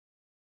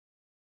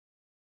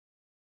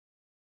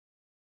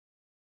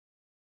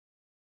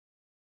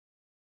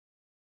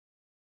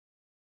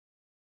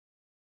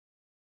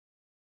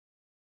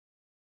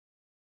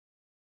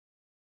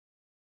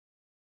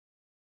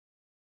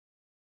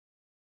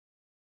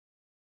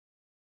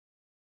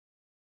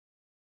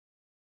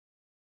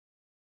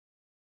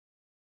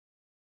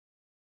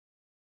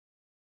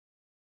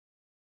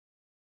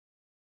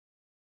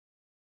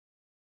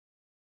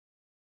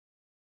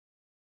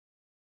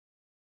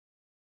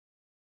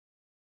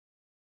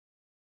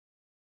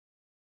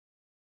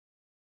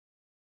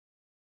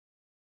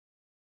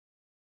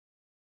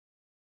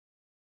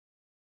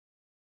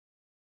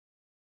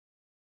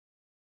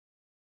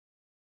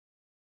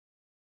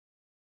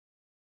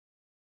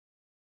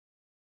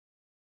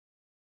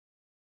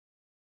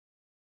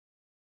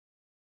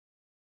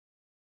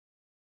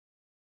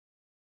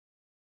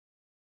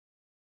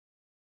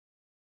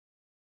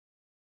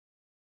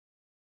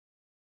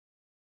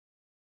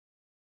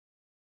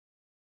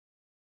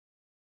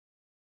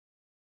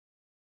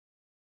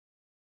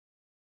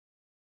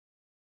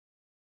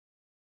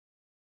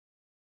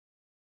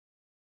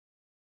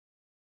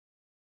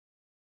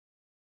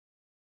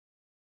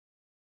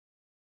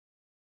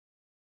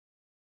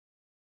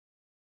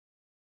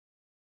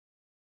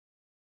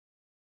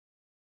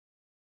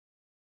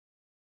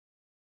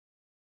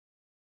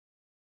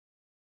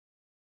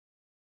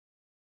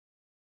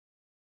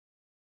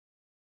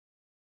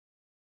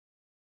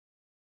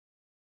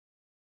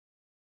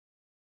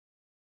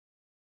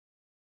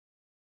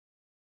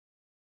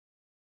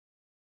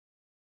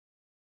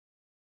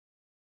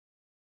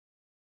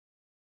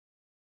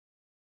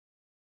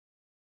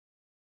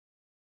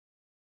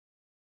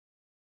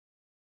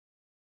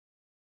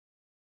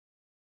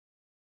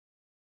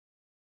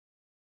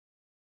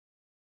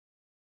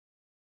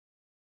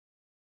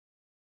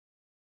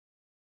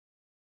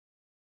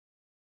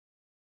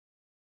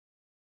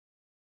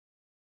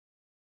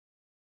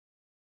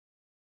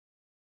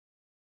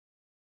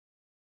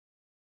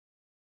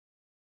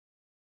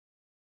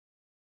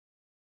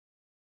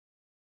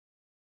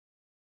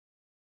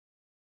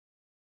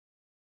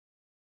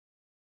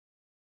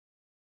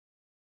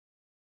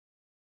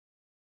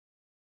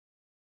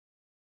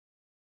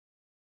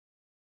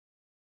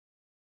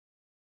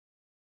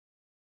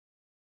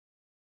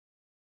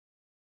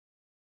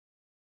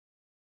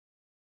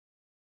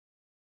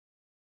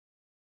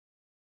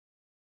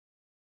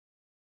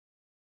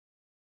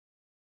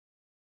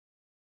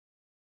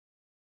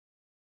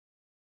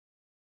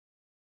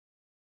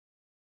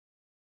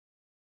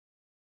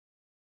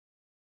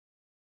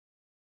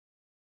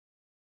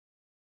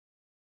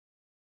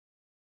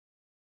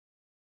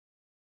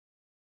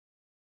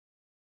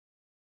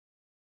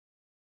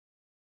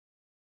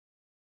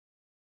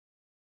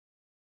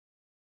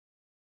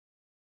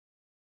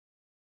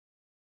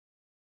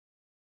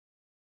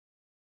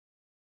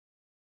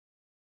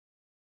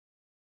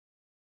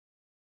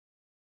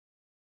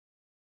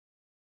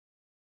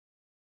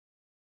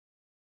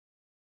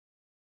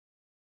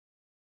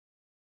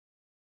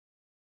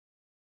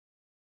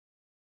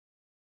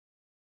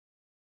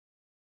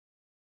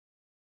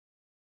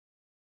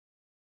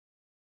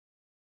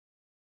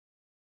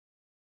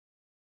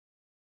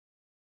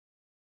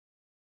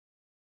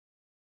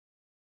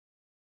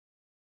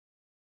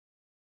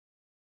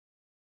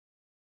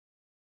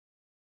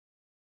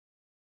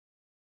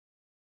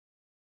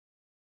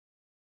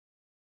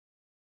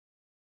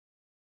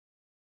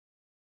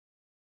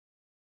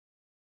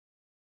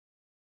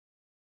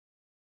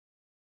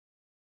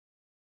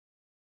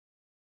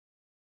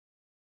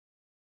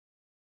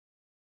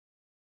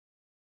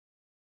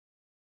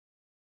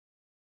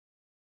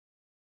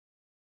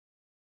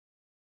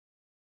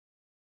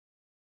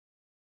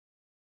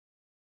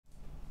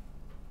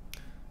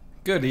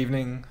Good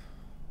evening.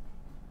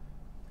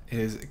 It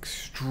is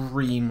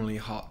extremely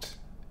hot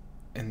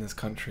in this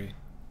country.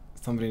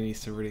 Somebody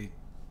needs to really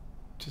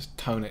just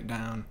tone it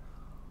down.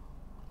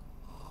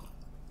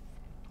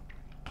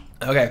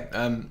 Okay,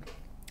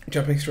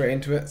 jumping straight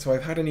into it. So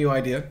I've had a new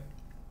idea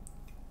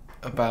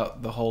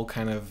about the whole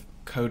kind of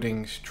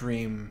coding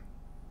stream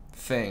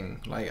thing.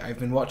 Like, I've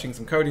been watching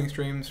some coding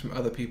streams from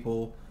other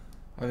people.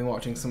 I've been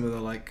watching some of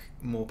the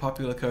more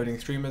popular coding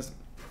streamers.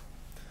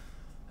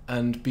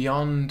 And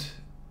beyond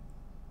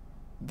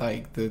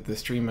the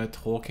streamer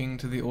talking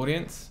to the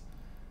audience,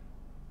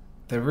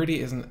 there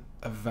really isn't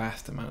a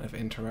vast amount of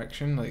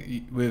interaction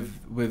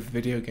with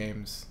video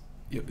games.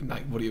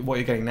 What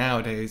you're getting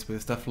nowadays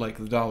with stuff like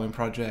the Darwin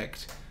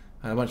Project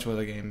and a bunch of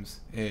other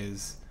games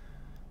is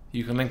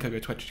you can link up your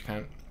Twitch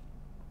account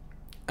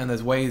and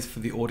there's ways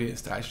for the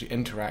audience to actually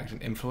interact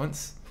and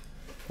influence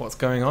what's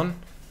going on.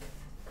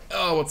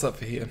 Oh, what's up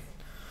for here?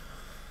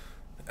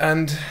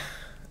 And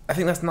I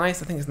think that's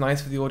nice. I think it's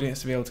nice for the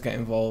audience to be able to get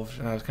involved.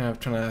 And I was kind of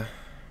trying to...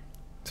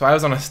 So I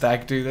was on a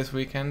stag do this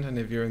weekend, and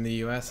if you're in the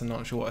US and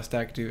not sure what a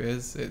stag do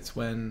is, it's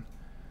when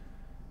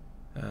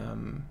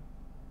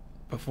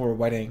before a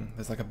wedding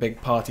there's like a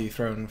big party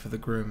thrown for the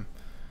groom.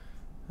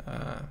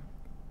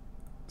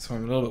 So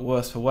I'm a little bit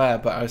worse for wear,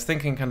 but I was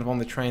thinking kind of on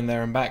the train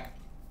there and back,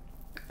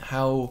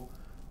 how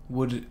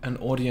would an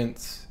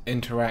audience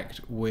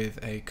interact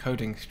with a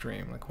coding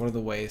stream? Like, what are the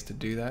ways to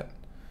do that?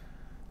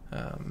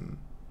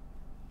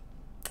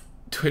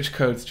 Twitch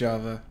codes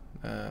Java.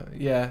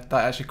 Yeah,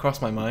 that actually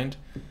crossed my mind.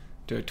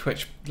 Do a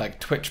Twitch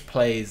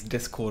plays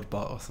Discord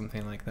bot or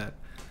something like that.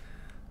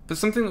 But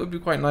something that would be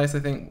quite nice, I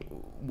think,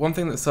 one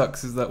thing that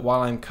sucks is that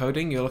while I'm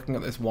coding, you're looking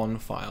at this one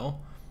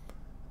file,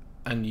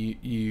 and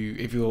you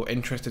if you're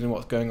interested in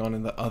what's going on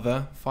in the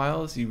other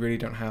files, you really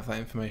don't have that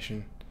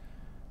information.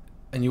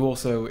 And you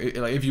also,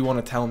 if you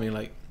want to tell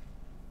me,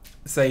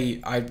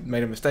 say I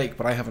made a mistake,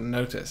 but I haven't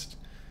noticed,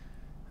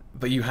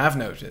 but you have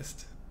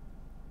noticed,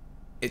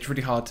 it's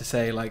really hard to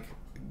say,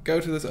 go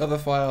to this other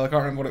file, I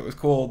can't remember what it was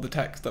called, the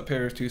text up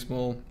here is too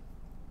small,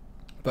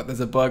 but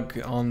there's a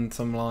bug on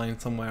some line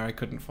somewhere I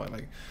couldn't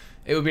find.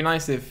 It would be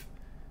nice if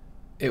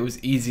it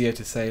was easier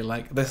to say,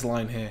 this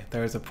line here,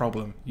 there is a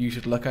problem, you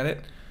should look at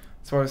it.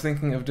 So I was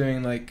thinking of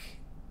doing,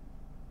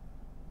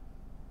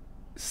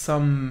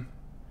 some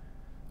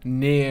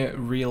near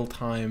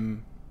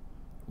real-time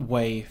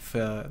way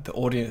for the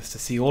audience to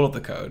see all of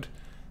the code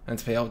and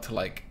to be able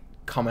to,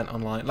 comment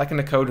online, like in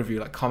a code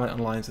review, comment on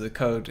lines of the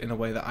code in a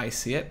way that I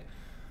see it,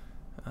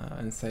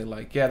 and say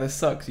yeah, this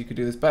sucks, you could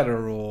do this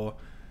better, or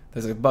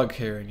there's a bug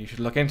here and you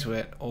should look into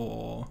it,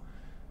 or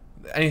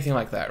anything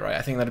like that, right?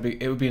 I think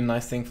it would be a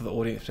nice thing for the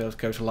audience to be able to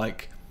go to I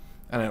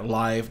don't know,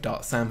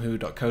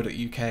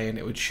 live.samwho.co.uk, and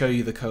it would show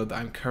you the code that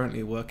I'm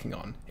currently working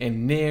on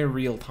in near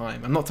real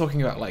time. I'm not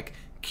talking about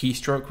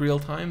keystroke real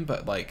time,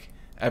 but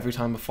every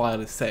time a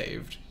file is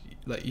saved,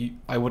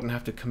 I wouldn't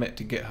have to commit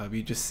to GitHub,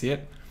 you just see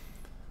it.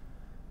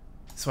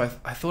 So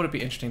I thought it'd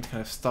be interesting to kind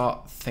of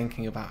start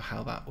thinking about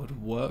how that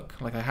would work.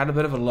 I had a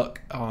bit of a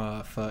look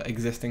for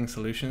existing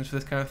solutions for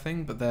this kind of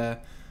thing, but they're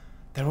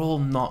all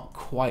not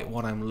quite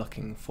what I'm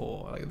looking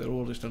for. They're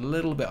all just a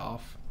little bit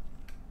off.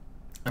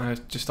 And I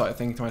just started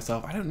thinking to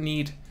myself, I don't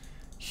need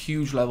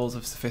huge levels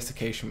of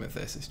sophistication with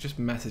this. It's just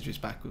messages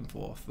back and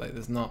forth.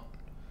 There's not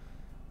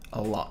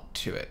a lot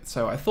to it.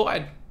 So I thought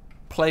I'd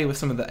play with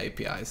some of the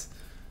APIs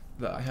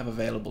that I have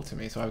available to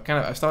me. So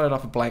I started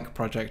off a blank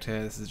project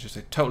here. This is just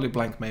a totally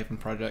blank Maven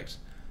project.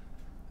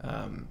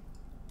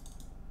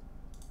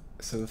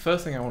 So the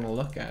first thing I want to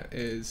look at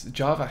is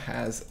Java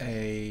has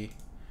a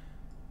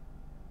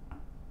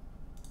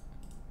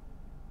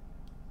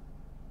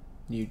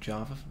new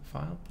Java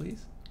file,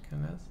 please.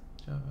 Can that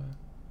Java?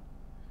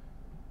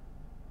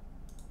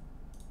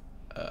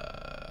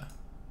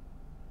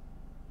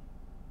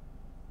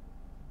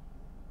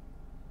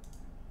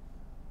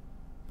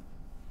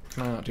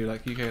 Can I not do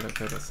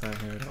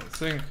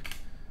uk.code.samwho.sync?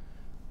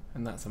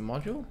 And that's a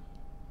module?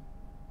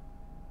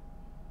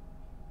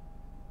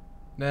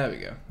 There we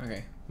go.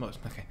 Okay.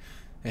 Okay.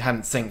 It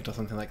hadn't synced or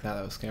something like that.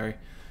 That was scary.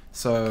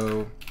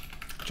 So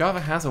Java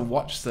has a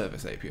watch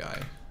service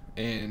API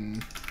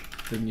in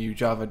the new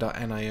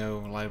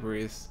java.nio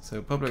libraries.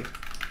 So public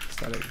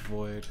static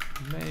void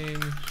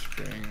main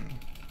string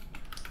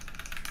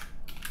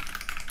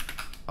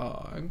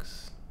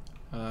args.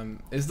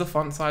 Is the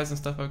font size and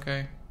stuff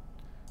okay?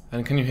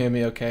 And can you hear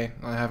me okay?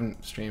 I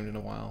haven't streamed in a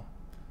while,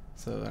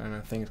 so I don't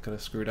know, things could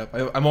have screwed up.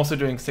 I'm also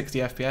doing 60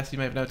 FPS, you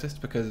may have noticed,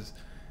 because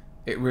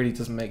it really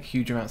doesn't make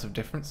huge amounts of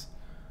difference.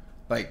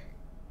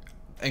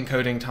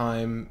 Encoding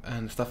time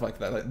and stuff like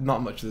that,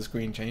 not much of the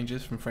screen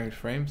changes from frame to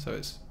frame, so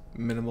it's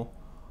minimal.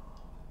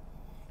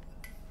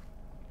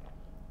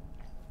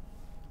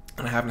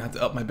 And I haven't had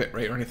to up my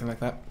bitrate or anything like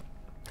that,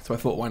 so I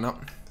thought, why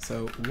not?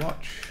 So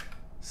watch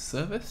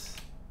service.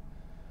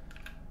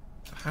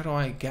 So how do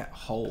I get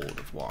hold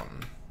of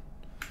one?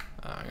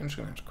 I'm just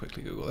going to have to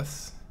quickly Google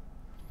this.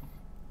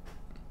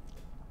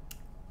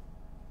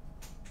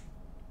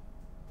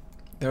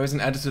 There is an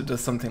editor that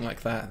does something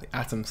like that, the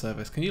Atom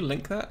service. Can you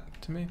link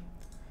that to me?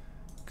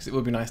 because it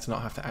would be nice to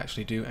not have to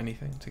actually do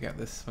anything to get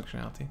this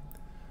functionality.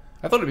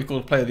 I thought it'd be cool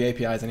to play with the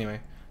APIs anyway.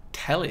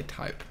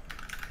 Teletype.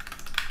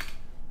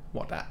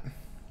 What that?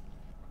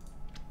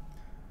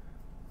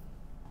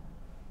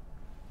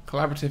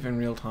 Collaborative in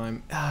real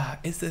time.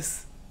 Is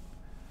this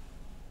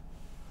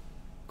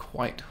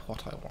quite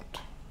what I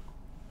want?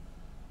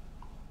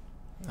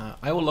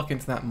 I will look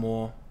into that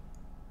more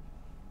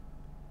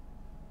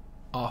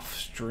off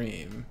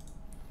stream.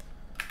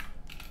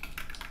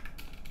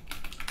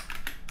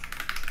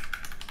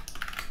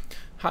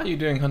 How are you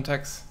doing,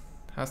 Huntex?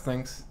 How's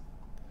things?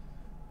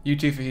 You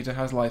too, Fajita.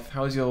 How's life?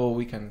 How's your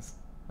weekends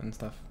and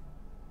stuff?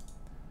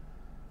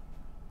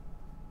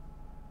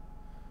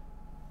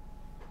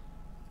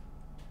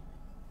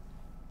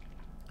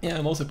 Yeah,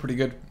 I'm also pretty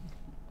good.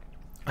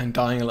 I'm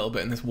dying a little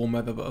bit in this warm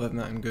weather, but other than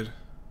that, I'm good.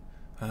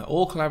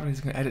 All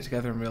collaborators can edit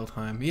together in real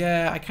time.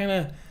 Yeah, I kind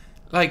of...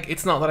 Like,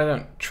 it's not that I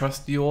don't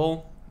trust you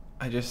all.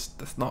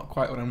 That's not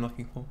quite what I'm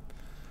looking for.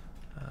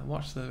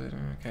 Watch the video.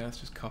 Okay, let's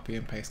just copy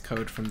and paste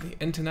code from the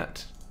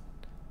internet.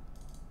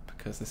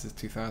 Because this is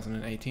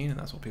 2018 and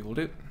that's what people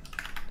do.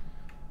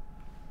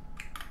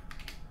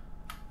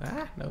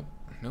 Nope.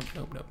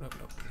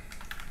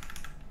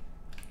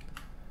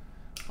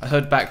 I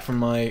heard back from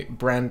my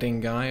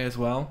branding guy as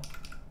well.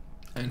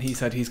 And he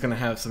said he's going to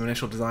have some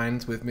initial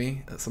designs with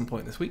me at some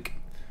point this week.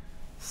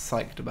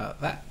 Psyched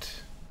about that.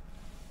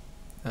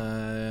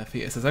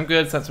 Fia says, I'm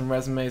good, sent some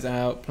resumes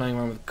out, playing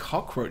around with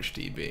Cockroach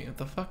DB. What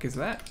the fuck is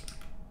that?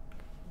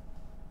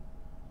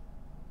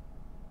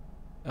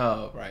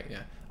 Oh, right,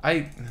 yeah.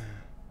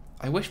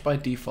 I wish by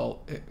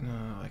default,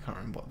 I can't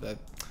remember what the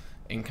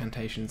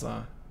incantations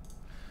are.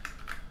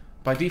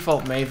 By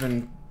default,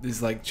 Maven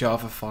is like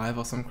Java 5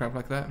 or some crap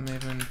like that.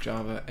 Maven,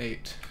 Java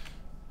 8.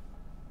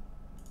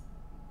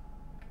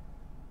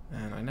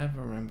 And I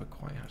never remember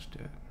quite how to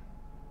do it.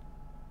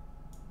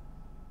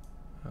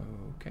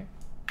 Okay.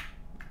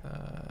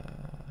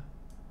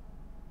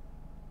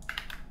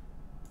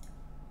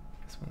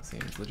 This one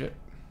seems legit.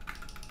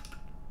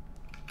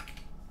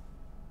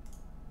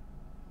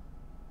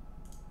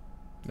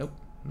 Nope,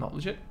 not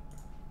legit.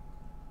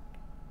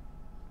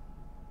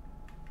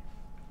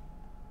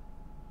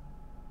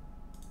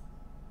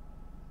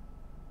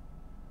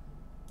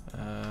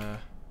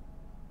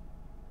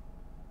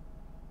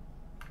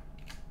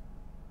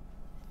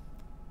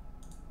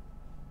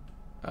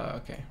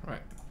 Okay,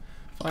 right.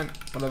 Fine,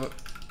 whatever.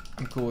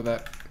 I'm cool with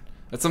that.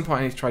 At some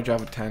point I need to try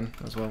Java 10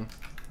 as well.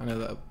 I know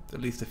that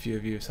at least a few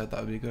of you have said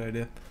that would be a good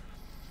idea.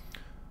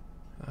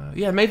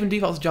 Yeah, Maven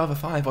default's Java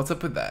 5. What's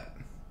up with that?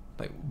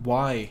 Like,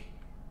 why?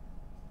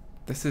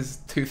 This is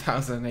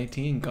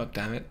 2018,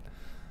 goddammit.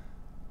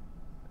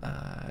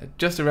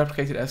 Just a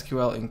replicated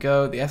SQL in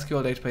Go, the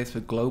SQL database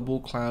for global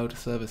cloud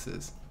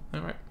services.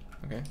 Alright,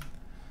 okay.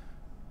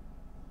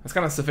 That's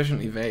kind of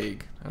sufficiently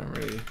vague.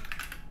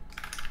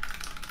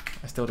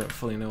 I still don't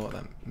fully know what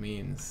that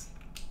means.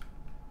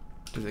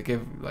 Does it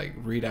give, like,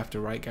 read after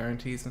write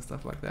guarantees and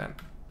stuff like that?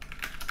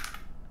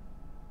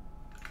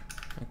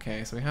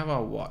 Okay, so we have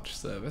our watch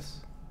service.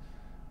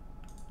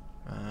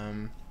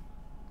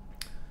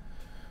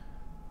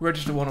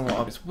 Register one or more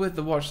objects with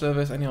the watch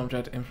service. Any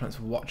object implements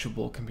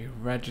watchable can be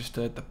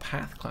registered. The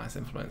path class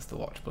implements the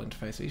watchable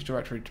interface. So each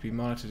directory to be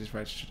monitored is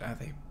registered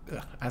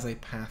as a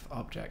path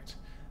object.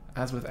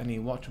 As with any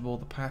watchable,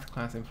 the path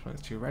class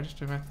implements two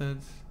register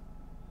methods.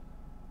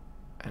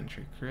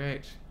 Entry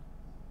create.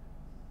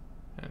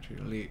 Entry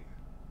delete.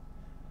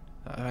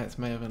 Events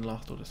may have been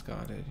lost or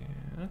discarded.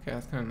 Yeah. Okay,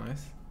 that's kind of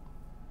nice.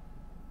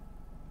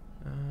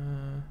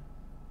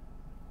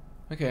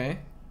 Okay.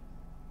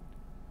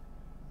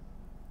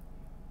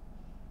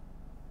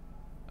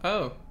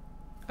 Oh.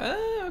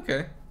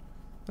 Okay.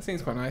 That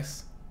seems quite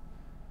nice.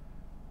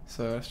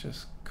 So let's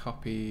just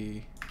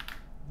copy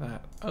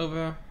that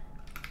over.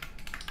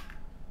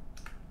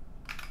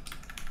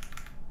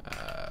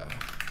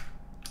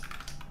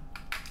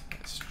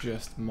 Let's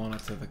just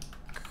monitor the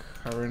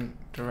current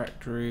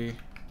directory.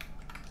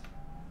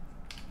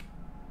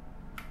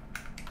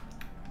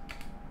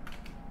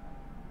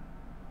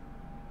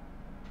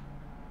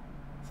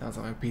 Sounds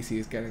like my PC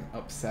is getting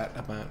upset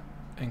about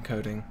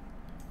encoding.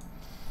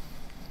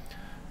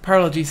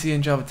 Parallel GC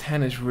in Java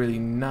 10 is really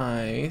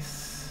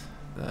nice.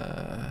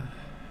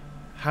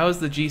 How is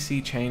the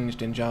GC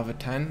changed in Java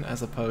 10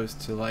 as opposed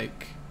to,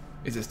 like,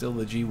 is it still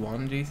the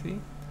G1 GC?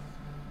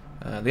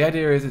 The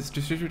idea is it's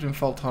distributed and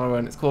fault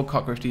tolerant. It's called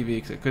Cockroach DB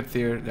because it could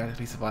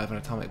theoretically survive an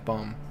atomic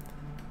bomb.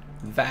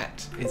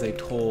 That is a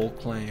tall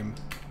claim.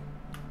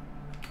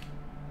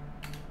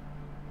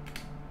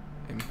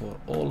 Import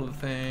all of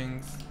the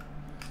things.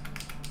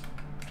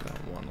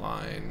 Down one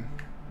line.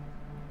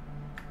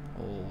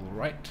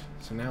 Alright,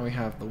 so now we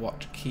have the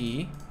watch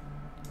key.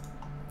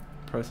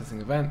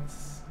 Processing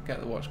events.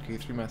 Get the watch key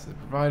through method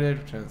provided.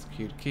 Returns the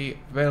queued key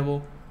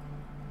available.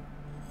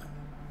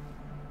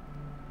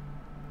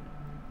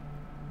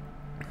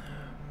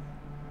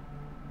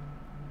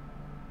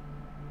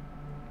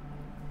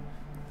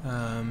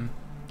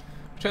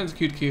 Returns the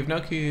queued key if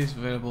no key is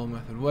available.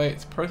 Method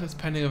waits. Process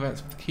pending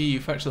events with the key. You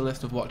fetch the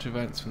list of watch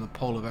events from the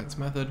poll events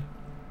method.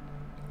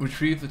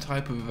 Retrieve the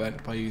type of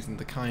event by using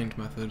the kind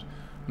method.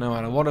 No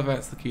matter what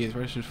events the key is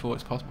registered for,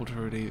 it's possible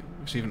to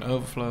receive an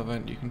overflow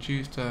event. You can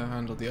choose to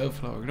handle the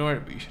overflow or ignore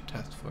it, but you should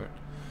test for it.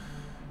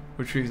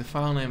 Retrieve the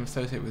file name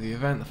associated with the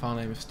event. The file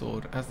name is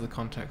stored as the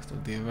context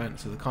of the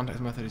event, so the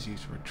context method is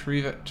used to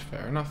retrieve it.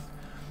 Fair enough.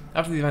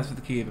 After the events with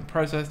the key have been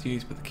processed, you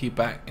use to put the key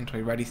back into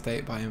a ready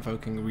state by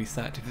invoking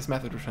reset. If this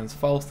method returns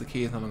false, the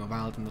key is no longer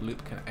valid and the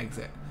loop can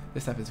exit.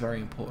 This step is very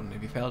important.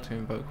 If you fail to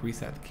invoke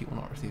reset, the key will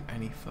not receive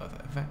any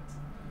further events.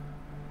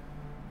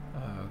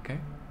 Okay.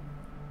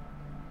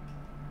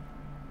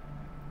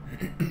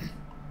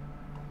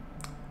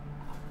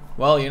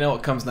 Well, you know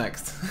what comes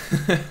next.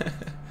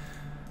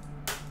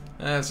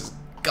 Let's just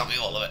copy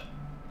all of it.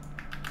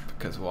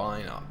 Because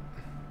why not?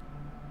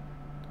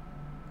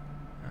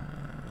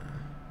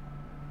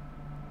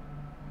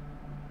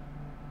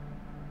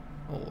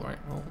 Alright,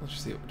 well, let's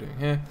just see what we're doing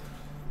here.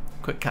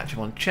 Quick catch up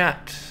on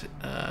chat.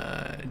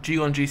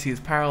 G1 GC is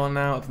parallel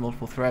now with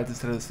multiple threads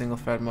instead of the single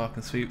thread mark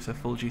and sweep, so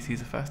full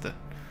GCs are faster.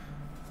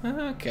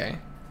 Okay.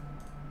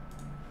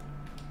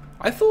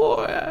 I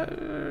thought...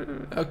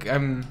 okay,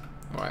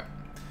 alright.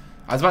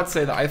 I was about to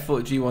say that I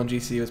thought G1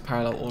 GC was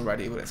parallel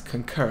already, but it's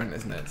concurrent,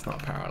 isn't it? It's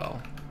not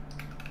parallel.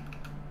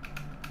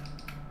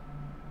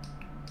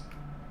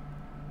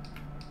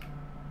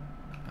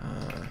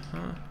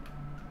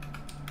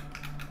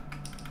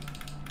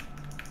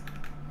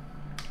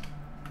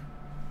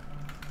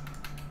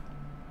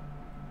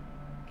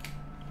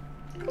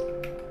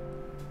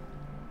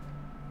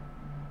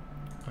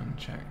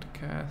 Unchecked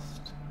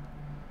cast.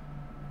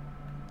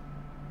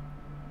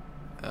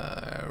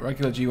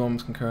 Regular G1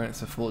 was concurrent,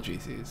 so full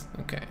GCs.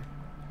 Okay.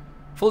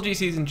 Full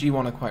GCs in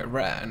G1 are quite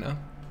rare, no?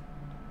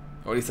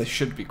 Or at least they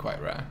should be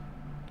quite rare.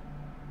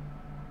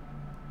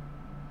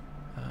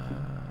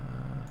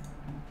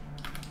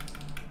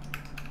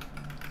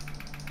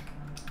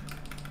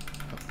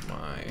 Put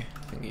my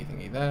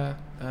thingy there,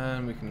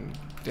 and we can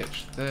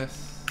ditch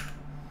this.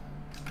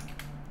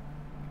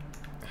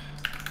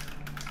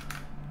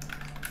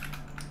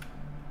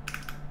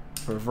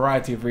 For a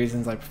variety of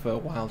reasons, I prefer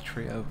wild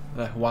true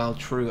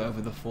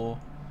over the for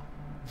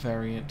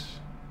variant.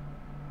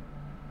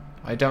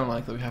 I don't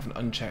like that we have an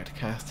unchecked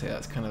cast here.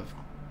 It's kind of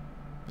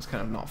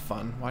not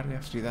fun. Why do we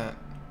have to do that?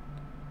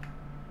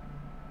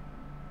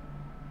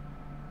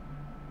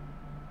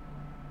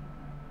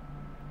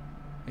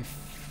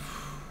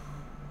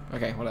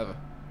 Okay, whatever.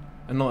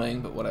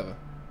 Annoying, but whatever.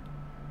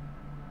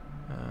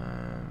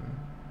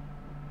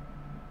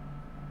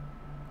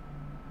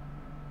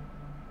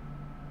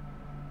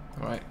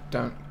 Alright,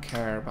 don't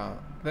care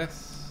about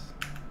this.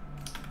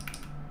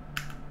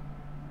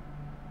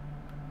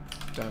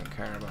 Don't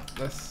care about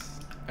this.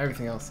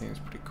 Everything else seems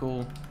pretty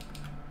cool.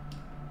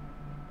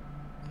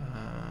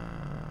 I'm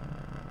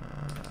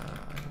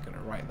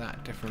gonna write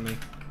that differently.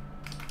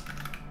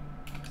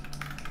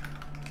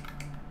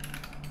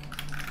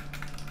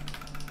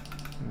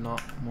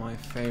 Not my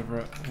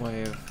favorite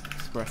way of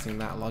expressing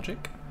that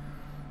logic.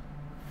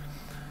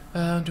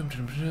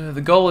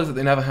 The goal is that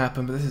they never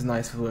happen, but this is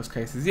nice for the worst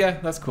cases. Yeah,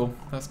 that's cool.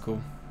 That's cool.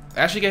 I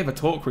actually gave a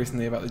talk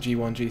recently about the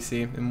G1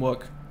 GC in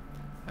work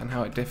and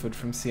how it differed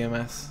from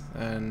CMS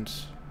and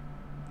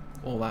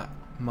all that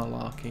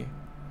malarkey.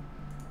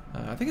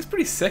 I think it's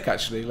pretty sick,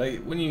 actually.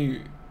 Like when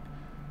you,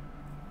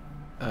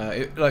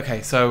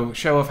 okay, so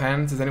show of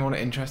hands. Is anyone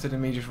interested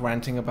in me just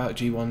ranting about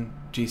G1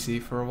 GC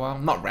for a while?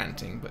 Not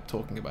ranting, but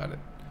talking about it,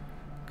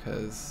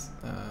 because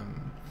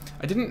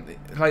I didn't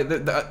like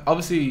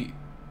obviously.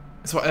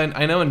 So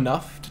I know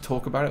enough to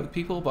talk about it with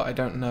people, but I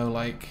don't know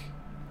like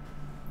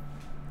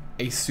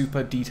a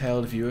super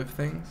detailed view of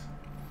things.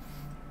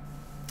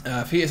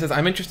 Peter says,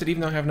 I'm interested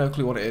even though I have no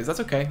clue what it is. That's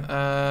okay.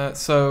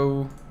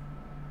 So,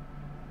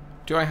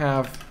 do I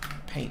have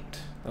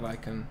paint that I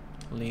can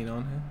lean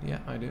on here? Yeah,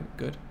 I do.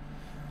 Good.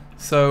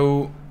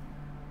 So,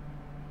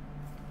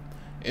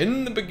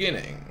 in the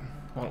beginning,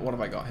 what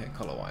have I got here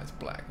color-wise?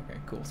 Black. Okay,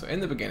 cool. So in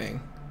the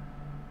beginning,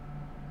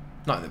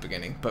 not in the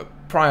beginning, but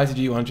prior to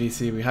G1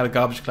 GC, we had a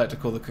garbage collector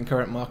called the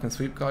concurrent mark and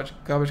sweep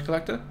garbage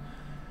collector.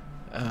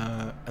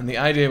 And the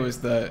idea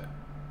was that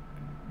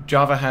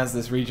Java has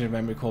this region of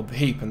memory called the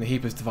heap, and the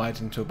heap is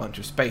divided into a bunch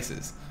of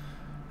spaces.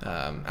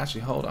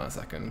 Actually, hold on a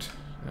second.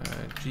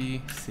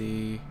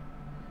 GC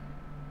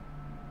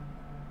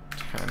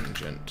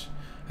tangent.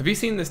 Have you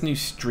seen this new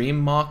stream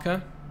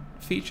marker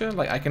feature?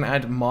 Like, I can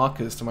add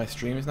markers to my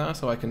streams now,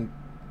 so I can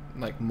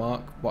like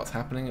mark what's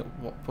happening at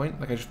what point.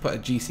 Like, I just put a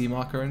GC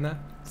marker in there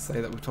to say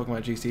that we're talking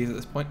about GCs at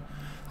this point.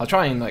 I'll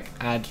try and like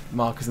add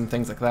markers and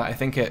things like that. I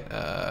think it.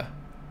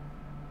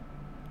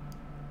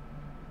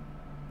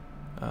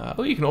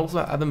 Oh, you can also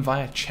add them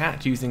via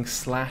chat using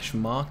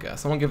 /marker.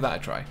 Someone give that a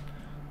try.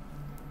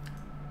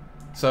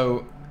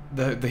 So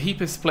the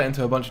heap is split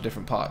into a bunch of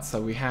different parts.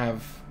 So we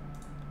have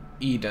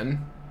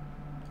Eden,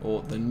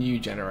 or the new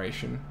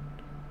generation.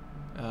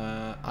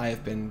 I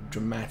have been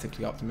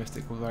dramatically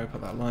optimistic with where I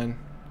put that line.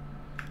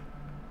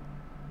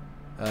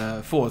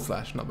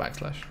 /, not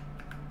 /.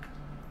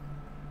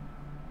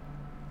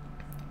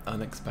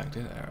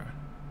 Unexpected error.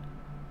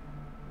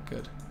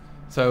 Good.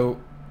 So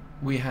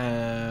we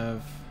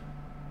have...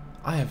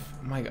 I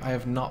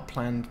have not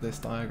planned this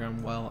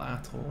diagram well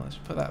at all. Let's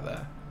put that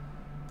there.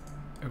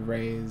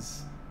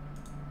 Erase.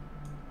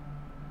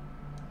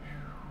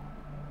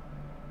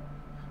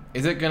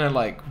 Is it gonna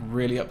like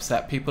really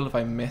upset people if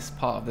I miss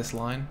part of this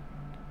line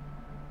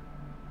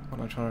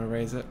when I'm trying to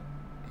erase it?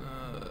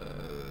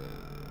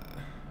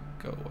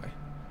 Go away.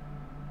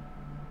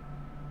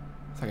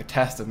 It's like a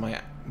test of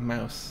my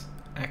mouse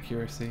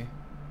accuracy.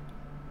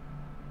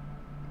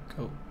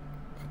 Go.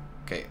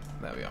 Okay,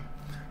 there we are.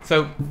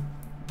 So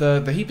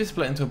the heap is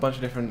split into a bunch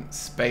of different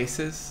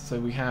spaces. So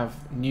we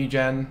have new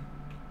gen,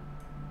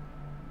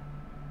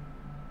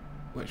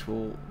 which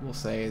we'll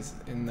say is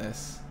in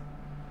this.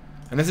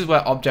 And this is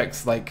where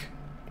objects, like,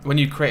 when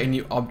you create a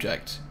new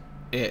object,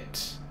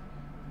 it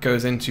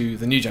goes into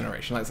the new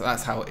generation. Like, so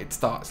that's how it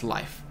starts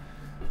life.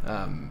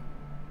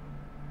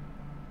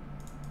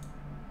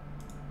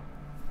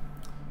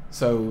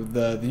 So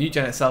the new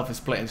gen itself is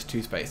split into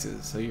two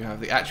spaces. So you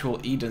have the actual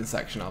Eden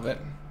section of it,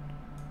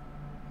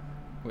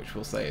 which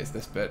we'll say is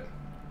this bit.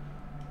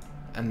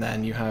 And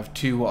then you have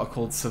two what are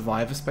called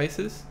survivor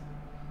spaces,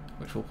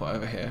 which we'll put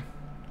over here.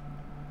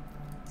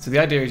 So the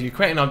idea is you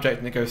create an object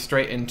and it goes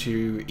straight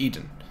into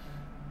Eden,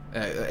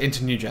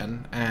 into new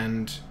gen,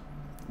 and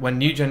when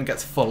new gen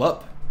gets full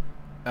up,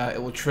 it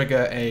will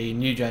trigger a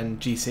new gen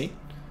GC,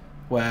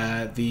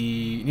 where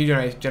the new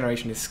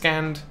generation is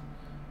scanned,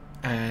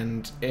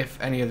 and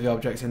if any of the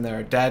objects in there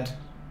are dead,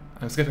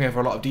 I'm skipping over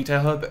a lot of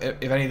detail here, but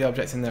if any of the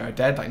objects in there are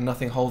dead, like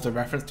nothing holds a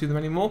reference to them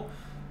anymore,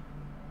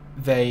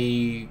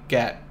 they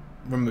get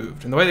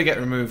removed. And the way they get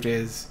removed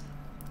is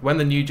when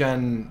the new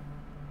gen...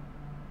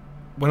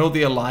 when all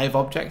the alive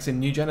objects in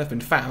new gen have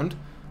been found,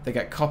 they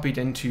get copied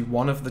into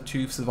one of the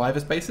two survivor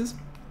spaces.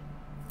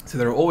 So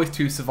there are always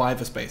two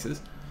survivor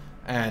spaces,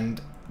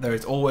 and there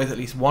is always at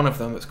least one of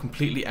them that's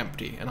completely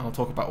empty, and I'll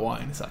talk about why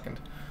in a second.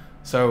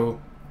 So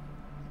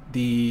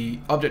the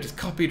object is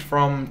copied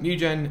from new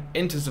gen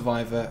into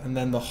survivor, and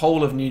then the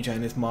whole of new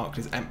gen is marked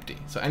as empty.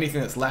 So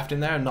anything that's left in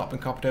there and not been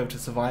copied over to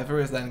survivor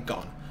is then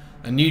gone.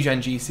 And new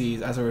gen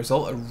GCs, as a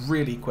result, are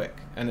really quick,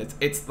 and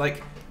it's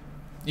like...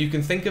 you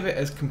can think of it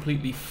as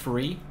completely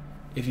free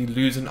if you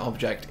lose an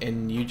object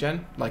in new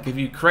gen. Like if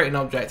you create an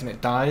object and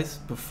it dies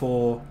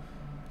before,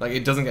 like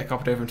it doesn't get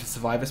copied over into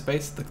survivor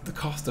space, the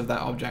cost of that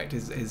object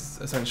is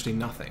essentially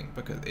nothing,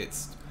 because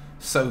it's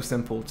so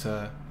simple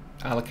to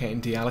allocate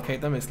and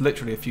deallocate them. It's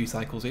literally a few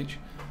cycles each.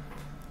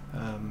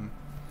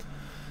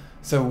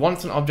 So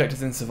once an object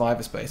is in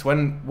survivor space,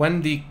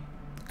 when the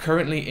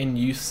currently in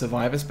use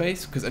survivor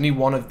space, because only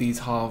one of these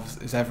halves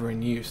is ever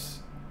in use,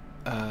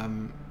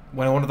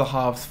 when one of the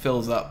halves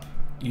fills up,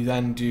 you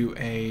then do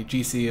a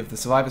GC of the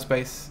survivor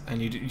space,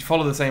 and you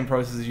follow the same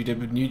process as you did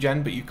with new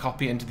gen, but you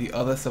copy into the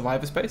other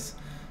survivor space.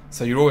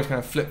 So you're always kind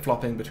of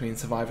flip-flopping between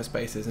survivor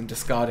spaces and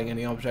discarding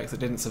any objects that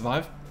didn't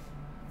survive.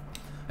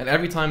 And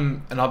every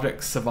time an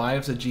object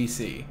survives a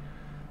GC,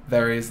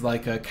 there is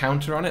like a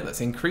counter on it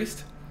that's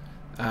increased.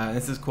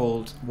 This is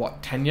called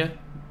tenure,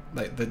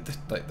 like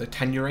the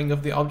tenuring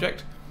of the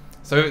object.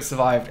 So if it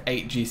survived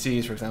 8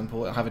 GCs, for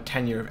example, it'll have a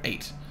tenure of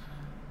 8.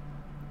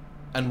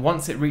 And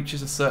once it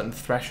reaches a certain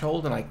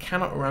threshold, and I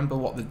cannot remember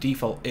what the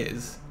default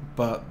is,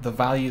 but the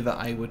value that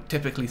I would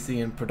typically see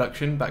in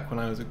production back when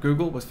I was at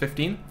Google was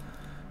 15.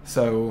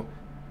 So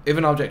if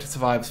an object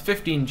survives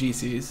 15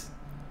 GCs,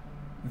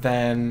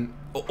 then,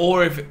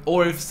 or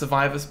if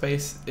survivor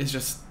space is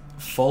just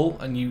full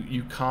and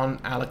you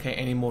can't allocate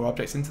any more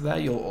objects into there,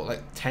 you'll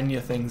like tenure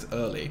things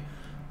early.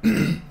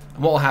 And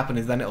what will happen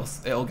is then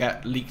it'll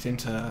get leaked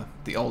into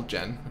the old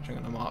gen, which I'm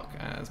going to mark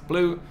as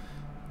blue.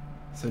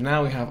 So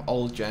now we have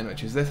old gen,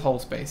 which is this whole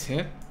space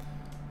here.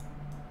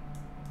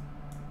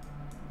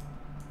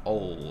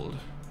 Old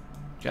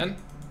gen.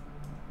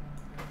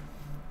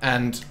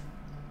 And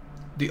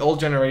the old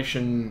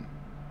generation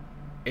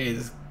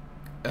is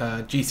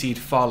GC'd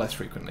far less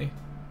frequently.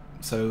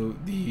 So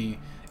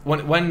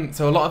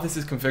so a lot of this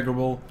is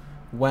configurable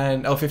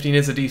when 15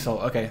 is a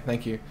default. Okay,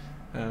 thank you.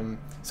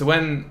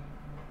 So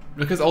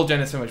because old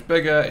gen is so much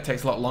bigger, it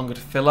takes a lot longer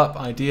to fill up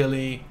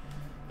ideally.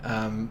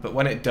 But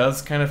when it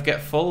does kind of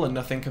get full and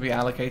nothing can be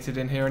allocated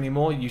in here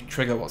anymore, you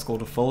trigger what's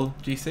called a full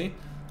GC,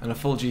 and a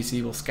full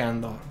GC will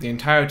scan the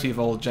entirety of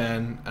old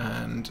gen,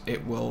 and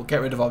it will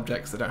get rid of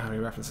objects that don't have any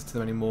references to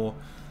them anymore.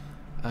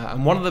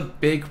 And one of the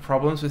big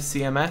problems with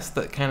CMS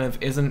that kind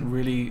of isn't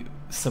really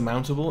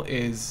surmountable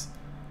is,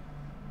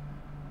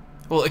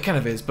 well, it kind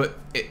of is, but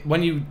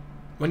when you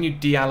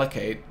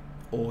deallocate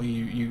or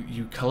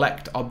you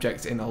collect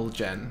objects in old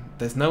gen,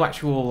 there's no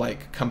actual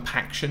like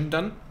compaction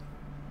done.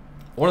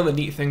 One of the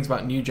neat things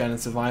about new gen and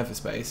survivor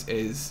space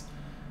is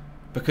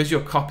because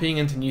you're copying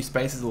into new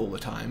spaces all the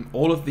time,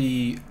 all of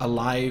the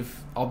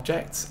alive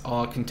objects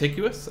are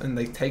contiguous and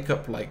they take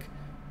up like,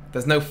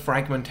 there's no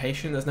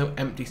fragmentation, there's no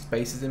empty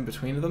spaces in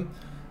between them,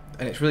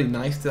 and it's really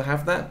nice to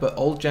have that. But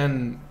old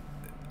gen,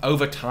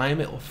 over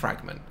time, it will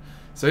fragment.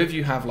 So if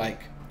you have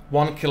like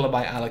 1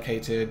 kilobyte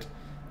allocated,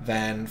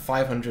 then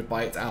 500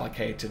 bytes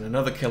allocated,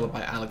 another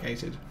kilobyte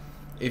allocated,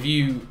 if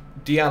you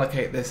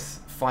deallocate this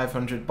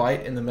 500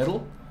 byte in the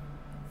middle,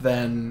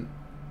 then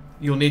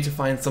you'll need to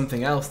find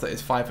something else that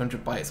is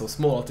 500 bytes or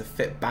smaller to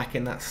fit back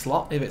in that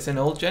slot if it's in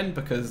old gen,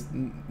 because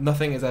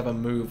nothing is ever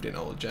moved in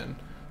old gen.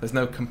 There's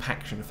no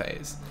compaction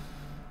phase,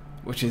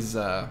 which is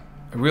a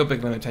real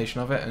big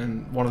limitation of it,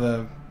 and one of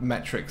the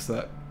metrics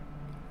that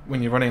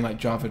when you're running like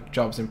Java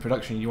jobs in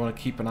production, you want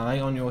to keep an eye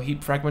on your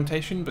heap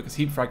fragmentation, because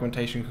heap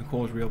fragmentation can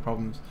cause real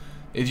problems.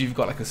 If you've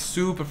got like a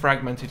super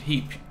fragmented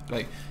heap,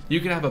 like you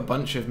can have a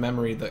bunch of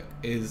memory that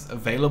is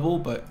available,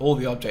 but all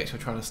the objects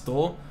you're trying to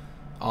store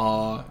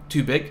are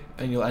too big,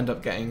 and you'll end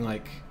up getting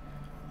like,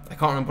 I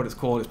can't remember what it's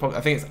called. It's probably,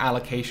 I think it's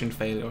allocation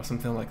failure or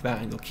something like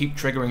that, and you'll keep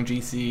triggering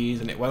GCs,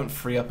 and it won't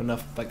free up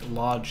enough like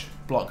large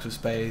blocks of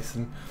space,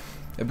 and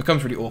it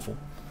becomes really awful.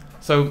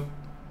 So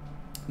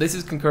this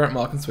is concurrent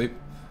mark and sweep.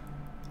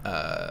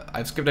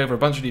 I've skipped over a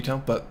bunch of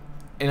detail, but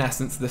in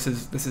essence, this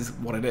is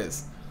what it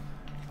is.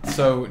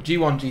 So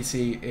G1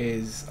 GC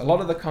is, a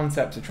lot of the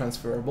concepts are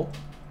transferable.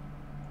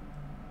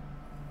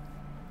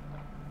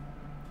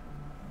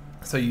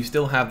 So you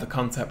still have the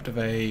concept of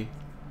an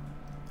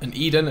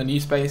Eden, a new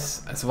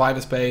space, a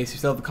survivor space. You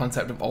still have the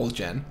concept of old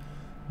gen,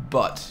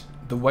 but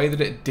the way that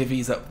it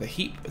divvies up the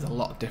heap is a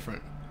lot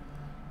different.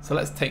 So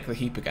let's take the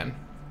heap again,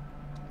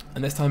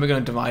 and this time we're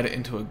going to divide it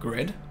into a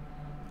grid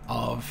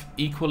of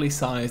equally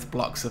sized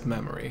blocks of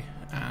memory,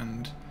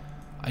 and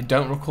I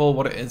don't recall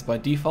what it is by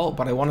default,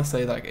 but I want to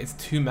say like it's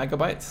 2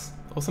 megabytes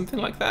or something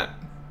like that.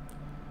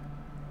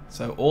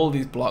 So all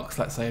these blocks,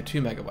 let's say, are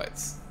 2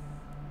 megabytes.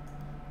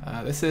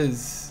 This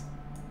is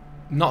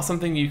not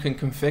something you can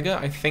configure.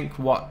 I think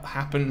what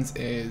happens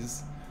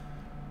is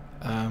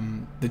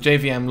the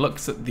JVM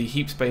looks at the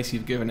heap space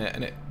you've given it,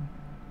 and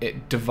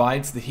it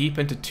divides the heap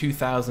into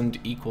 2,000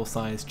 equal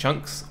sized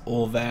chunks,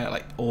 or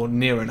or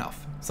near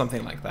enough,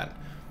 something like that.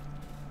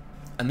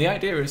 And the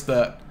idea is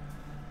that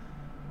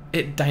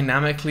it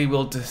dynamically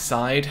will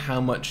decide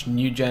how much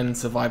new gen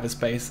survivor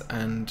space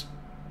and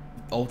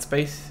old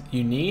space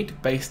you need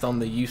based on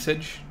the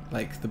usage,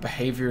 like the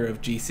behavior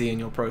of GC in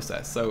your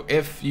process. So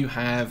if you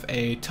have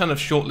a ton of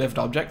short-lived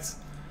objects,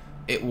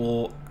 it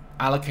will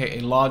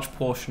allocate a large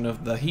portion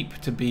of the heap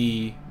to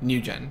be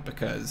new gen,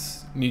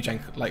 because new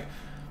gen, like,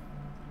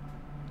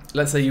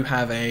 let's say you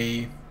have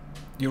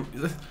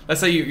let's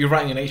say you're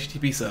writing an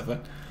HTTP server,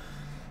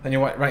 and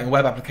you're writing a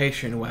web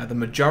application where the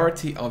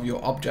majority of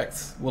your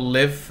objects will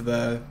live for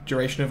the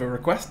duration of a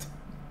request.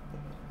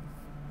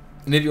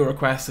 And if your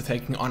requests are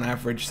taking on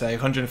average, say,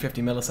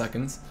 150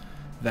 milliseconds,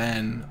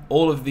 then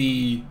all of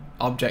the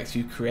objects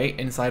you create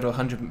inside of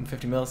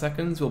 150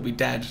 milliseconds will be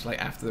dead like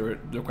after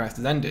the request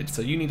is ended.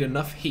 So you need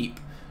enough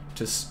heap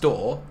to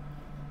store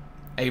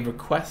a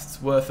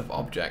request's worth of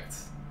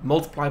objects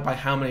multiplied by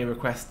how many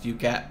requests you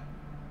get,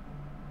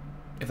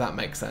 if that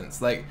makes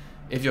sense. Like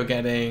if you're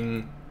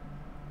getting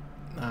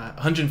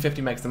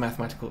 150 makes the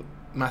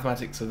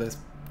mathematics of this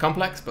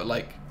complex, but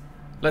like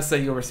let's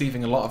say you're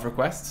receiving a lot of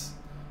requests,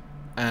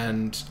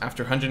 and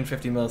after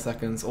 150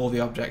 milliseconds all the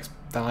objects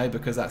die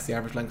because that's the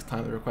average length of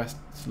time the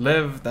requests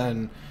live,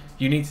 then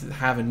you need to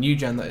have a new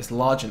gen that is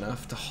large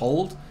enough to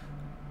hold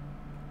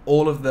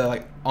all of the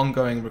like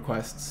ongoing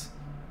requests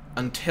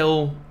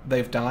until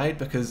they've died,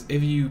 because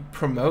if you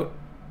promote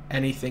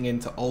anything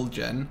into old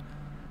gen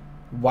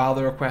while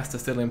the requests are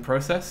still in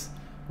process,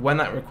 when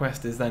that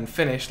request is then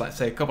finished, let's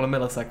say a couple of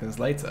milliseconds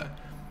later,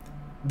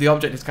 the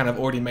object has kind of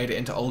already made it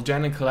into old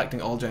gen, and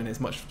collecting old gen is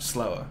much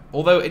slower.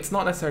 Although it's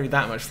not necessarily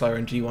that much slower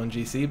in G1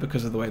 GC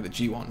because of the way that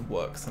G1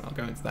 works, and I'll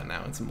go into that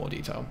now in some more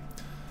detail.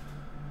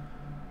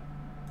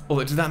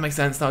 Although, does that make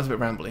sense? That was a bit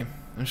rambly.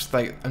 I'm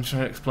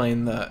trying to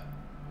explain that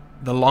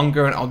the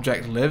longer an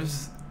object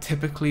lives,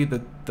 typically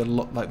the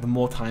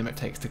more time it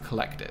takes to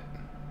collect it,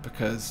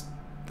 because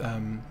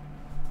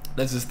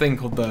there's this thing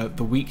called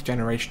the weak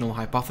generational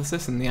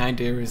hypothesis, and the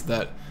idea is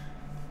that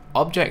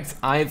objects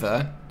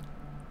either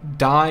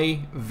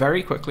die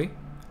very quickly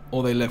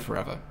or they live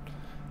forever.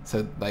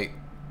 So like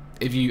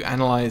if you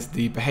analyze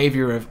the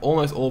behavior of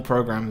almost all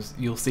programs,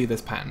 you'll see this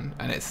pattern,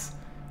 and it's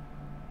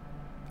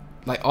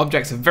like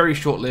objects are very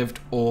short-lived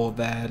or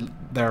they're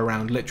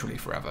around literally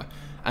forever.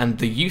 And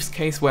the use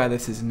case where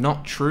this is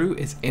not true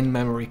is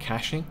in-memory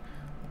caching.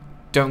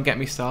 Don't get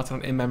me started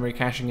on in-memory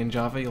caching in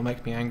Java, you'll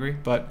make me angry,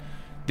 but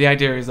the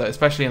idea is that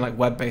especially in like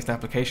web-based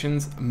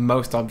applications,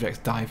 most objects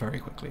die very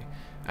quickly,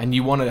 and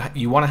you want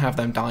to have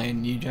them die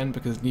in new gen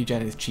because new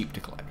gen is cheap to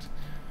collect.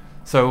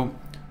 So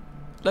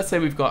let's say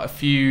we've got a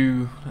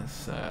few.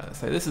 Let's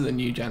say this is a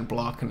new gen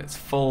block and it's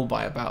full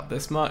by about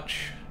this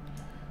much.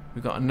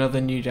 We've got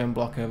another new gen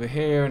block over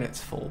here and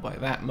it's full by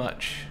that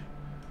much.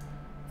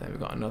 Then we've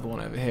got another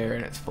one over here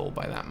and it's full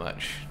by that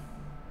much.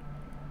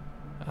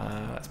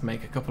 Let's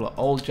make a couple of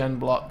old gen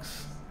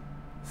blocks.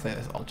 Say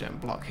this old gen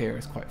block here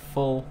is quite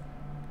full.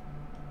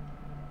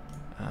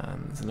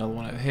 There's another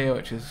one over here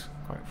which is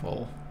quite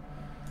full.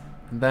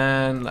 And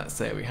then let's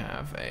say we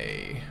have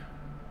a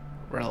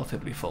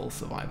relatively full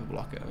survivor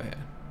block over here.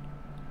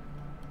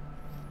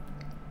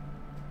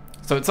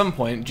 So at some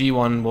point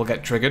G1 will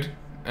get triggered,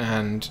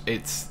 and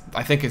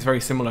I think it's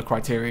very similar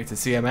criteria to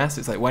CMS.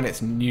 It's like when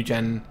its new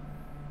gen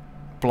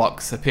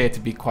blocks appear to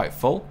be quite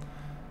full,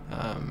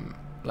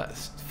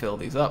 let's fill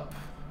these up.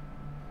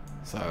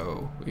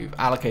 So we've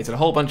allocated a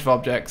whole bunch of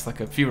objects, like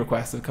a few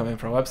requests have come in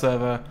for our web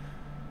server,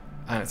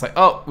 and it's like,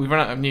 oh, we've run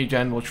out of new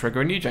gen, we'll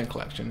trigger a new gen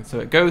collection. So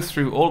it goes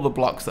through all the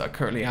blocks that are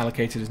currently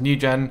allocated as new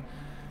gen,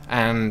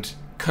 and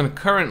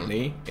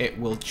concurrently it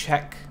will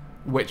check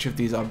which of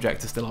these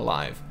objects are still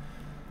alive.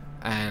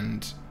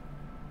 And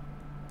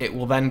it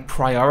will then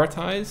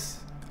prioritize,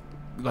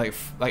 like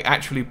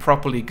actually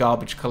properly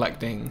garbage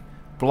collecting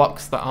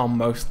blocks that are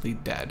mostly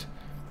dead,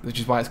 which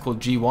is why it's called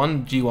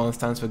G1. G1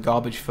 stands for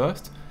garbage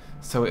first.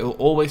 So it will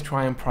always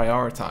try and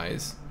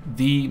prioritize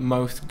the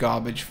most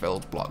garbage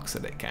filled blocks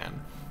that it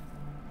can.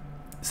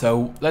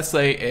 So let's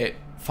say it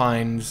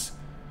finds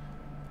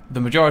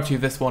the majority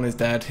of this one is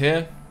dead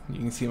here. You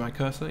can see my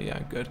cursor, yeah,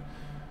 good.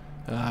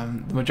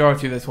 The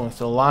majority of this one is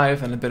still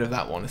alive, and a bit of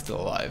that one is still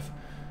alive.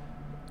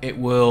 It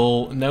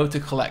will know to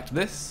collect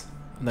this,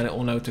 and then it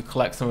will know to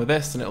collect some of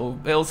this, and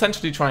it'll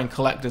essentially try and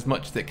collect as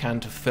much as it can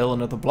to fill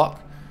another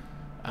block.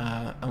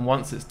 And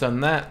once it's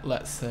done that,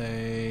 let's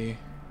say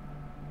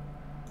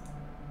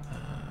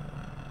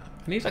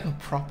I need like a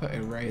proper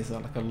eraser,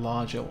 like a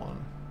larger one.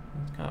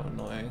 It's kind of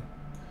annoying.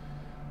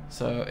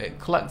 So it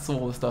collects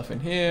all the stuff in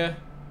here.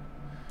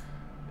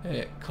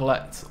 It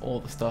collects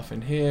all the stuff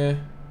in here.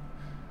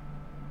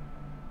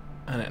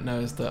 And it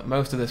knows that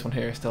most of this one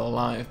here is still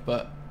alive,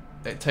 but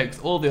it takes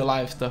all the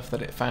alive stuff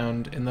that it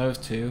found in those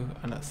two,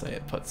 and let's say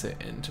it puts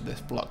it into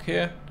this block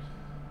here.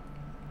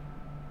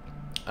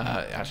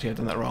 Actually, I've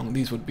done that wrong.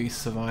 These would be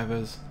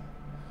survivors.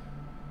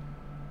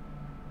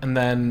 And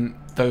then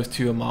those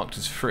two are marked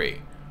as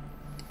free.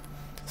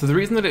 So the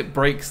reason that it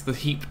breaks the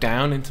heap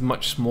down into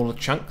much smaller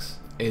chunks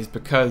is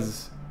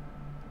because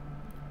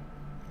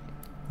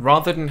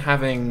rather than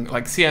having,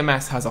 like,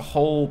 CMS has a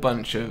whole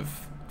bunch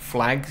of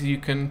flags you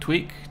can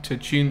tweak to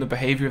tune the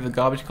behavior of the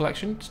garbage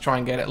collection to try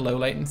and get it low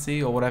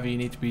latency or whatever you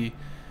need to be.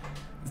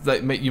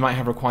 Like, you might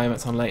have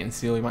requirements on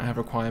latency, or you might have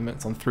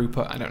requirements on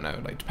throughput. I don't know.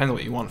 Like, depends on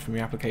what you want from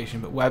your application.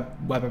 But web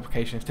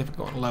application is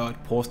typically got lower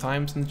pause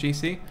times than the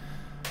GC.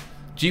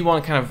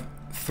 G1 kind of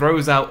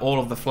throws out all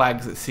of the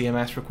flags that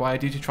CMS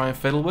required you to try and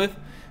fiddle with,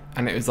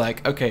 and it was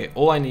like, okay,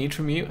 all I need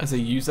from you as a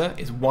user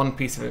is one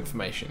piece of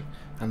information,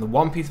 and the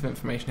one piece of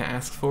information it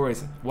asks for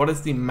is what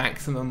is the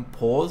maximum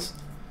pause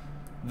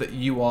that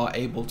you are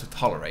able to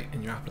tolerate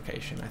in your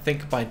application. I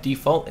think by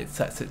default it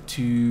sets it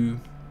to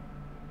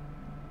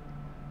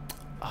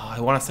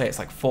I want to say it's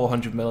like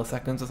 400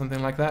 milliseconds or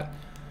something like that,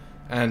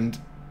 and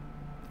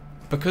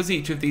because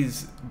each of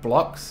these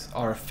blocks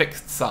are a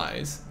fixed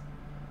size,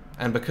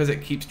 and because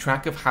it keeps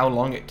track of how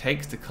long it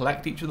takes to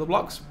collect each of the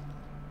blocks,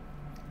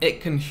 it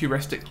can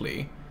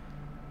heuristically,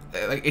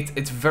 like,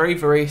 it's very,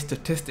 very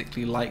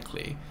statistically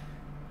likely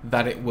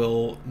that it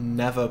will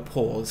never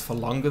pause for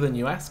longer than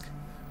you ask.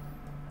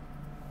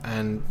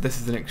 And this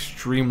is an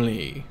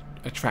extremely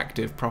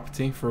attractive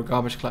property for a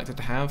garbage collector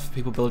to have for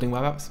people building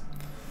web apps.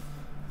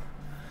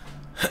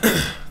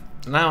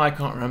 Now I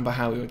can't remember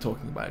how we were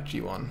talking about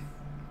G1,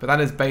 but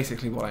that is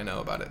basically what I know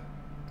about it.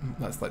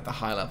 That's like the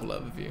high level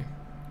overview.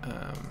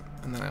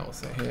 And then I will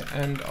say here,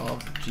 end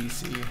of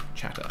GC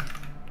chatter.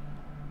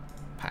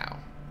 Pow.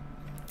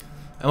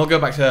 And we'll go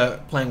back to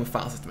playing with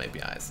file system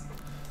APIs.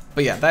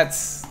 But yeah,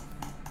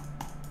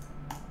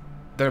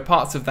 there are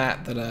parts of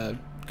that that are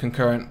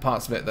concurrent,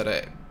 parts of it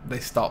that they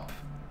stop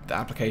the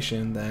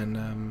application,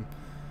 then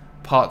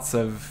parts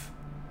of,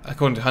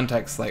 according to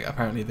Huntex, like,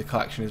 apparently the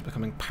collection is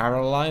becoming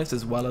parallelized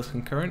as well as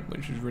concurrent,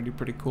 which is really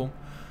pretty cool.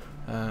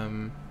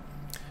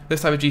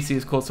 This type of GC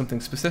is called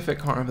something specific.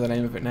 Can't remember the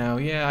name of it now.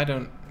 I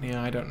don't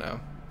know.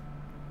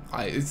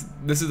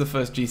 This is the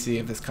first GC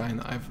of this kind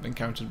that I've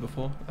encountered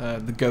before.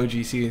 The Go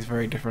GC is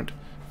very different,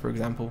 for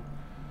example.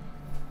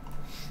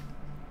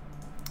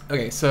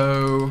 Okay,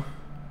 so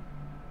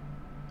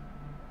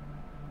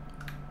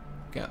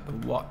get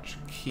the watch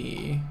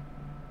key.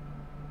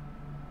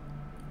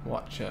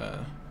 Watch.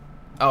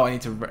 Oh, I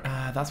need to.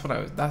 That's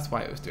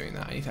why it was doing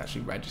that. I need to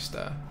actually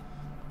register.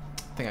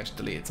 I think I just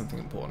deleted something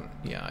important.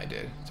 Yeah, I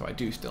did. So I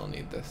do still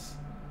need this,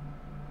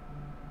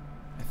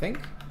 I think.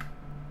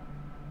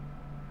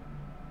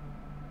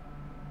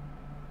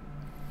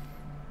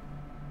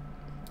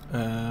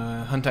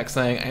 Huntex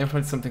saying, I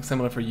implemented something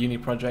similar for a uni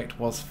project.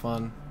 Was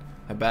fun.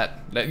 I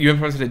bet. You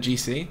implemented a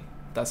GC?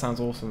 That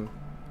sounds awesome.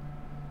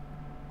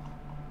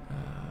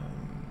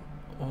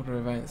 Order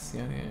events.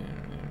 Yeah.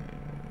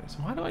 So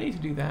why do I need to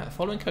do that?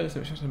 Following code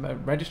so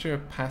register a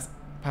path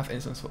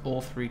instance for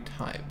all three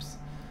types.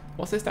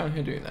 What's this down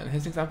here doing then?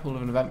 Here's an example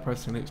of an event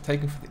processing loop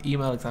taken from the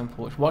email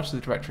example, which watches the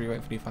directory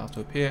waiting for new files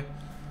to appear.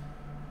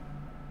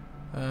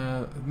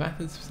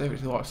 Methods specific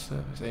to the watch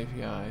service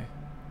API.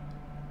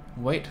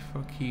 Wait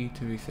for key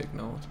to be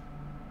signaled.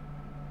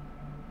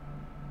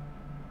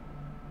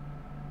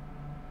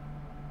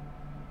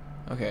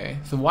 Okay,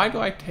 so why do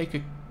I take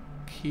a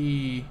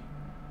key?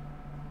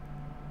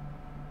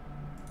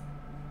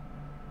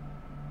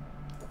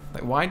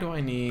 Like, why do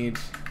I need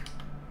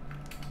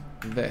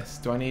this?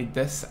 Do I need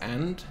this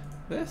and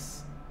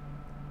this?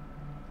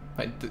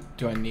 Like,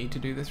 do I need to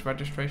do this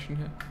registration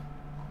here?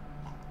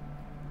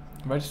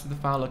 Register the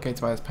file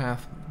located by this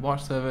path.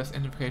 Watch service,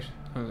 identification.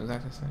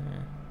 Access.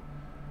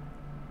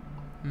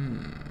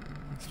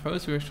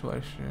 Suppose we wish to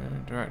watch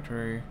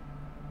directory.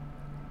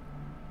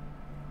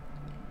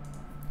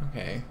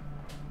 Okay.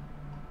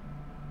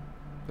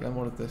 But then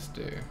what does this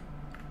do?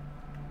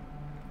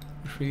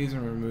 Retrieves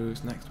and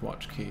removes next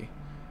watch key.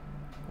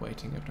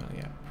 Waiting if not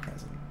yet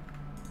present.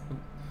 Ooh.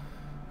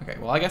 Okay,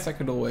 well I guess I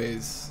could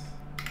always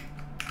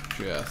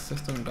just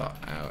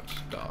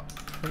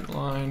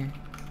system.out.println.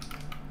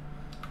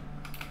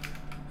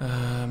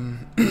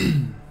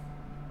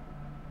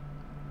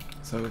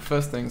 So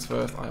first things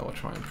first, I will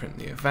try and print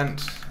the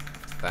event.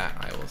 For that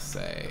I will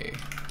say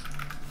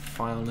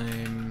file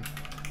name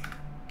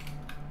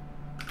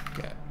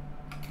get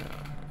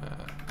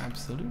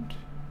absolute.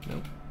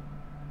 Nope.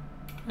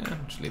 Yeah, I'll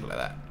just leave it like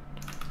that.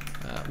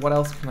 What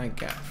else can I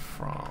get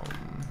from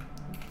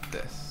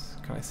this?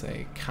 Can I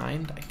say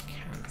kind? I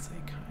can say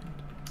kind.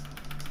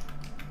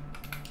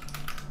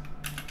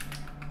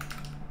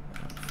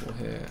 For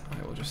here,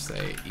 I will just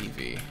say EV.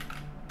 In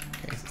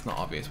case it's not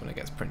obvious when it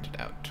gets printed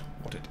out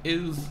what it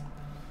is.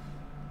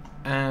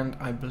 And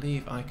I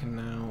believe I can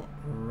now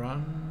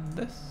run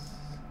this.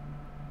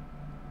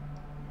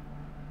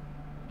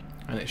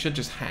 And it should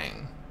just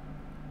hang.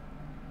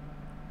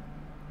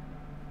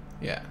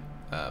 Yeah.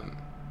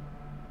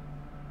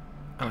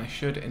 And I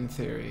should, in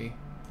theory,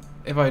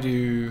 if I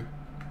do...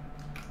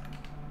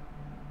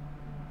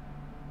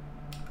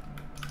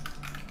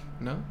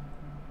 No?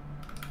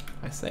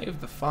 I saved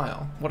the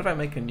file. What if I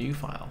make a new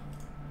file?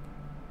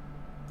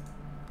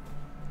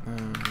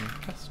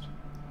 Test.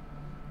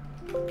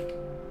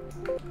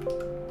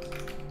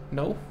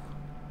 No?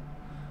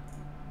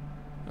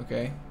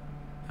 Okay.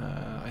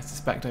 I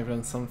suspect I've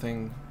done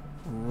something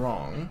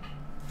wrong.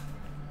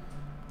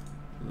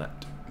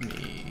 Let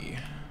me...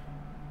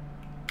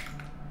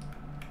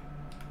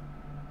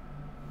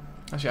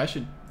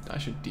 Actually, I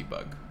should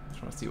debug. I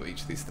just want to see what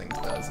each of these things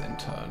does in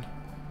turn.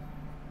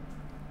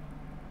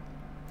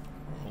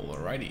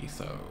 Alrighty,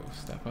 so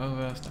step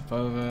over, step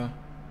over.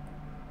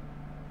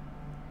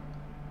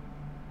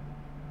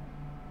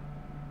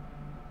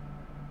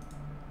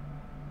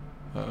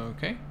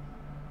 Okay.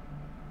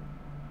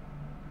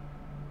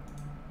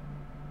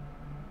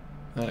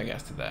 Then I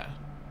guess to there.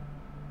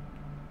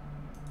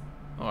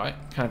 Alright,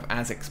 kind of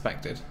as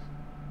expected.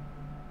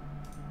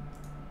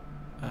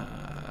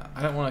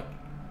 I don't want to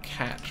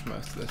catch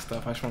most of this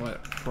stuff. I just want to let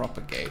it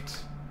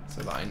propagate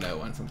so that I know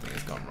when something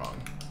has gone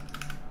wrong.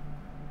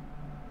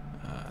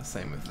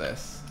 Same with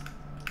this.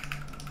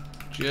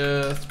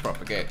 Just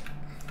propagate.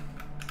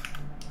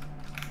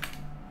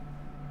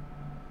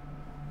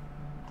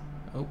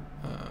 Oh,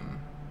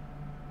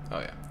 oh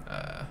yeah.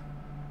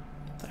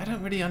 I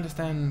don't really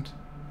understand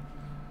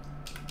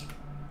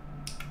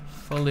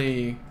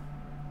fully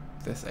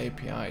this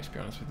API, to be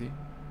honest with you.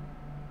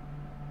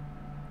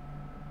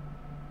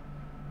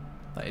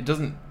 Like, it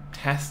doesn't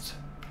test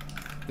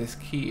this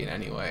key in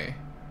any way.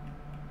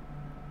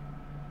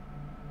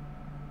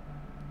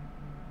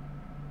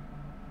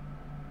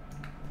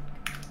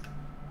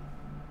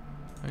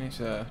 I need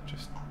to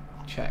just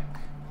check.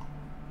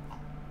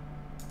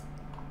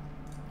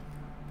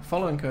 The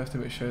following code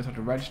snippet shows how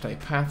to register a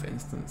path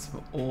instance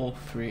for all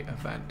three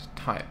event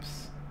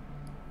types.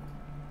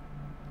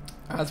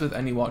 As with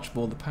any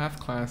watchable, the path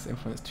class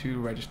implements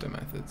two register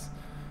methods.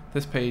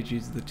 This page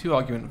uses the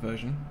 2-argument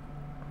version.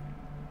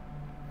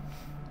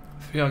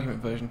 The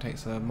 3-argument version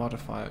takes a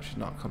modifier which is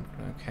not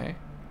okay.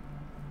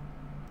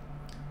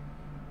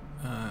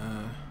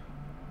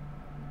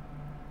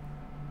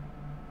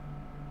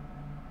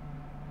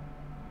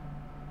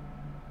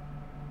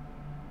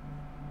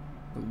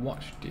 The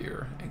watch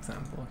deer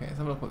example. Okay, let's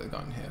have a look what they've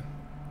got in here.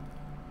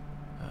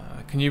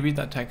 Can you read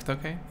that text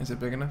okay? Is it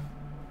big enough?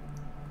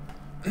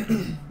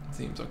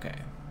 Seems okay.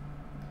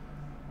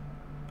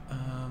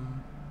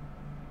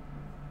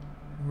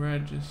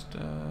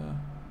 Register.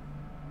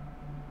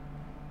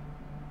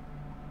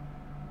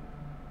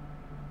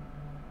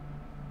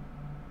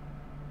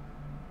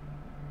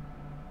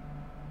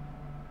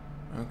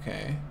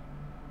 Okay.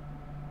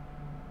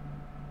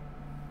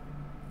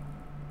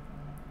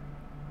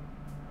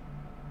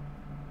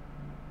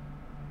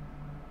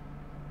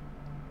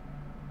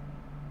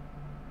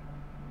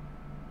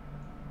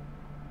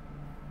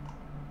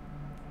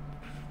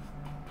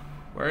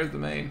 Where is the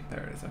main? There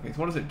it is. Okay, so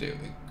what does it do?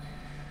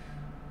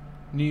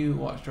 New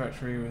watch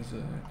directory was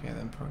okay,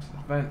 then process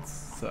events.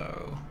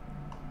 So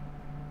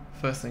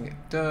first thing it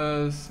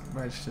does,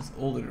 registers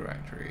all the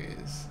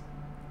directories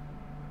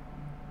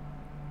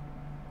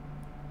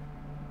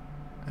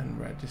and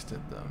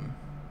registered them.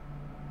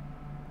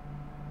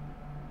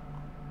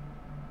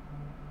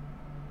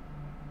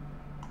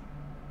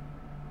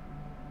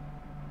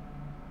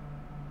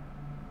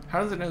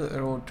 How does it know that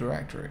they're all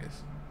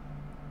directories?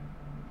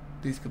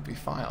 These could be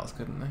files,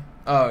 couldn't they?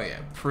 Oh yeah,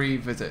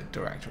 pre-visit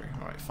directory.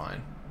 Alright,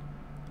 fine.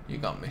 You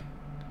got me.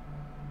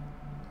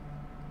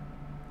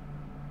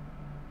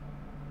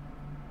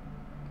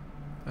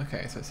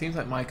 Okay, so it seems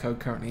like my code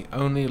currently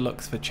only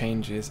looks for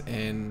changes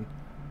in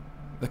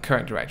the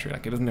current directory.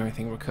 Like, it doesn't do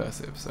anything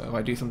recursive. So if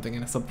I do something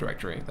in a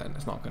subdirectory, then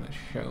it's not going to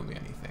show me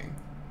anything.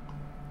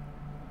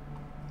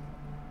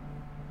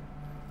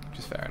 Which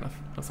is fair enough.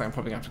 Looks like I'm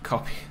probably going to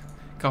have to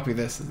copy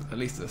this at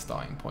least as a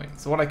starting point.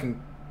 So what I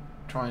can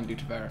try and do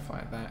to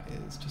verify that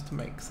is just to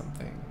make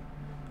something.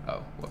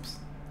 Oh, whoops.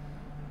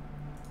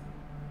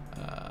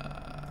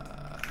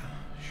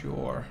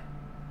 Sure.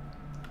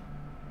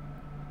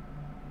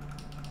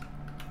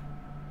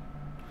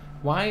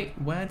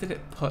 Where did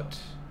it put?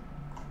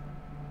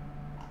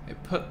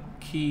 It put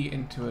key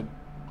into a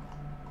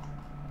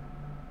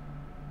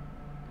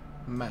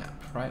map,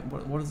 right?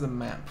 What is the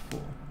map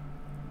for?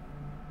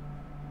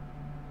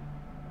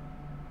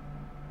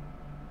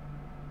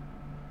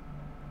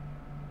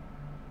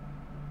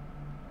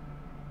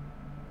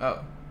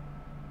 Oh.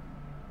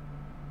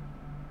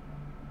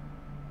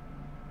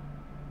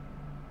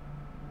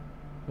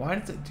 Why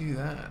does it do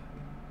that?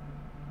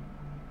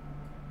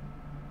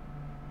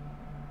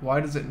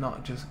 Why does it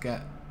not just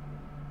get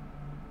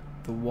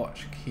the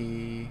watch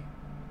key?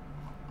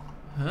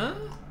 Huh?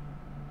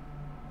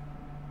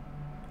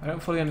 I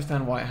don't fully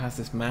understand why it has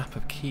this map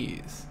of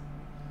keys.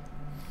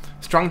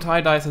 Strong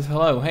Tie-Dye says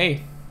hello.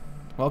 Hey,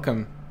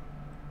 welcome.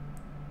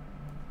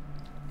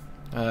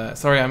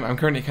 Sorry, I'm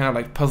currently kind of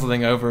like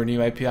puzzling over a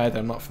new API that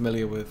I'm not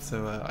familiar with,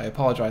 so I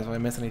apologize if I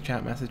miss any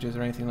chat messages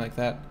or anything like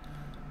that.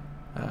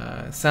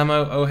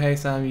 Samo, oh hey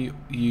Sam,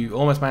 you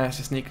almost managed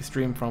to sneak a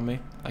stream from me.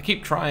 I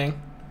keep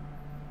trying.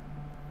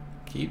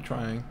 Keep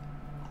trying.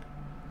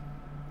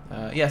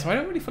 Yeah, so I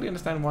don't really fully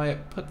understand why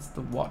it puts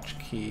the watch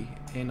key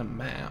in a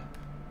map.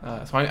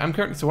 So what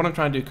I'm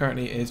trying to do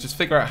currently is just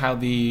figure out how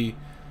the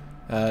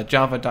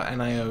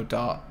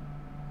java.nio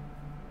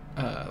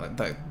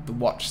like the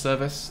watch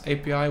service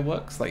API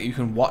works. Like, you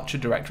can watch a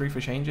directory for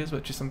changes,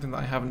 which is something that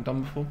I haven't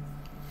done before.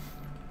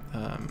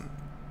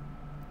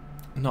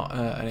 Not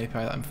an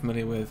API that I'm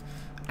familiar with.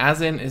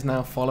 Asin is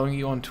now following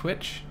you on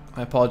Twitch.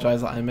 I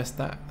apologize that I missed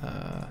that.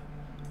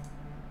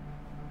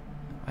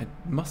 I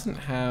mustn't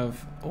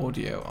have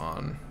audio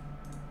on.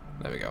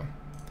 There we go.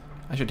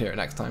 I should hear it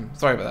next time.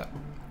 Sorry about that.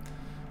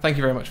 Thank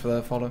you very much for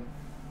the follow.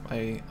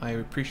 I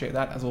appreciate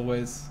that, as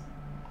always.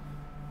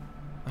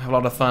 I have a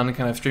lot of fun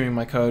kind of streaming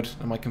my code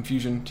and my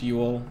confusion to you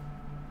all.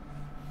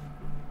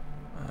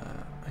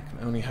 I can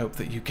only hope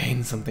that you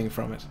gain something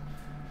from it.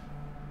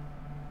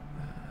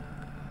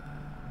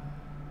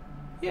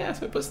 Yeah,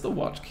 so it puts the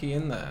watch key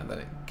in there, then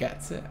it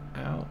gets it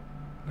out.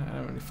 I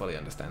don't really fully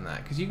understand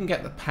that, because you can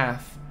get the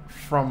path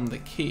from the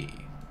key,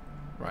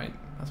 right?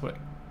 That's what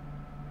it,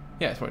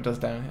 yeah, that's what it does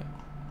down here.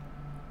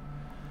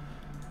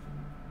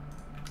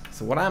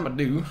 So what I'm gonna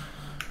do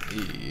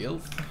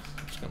is,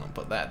 I'm just gonna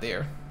put that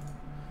there.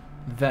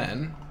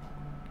 Then,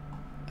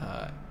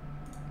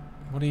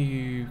 what are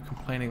you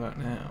complaining about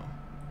now?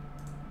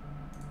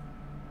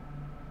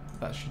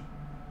 That should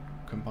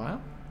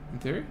compile, in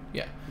theory?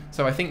 Yeah.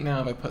 So I think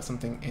now if I put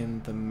something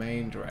in the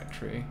main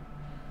directory,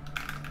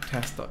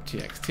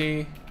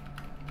 test.txt,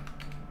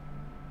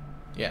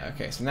 yeah,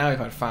 okay, so now we've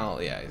had file,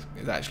 yeah,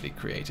 is actually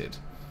created.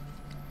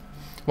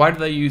 Why do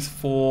they use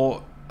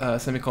for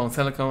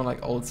semicolon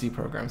like old C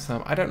programs?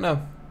 I don't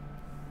know.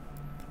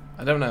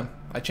 I don't know.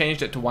 I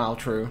changed it to while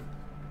true,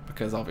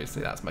 because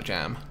obviously that's my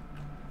jam.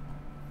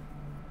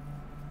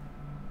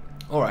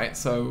 Alright,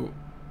 so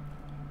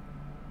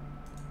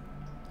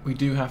we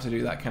do have to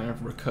do that kind of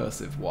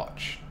recursive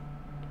watch,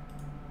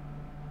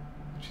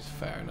 which is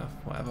fair enough,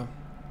 whatever.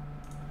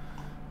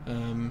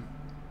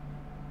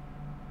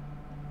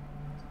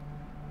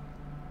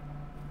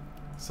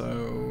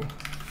 So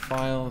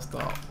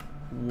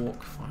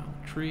files.walk file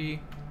tree.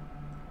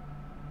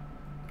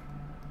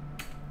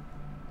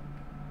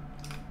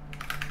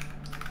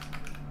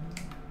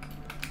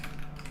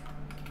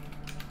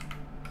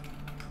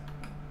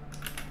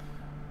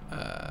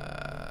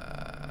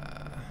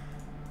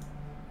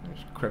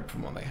 Just crib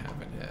from what they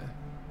have in here.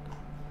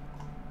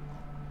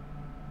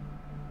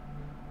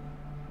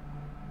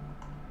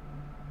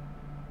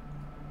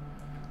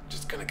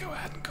 Just gonna go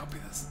ahead and copy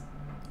this.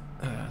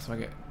 So I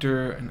get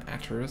dir and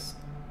attrs.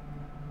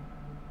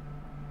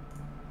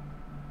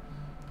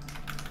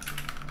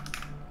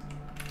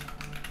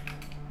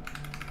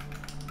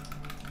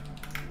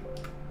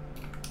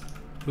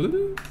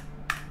 Woo.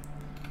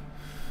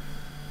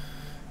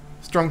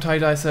 Strong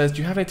Tie-Dye says,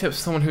 do you have any tips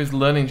for someone who's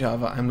learning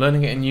Java? I'm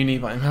learning it in uni,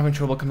 but I'm having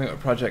trouble coming up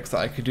with projects that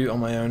I could do on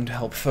my own to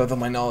help further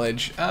my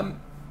knowledge.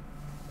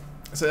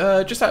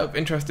 So just out of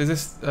interest, is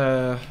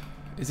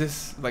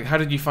this like, how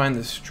did you find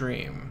this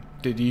stream?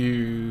 Did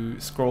you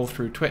scroll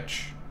through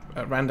Twitch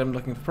at random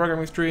looking for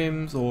programming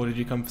streams, or did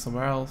you come from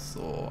somewhere else?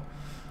 Or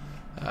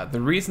the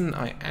reason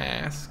I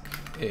ask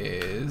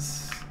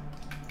is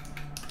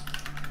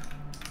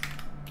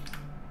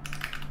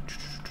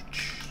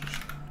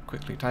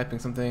quickly typing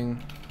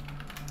something.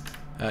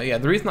 Yeah,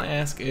 the reason I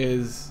ask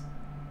is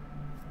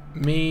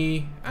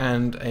me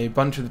and a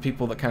bunch of the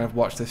people that kind of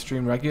watch this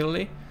stream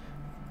regularly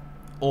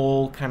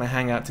all kind of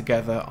hang out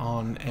together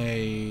on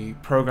a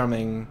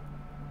programming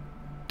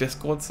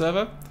Discord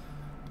server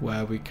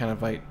where we kind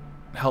of like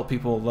help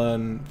people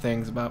learn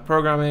things about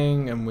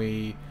programming, and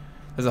we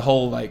there's a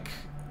whole like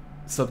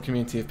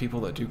sub-community of people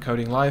that do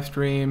coding live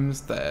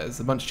streams. There's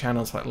a bunch of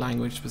channels for like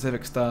language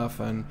specific stuff,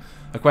 and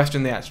a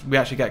question we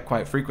actually get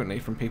quite frequently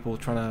from people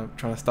trying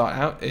to start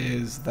out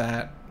is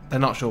that they're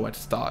not sure where to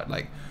start.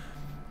 Like,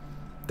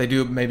 they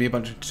do maybe a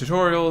bunch of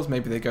tutorials,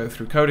 maybe they go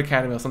through Code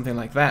Academy or something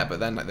like that, but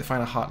then like they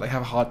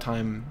have a hard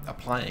time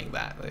applying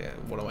that. Like,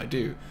 what do I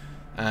do?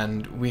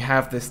 And we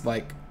have this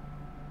like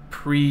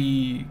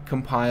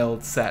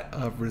pre-compiled set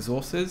of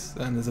resources,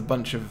 and there's a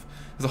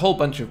whole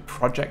bunch of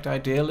project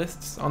idea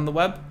lists on the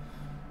web.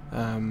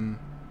 Oh,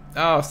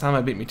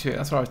 Samo beat me to it.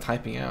 That's what I was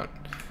typing out.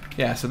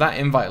 Yeah, so that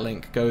invite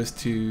link goes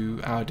to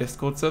our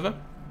Discord server,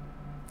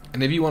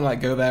 and if you want to like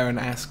go there and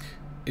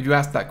if you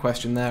ask that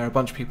question there, a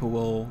bunch of people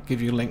will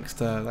give you links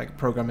to like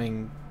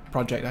programming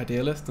project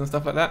idea lists and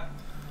stuff like that,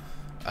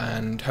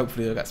 and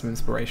hopefully you'll get some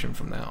inspiration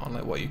from that on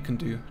like what you can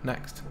do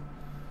next.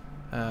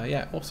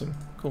 Yeah, awesome,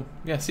 cool.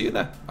 Yeah, see you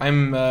there.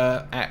 I'm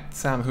at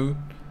Sam Who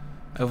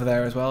over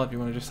there as well if you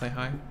want to just say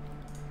hi.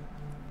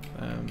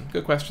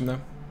 Good question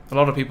though. A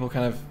lot of people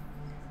kind of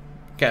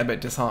get a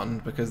bit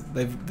disheartened because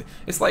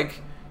it's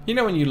like, you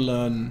know, when you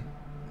learn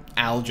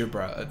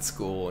algebra at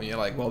school and you're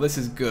like, well, this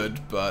is good,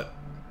 but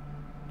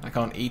I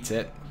can't eat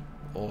it,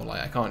 or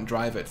like I can't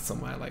drive it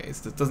somewhere. Like,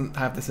 it doesn't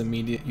have this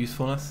immediate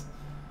usefulness.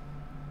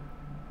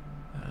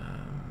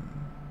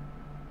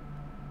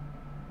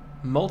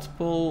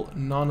 Multiple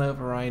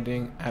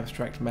non-overriding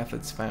abstract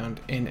methods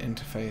found in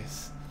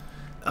interface.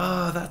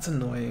 Oh, that's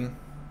annoying.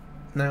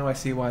 Now I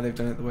see why they've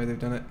done it the way they've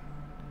done it.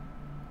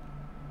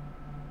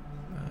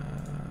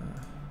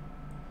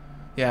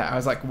 Yeah, I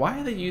was like, why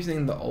are they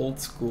using the old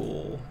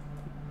school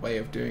way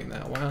of doing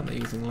that? Why aren't they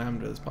using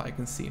lambdas? But I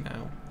can see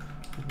now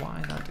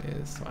why that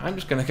is. So I'm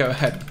just going to go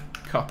ahead and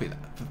copy that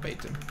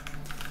verbatim.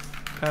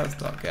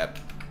 Get.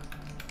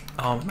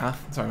 Oh, my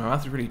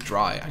mouth is really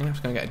dry. I'm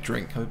just going to get a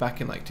drink. I'll be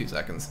back in like 2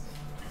 seconds.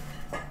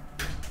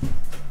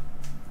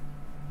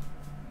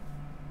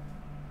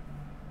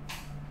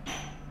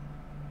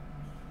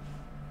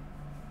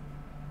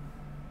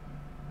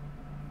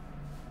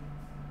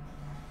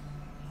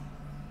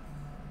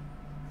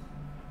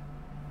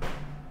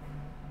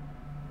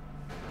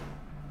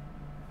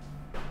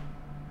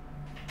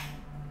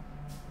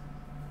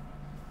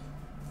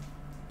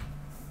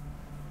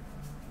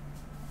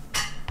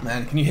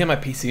 Man, can you hear my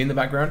PC in the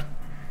background?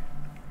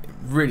 It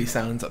really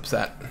sounds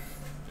upset.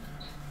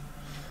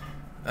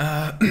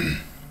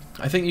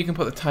 I think you can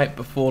put the type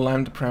before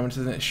lambda parameters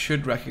and it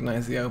should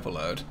recognize the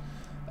overload.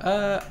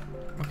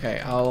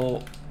 Okay,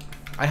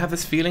 I have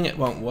this feeling it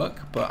won't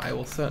work, but I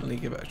will certainly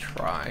give it a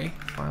try.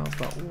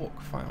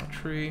 Files.walk file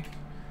tree.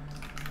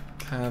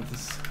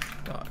 Paths.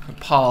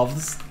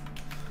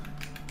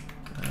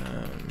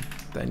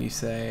 Then you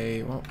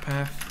say, what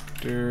path?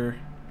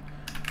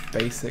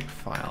 Basic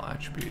file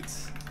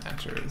attributes.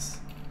 Attrs.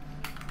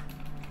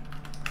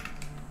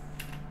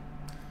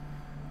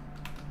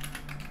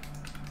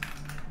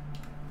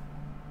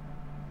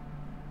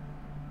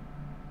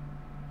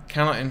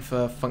 Cannot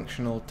infer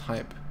functional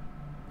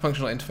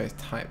interface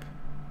type.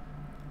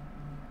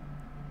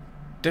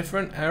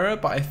 Different error,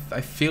 but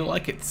I feel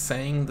like it's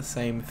saying the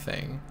same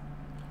thing,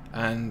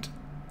 and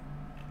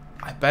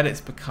I bet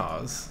it's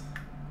because,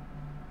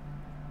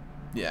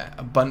 yeah,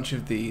 a bunch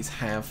of these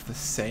have the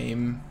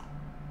same.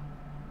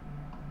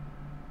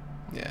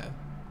 Yeah,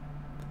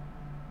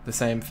 the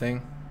same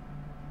thing.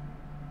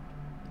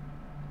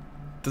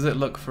 Does it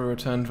look for a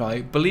return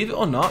value? Believe it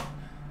or not,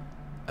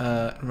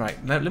 right,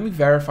 let me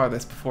verify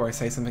this before I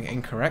say something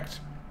incorrect,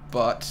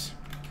 but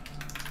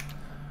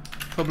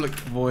public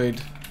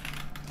void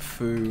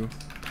foo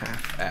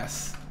path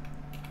s,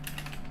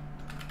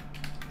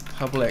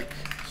 public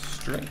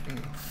string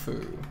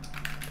foo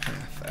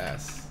path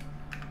s.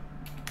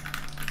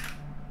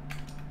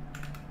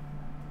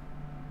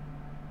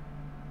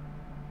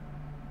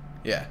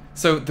 Yeah,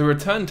 so the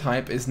return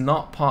type is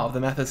not part of the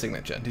method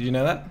signature. Did you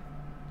know that?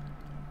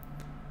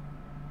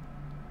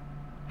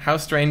 How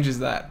strange is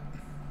that?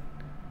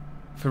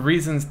 For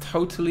reasons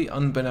totally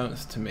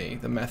unbeknownst to me,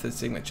 the method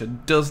signature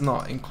does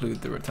not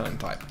include the return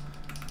type.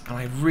 And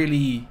I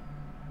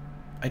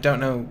don't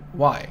know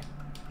why.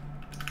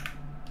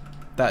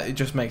 It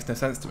just makes no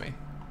sense to me.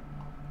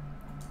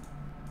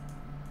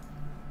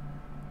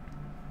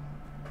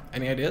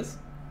 Any ideas?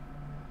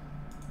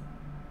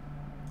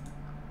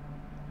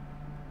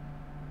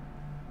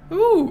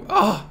 Ooh!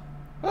 Oh!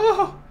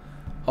 Oh!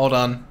 Hold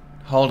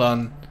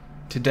on.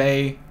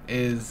 Today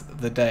is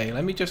the day.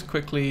 Let me just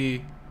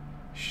quickly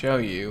show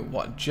you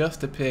what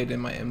just appeared in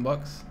my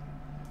inbox.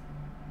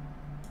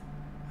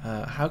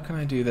 How can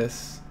I do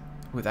this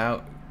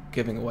without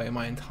giving away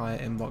my entire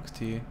inbox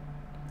to you?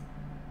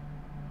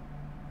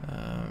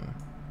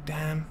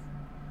 Damn.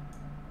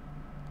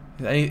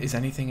 Is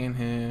anything in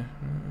here?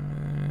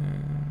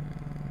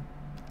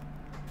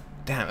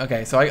 Damn,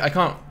 okay, so I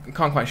can't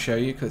quite show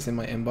you because it's in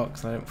my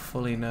inbox and I don't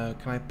fully know.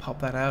 Can I pop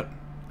that out?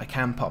 I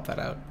can pop that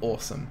out.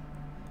 Awesome.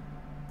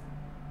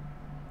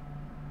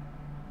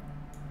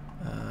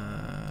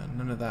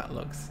 None of that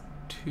looks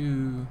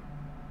too...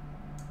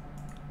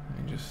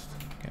 Let me just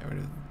get rid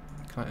of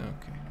Can I?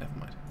 Okay, never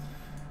mind.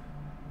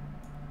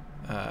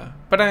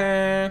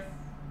 Ba-da!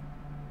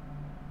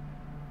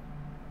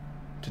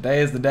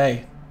 Today is the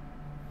day.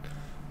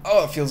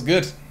 Oh, it feels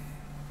good.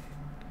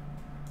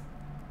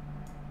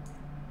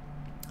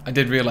 I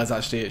did realize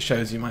actually it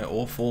shows you my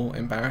awful,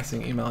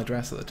 embarrassing email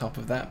address at the top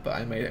of that, but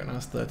I made it when I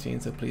was 13,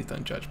 so please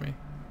don't judge me.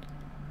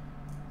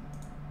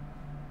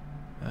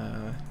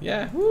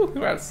 Yeah, woo,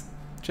 congrats.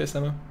 Cheers,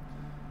 Emma.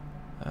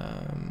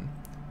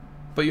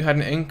 But you had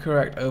an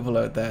incorrect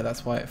overload there,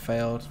 that's why it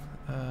failed.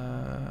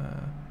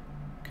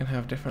 Can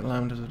have different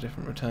lambdas with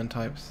different return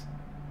types.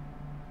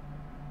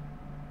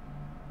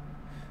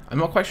 I'm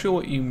not quite sure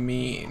what you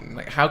mean.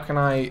 Like, how can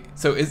I...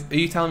 So, are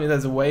you telling me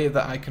there's a way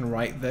that I can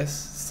write this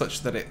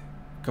such that it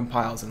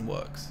compiles and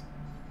works?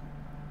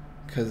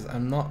 Because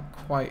I'm not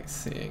quite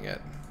seeing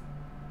it.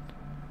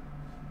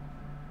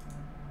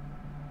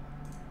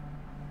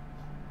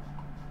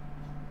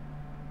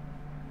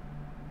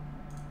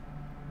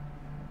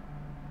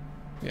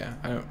 Yeah,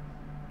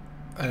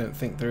 I don't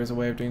think there is a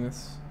way of doing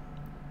this.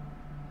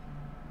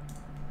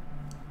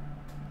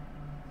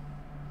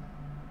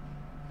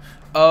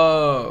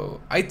 Oh,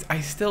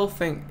 I still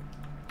think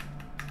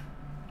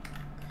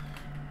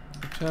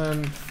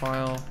return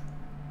file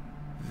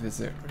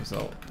visit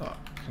result dot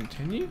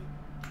continue.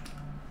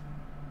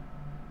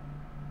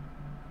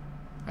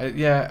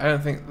 Yeah, I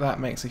don't think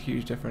that makes a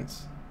huge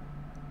difference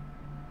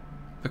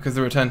because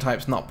the return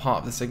type's not part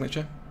of the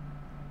signature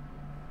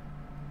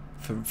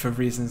for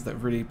reasons that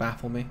really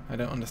baffle me. I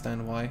don't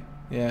understand why.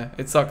 Yeah,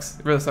 it sucks.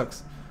 It really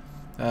sucks.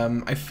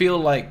 I feel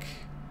like...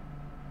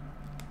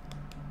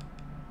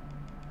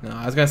 No,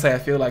 I was going to say I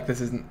feel like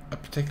this isn't a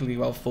particularly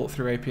well thought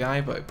through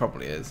API, but it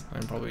probably is.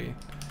 I'm probably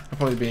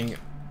being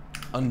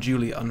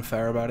unduly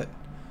unfair about it.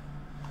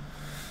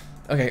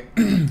 Okay,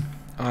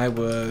 I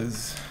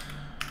was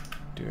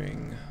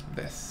doing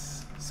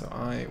this. So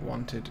I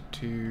wanted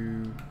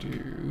to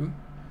do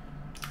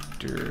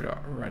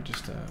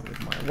register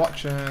with my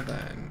watcher,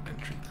 then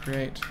entry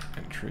create,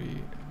 entry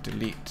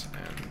delete,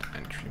 and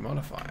entry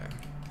modifier.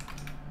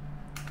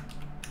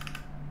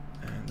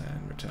 And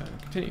then return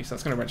continue. So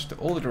that's going to register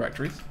all the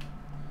directories.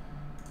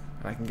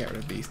 And I can get rid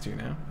of these two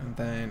now. And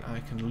then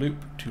I can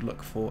loop to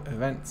look for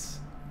events.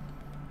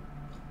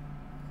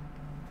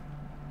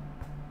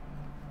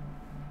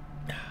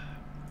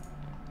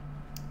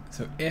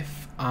 So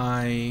if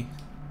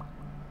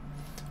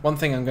one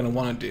thing I'm going to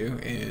want to do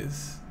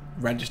is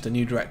register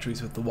new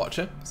directories with the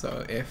watcher.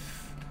 So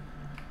if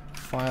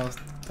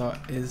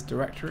files.is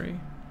directory,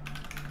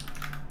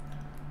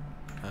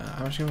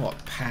 I'm actually going to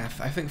want path.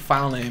 I think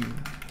file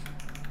name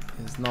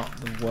is not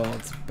the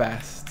world's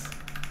best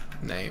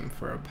name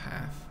for a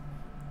path.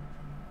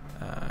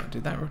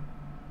 Did that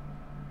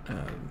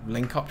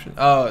link option?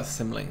 Oh, it's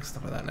symlink,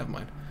 stuff like that. Never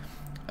mind.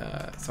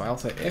 So I'll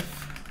say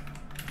if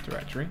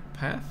directory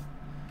path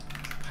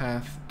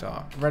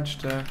dot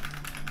register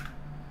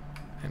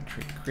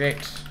entry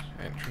create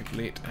entry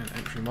delete and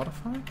entry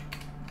modify.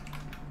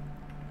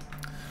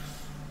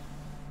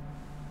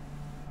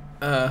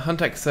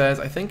 Huntex says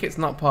I think it's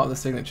not part of the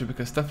signature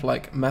because stuff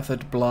like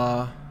method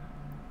blah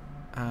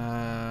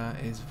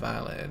is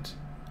valid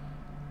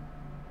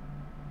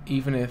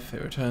even if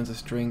it returns a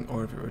string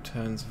or if it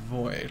returns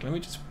void. Let me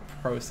just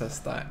process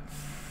that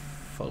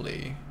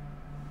fully.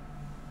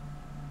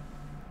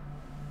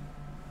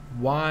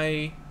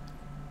 Why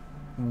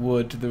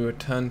would the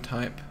return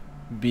type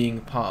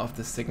being part of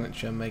the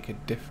signature make a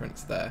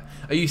difference there?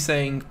 Are you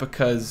saying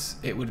because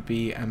it would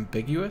be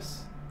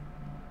ambiguous?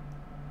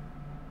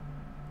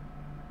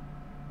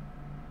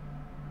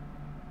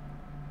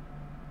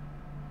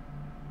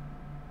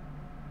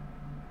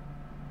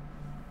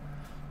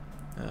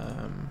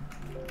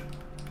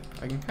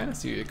 I can kind of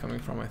see where you're coming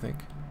from, I think.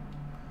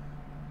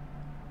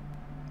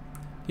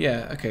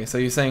 Yeah, okay, so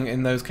you're saying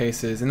in those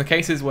cases, in the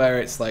cases where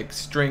it's like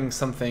string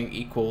something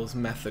equals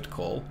method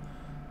call,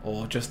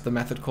 or just the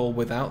method call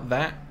without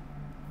that,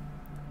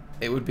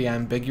 it would be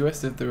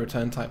ambiguous if the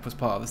return type was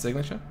part of the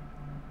signature?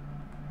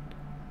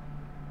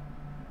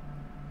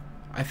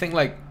 I think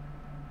like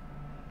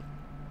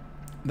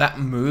that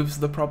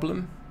moves the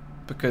problem,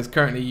 because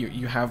currently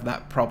you have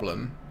that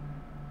problem,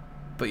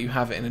 but you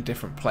have it in a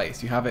different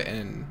place. You have it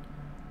in,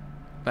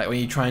 like when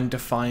you try and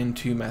define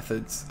two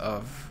methods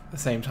of the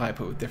same type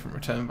but with different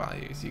return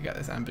values, you get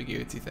this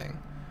ambiguity thing.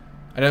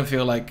 I don't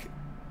feel like...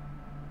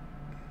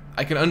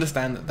 I can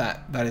understand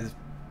that is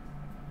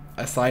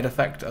a side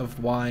effect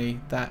of why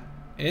that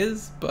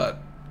is, but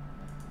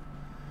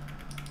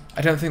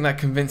I don't think that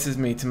convinces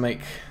me to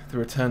make the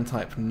return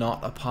type not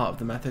a part of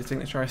the method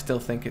signature. I still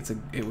think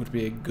it would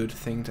be a good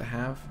thing to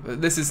have.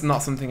 This is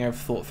not something I've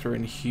thought through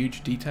in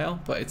huge detail,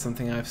 but it's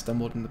something I've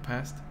stumbled in the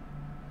past.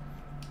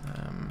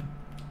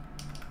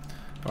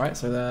 Alright,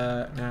 so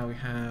now we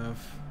have...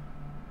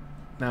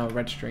 Now we're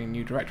registering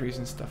new directories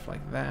and stuff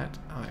like that.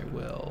 I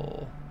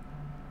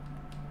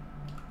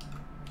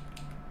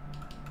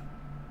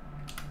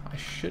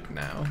should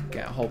now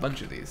get a whole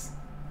bunch of these.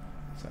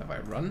 So if I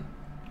run,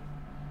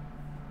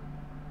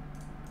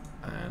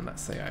 and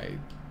let's say I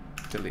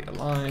delete a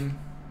line,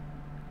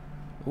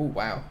 Oh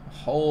wow, a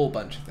whole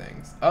bunch of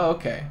things. Oh,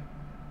 okay.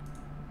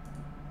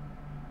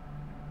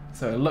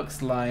 So it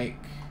looks like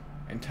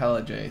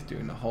IntelliJ is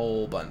doing a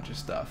whole bunch of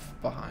stuff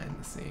behind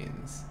the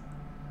scenes.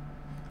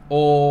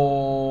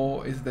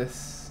 Or is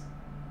this...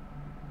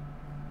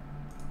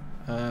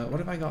 what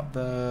have I got?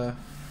 The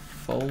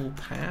full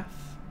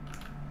path?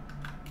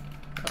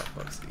 Oh,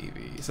 books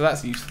EV. So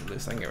that's useful,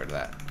 so I can get rid of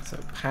that. So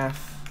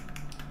path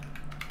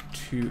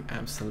to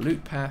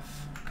absolute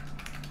path.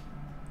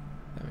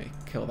 Let me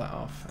kill that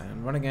off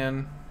and run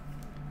again.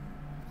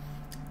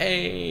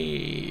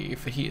 Hey,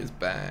 Fajita's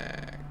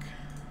back.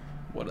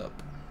 What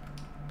up?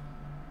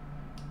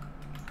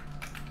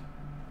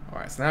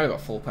 Alright, so now we've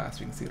got full path,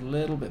 so we can see a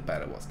little bit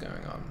better what's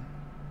going on.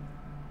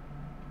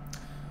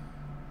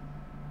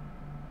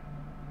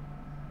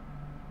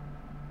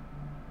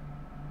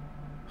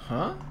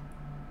 Huh?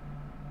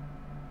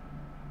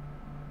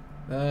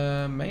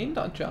 The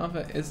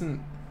main.java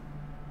isn't...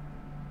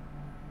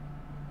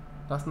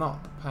 That's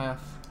not the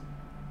path.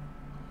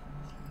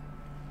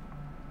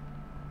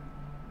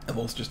 I've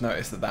also just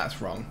noticed that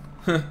that's wrong.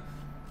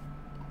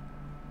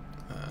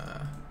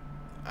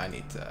 I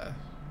need to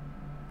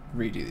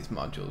redo these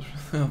modules.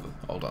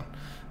 Hold on.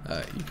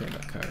 uk.co.samhu.sig.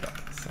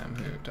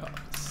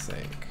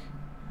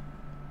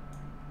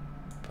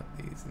 Put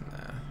these in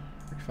there.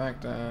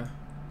 Refactor.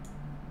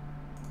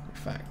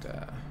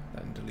 Refactor.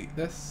 Then delete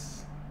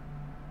this.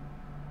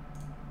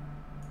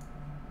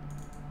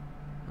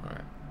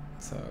 Alright.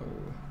 So...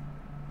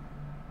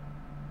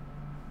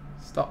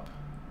 Stop.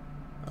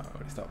 Oh, it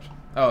already stopped.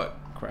 Oh, it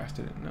crashed,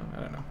 did it? No, I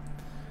don't know.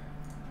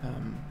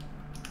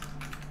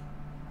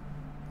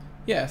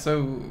 Yeah,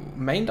 so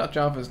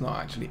main.java is not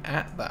actually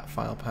at that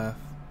file path.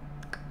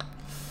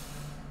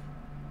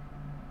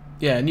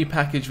 Yeah, new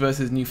package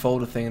versus new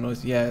folder thing, and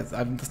always, yeah,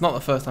 that's not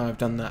the first time I've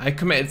done that. I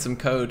committed some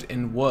code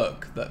in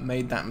work that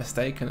made that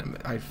mistake, and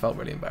I felt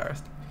really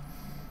embarrassed.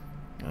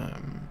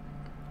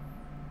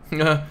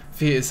 Fia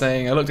is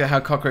saying, I looked at how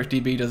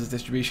CockroachDB does its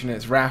distribution, and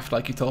it's Raft,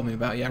 like you told me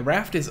about. Yeah,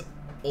 Raft is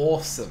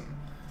awesome.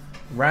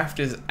 Raft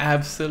is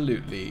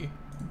absolutely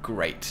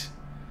great.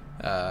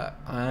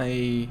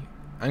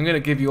 I'm going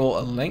to give you all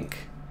a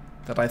link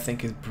that I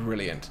think is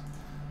brilliant.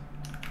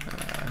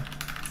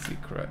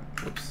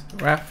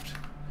 Raft,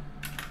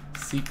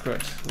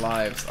 Secret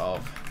Lives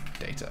of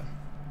Data.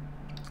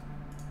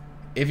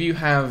 If you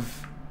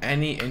have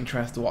any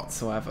interest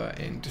whatsoever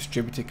in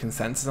distributed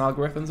consensus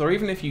algorithms, or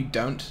even if you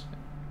don't,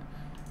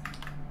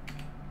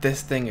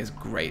 this thing is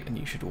great and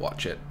you should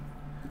watch it.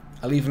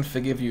 I'll even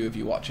forgive you if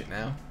you watch it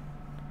now,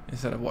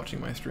 instead of watching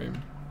my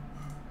stream.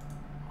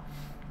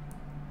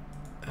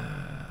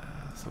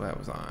 So where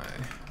was I?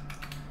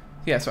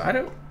 Yeah, so I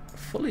don't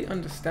fully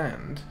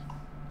understand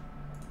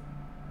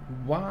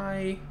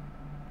why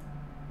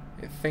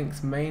it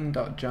thinks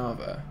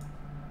main.java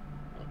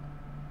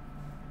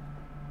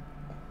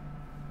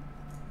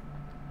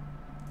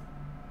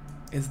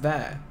is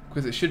there,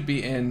 because it should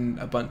be in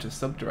a bunch of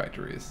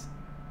subdirectories.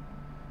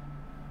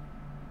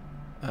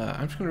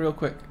 I'm just going to real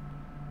quick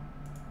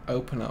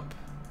open up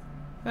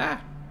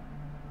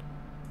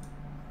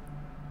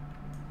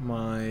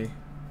my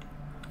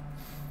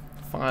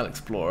File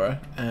Explorer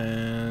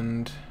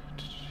and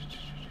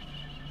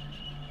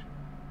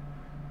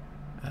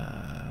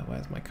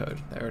where's my code?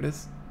 There it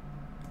is.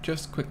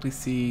 Just quickly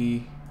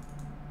see.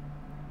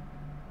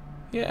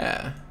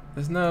 Yeah,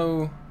 there's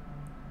no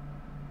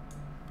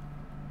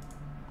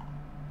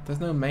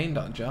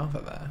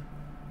main.java there.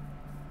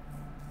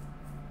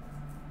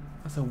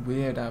 That's a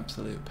weird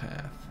absolute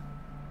path.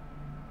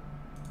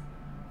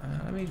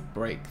 Let me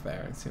break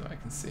there and see what I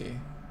can see.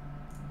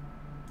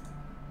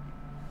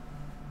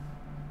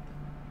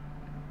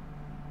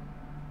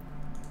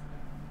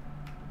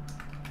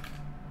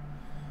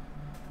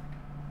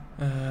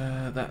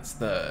 That's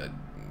the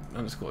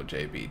underscore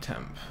JB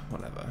temp,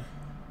 whatever.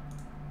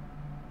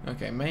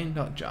 Okay,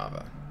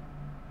 main.java.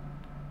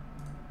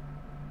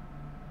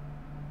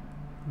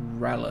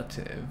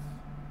 Relative.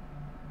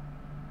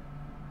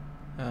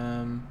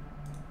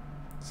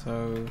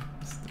 So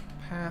it's the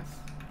path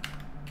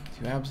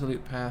to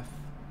absolute path.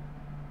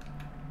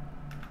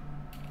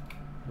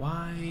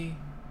 Why?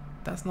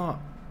 That's not.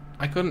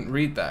 I couldn't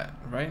read that,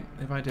 right?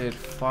 If I did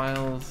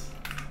files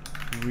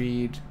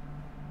read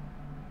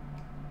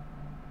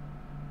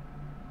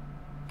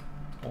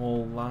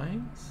all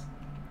lines,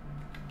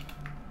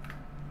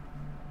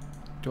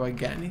 do I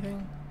get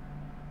anything?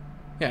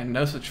 Yeah,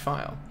 no such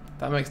file.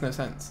 That makes no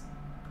sense.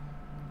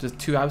 Does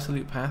to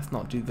absolute path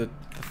not do the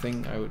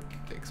thing I would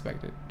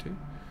expect it to?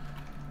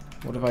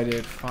 What if I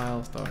did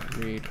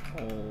files.read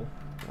all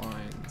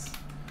lines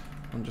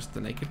on just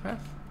the naked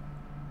path?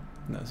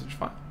 No such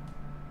file.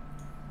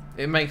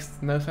 It makes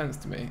no sense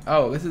to me.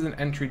 Oh, this is an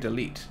entry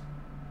delete.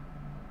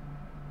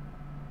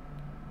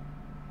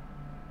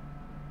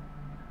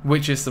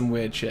 Which is some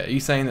weird shit. Are you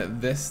saying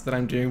that this that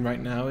I'm doing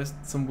right now is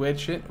some weird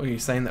shit? Or are you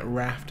saying that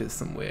Raft is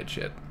some weird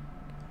shit?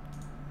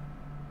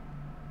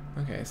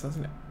 Okay, so that's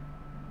an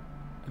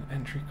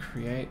entry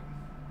create,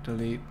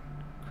 delete,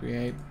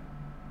 create,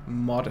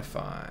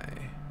 modify.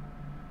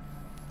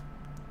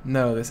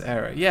 No, this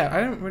error. Yeah,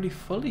 I don't really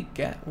fully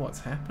get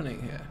what's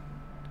happening here.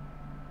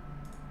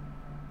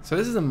 So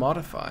this is a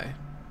modify.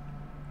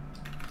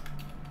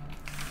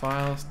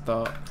 Files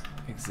dot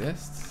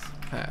exists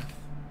path.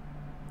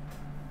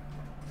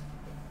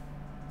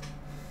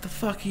 The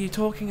fuck are you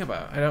talking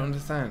about? I don't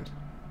understand.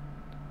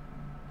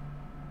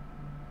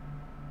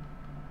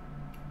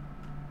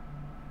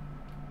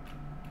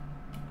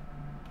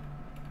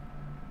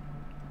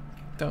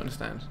 Don't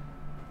understand.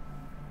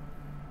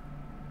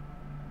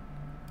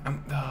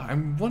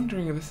 I'm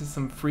wondering if this is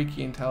some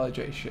freaky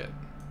IntelliJ shit.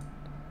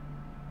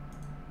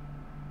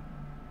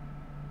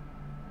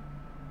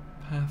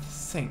 Path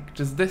sync.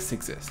 Does this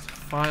exist?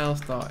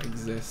 Files dot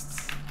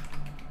exists.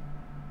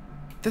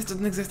 This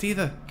doesn't exist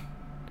either.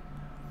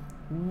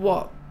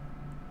 What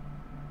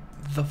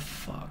the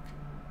fuck?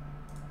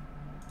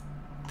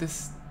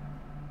 This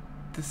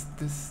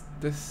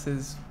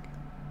is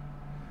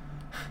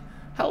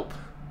help.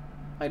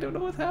 I don't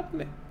know what's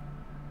happening.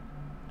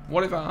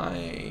 What if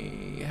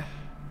I...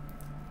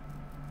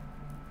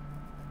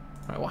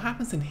 Right, what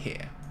happens in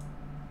here?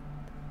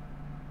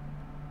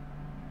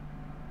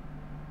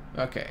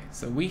 Okay,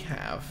 so we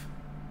have...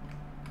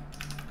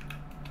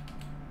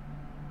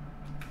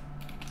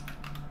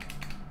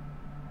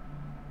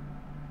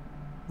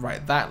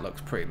 Right, that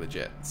looks pretty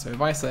legit. So if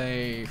I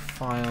say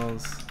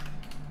files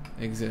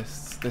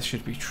exists, this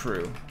should be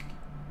true.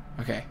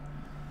 Okay.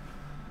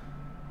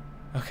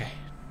 Okay.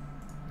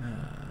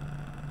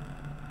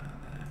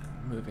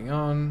 Moving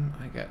on,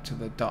 I get to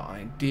the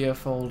 .idea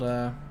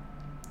folder,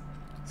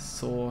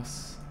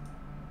 source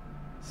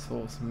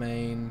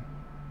main,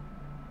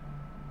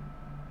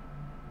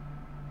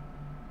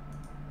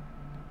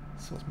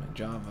 source main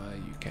Java,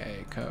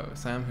 UK, code,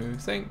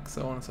 Samhu, sync,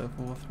 so on and so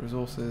forth,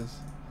 resources,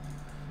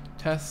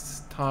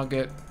 tests,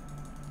 target,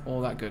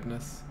 all that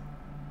goodness.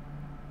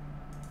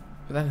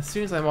 But then as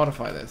soon as I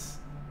modify this,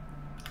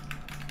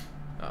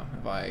 oh,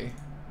 if I...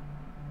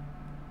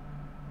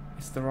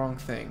 It's the wrong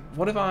thing.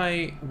 What if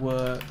I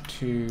were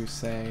to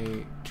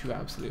say to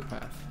absolute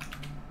path?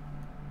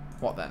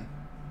 What then?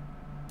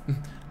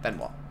 Then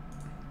what?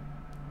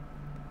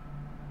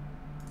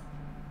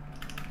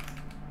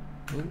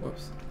 Ooh,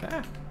 whoops.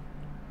 Ah.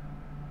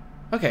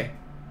 Okay.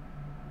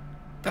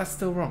 That's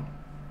still wrong.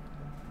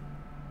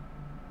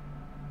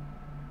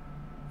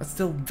 That's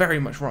still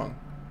very much wrong.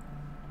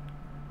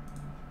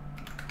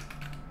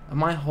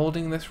 Am I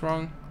holding this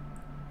wrong?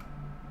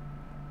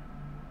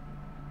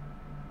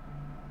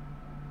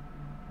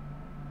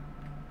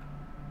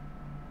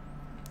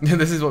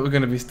 This is what we're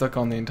going to be stuck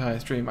on the entire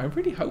stream. I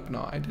really hope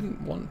not. I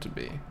didn't want to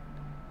be.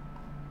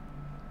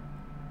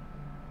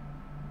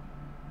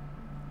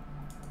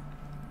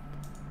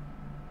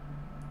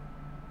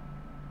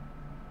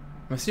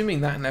 I'm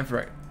assuming that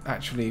never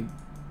actually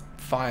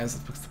fires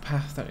because the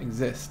paths don't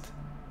exist.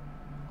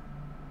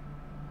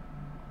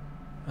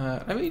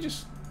 Let me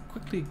just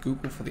quickly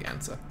Google for the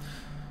answer.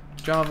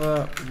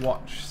 Java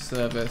watch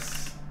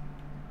service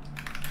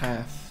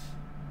path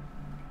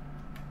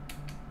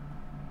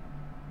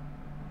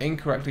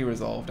incorrectly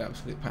resolved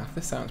absolute path.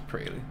 This sounds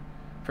pretty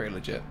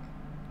legit.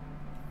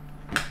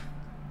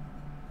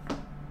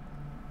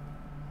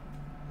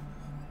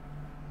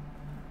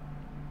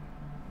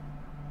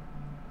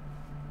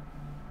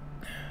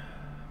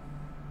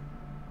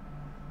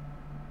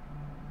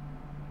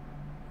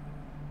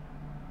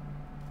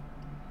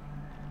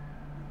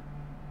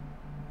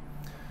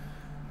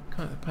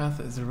 The path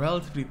is a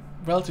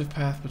relative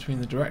path between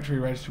the directory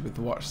registered with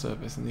the watch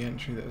service and the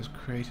entry that was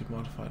created,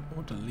 modified,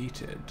 or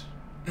deleted.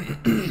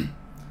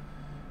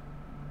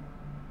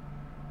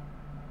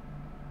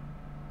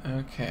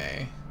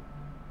 Okay.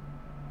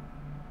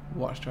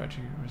 Watch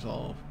directory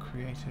resolve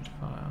created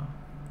file.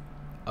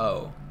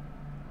 Oh.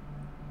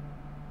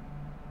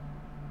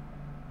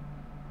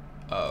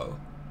 Oh.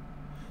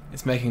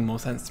 It's making more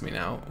sense to me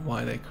now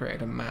why they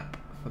create a map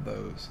for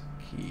those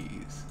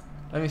keys.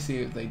 Let me see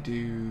if they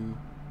do.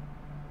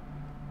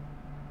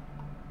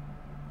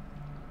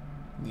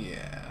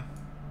 Yeah.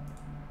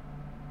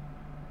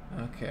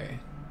 Okay.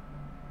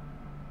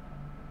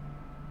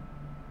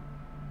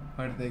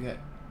 Where did they get?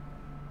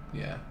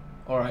 Yeah.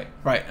 Alright.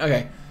 Right.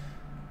 Okay.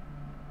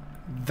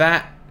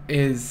 That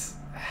is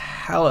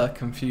hella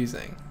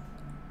confusing.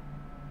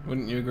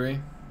 Wouldn't you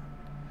agree?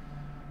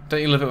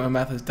 Don't you love it when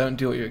methods don't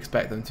do what you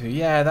expect them to?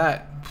 Yeah,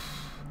 that...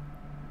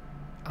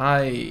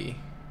 Aye.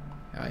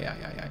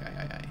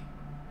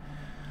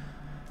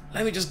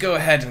 Let me just go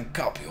ahead and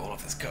copy all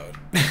of this code.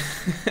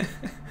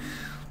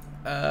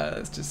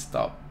 Let's just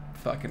stop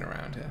fucking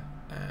around here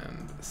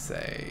and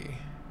say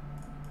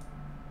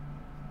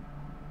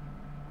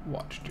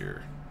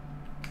watchdir.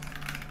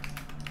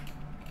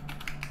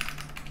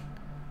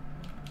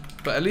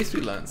 But at least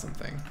we learned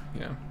something,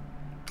 you know.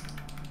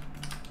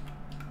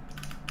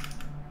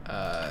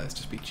 Let's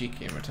just be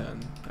cheeky and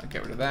return.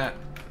 Get rid of that,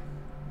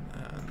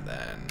 and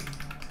then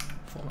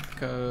format the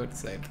code,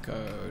 save the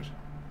code.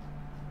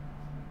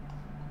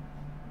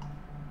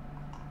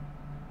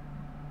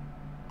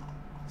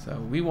 So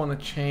we want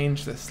to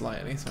change this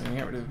slightly. So I'm going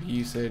to get rid of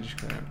usage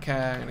because I don't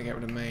care. I'm going to get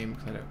rid of main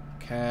because I don't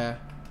care.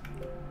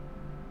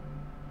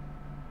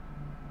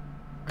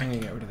 I'm going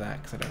to get rid of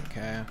that because I don't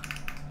care.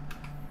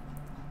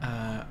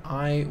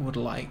 I would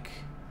like...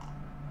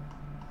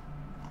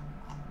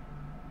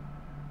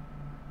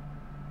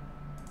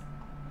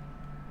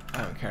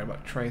 I don't care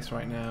about trace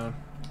right now.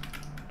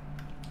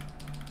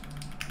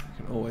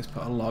 You can always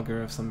put a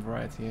logger of some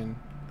variety in.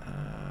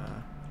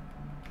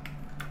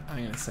 I'm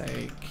going to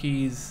say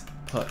keys,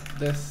 put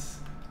this.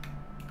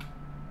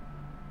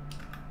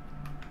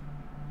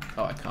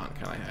 Oh, I can't,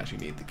 can I? I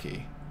actually need the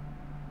key.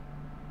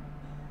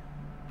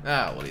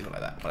 Ah, we'll leave it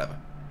like that. Whatever.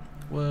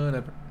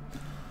 Whatever.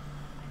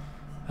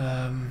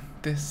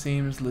 This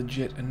seems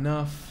legit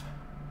enough.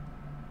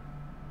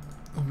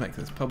 We'll make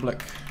this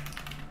public.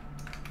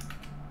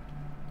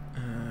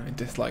 I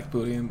dislike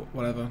Boolean, but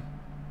whatever.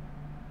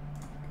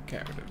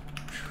 Get rid of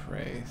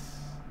trace.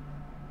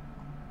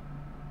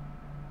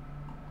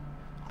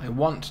 I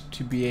want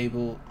to be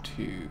able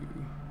to...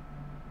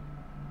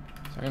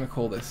 So I'm going to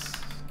call this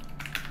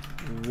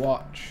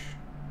watch.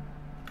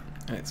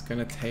 And it's going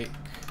to take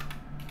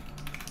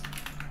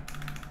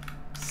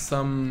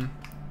some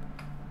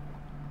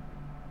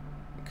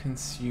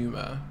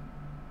consumer.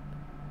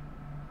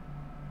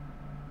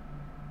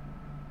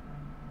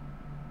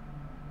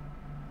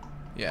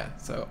 Yeah,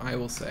 so I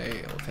will say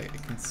it will take the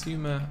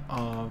consumer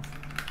of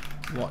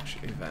watch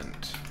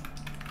event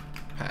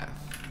path.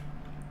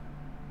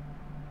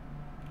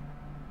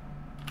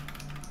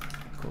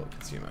 Call it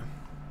consumer.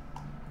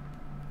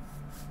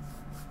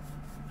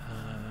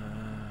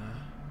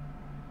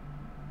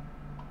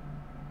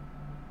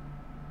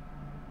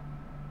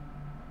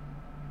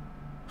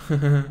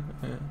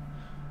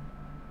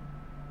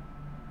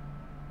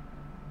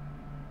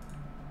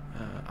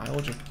 I will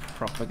just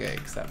propagate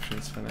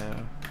exceptions for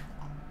now.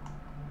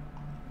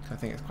 I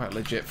think it's quite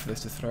legit for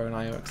this to throw an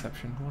IO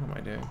exception. What am I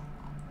doing?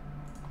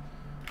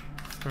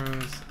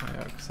 Throws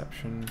IO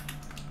exception.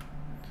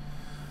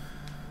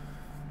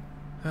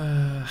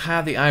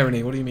 The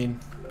irony, what do you mean?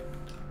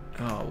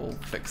 Oh, we'll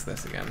fix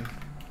this again.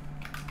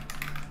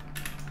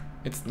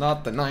 It's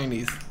not the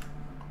 90s,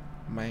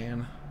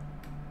 man.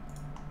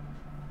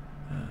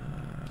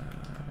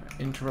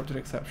 Interrupted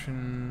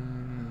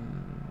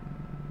exception.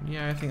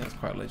 Yeah, I think that's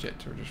quite legit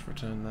to just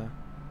return there.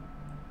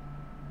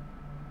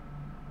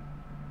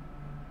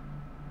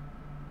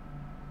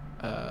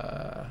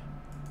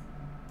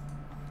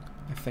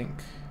 I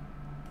think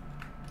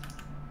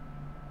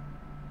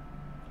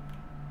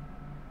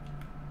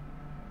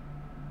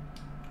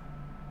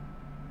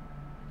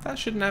that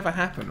should never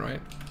happen,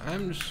 right?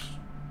 I'm just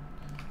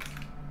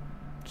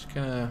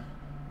gonna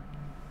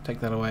take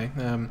that away.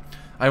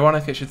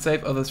 Ironic, it should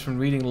save others from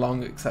reading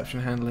long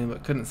exception handling,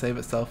 but couldn't save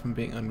itself from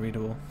being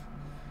unreadable.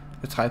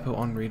 The typo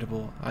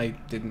unreadable. I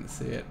didn't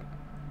see it.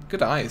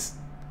 Good eyes.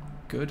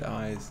 Good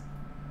eyes.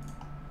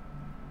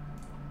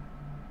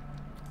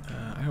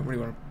 I don't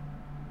really want to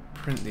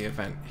print the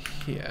event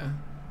here.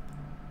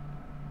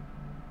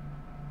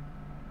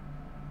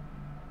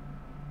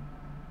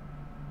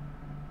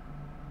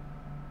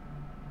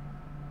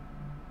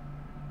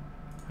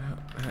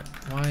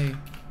 Why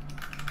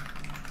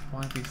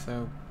be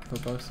so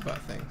verbose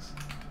about things?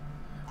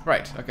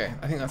 Right, okay,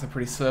 I think that's a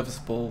pretty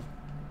serviceable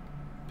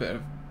bit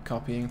of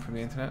copying from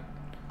the internet.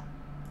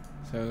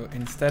 So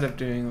instead of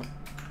doing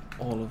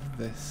all of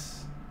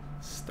this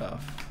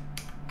stuff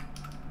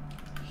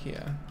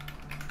here,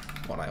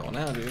 what I will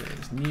now do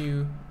is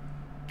new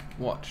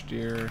watch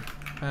dir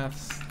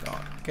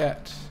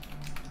paths.get.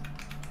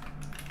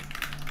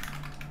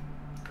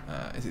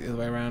 Is it the other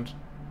way around?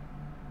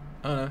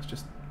 Oh no, it's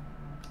just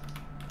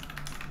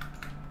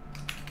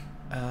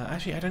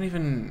actually I don't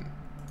even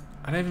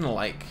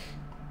like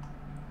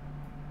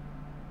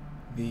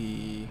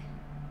the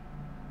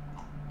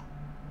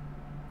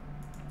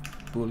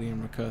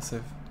Boolean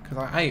recursive, because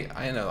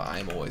I know that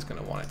I'm always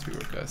going to want it to be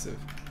recursive.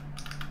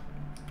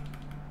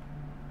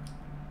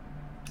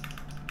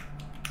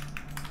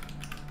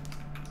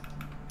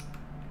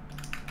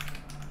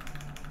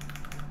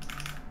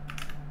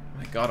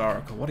 My god,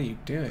 Oracle, what are you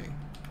doing?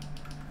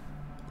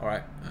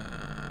 Alright,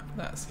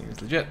 that seems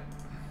legit.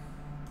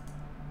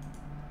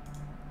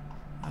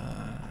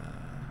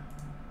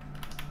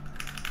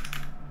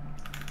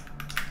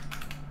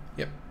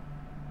 Yep.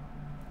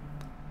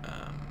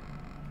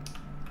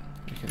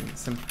 We can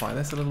simplify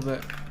this a little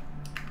bit.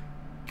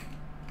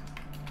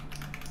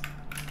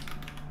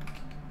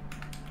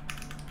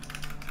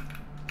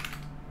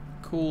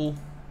 Cool.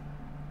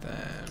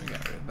 Then we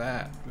got rid of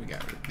that. We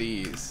got rid of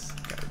these.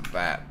 Got rid of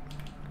that.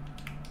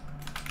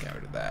 Got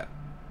rid of that.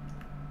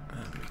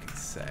 And we can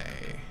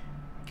say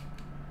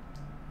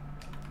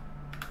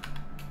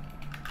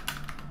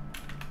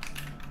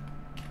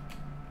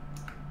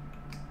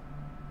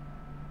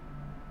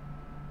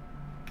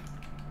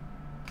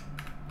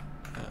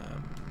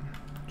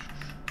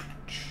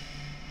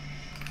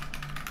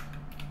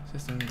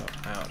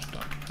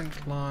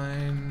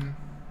system.out.println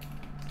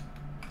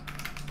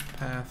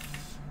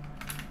path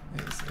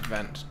is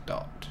event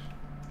dot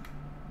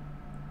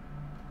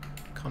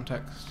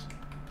context,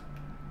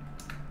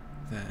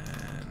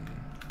 then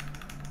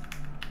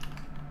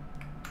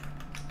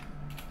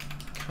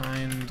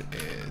kind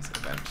is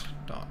event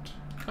dot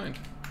Kind.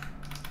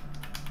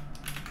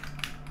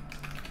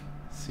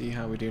 See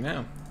how we do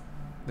now.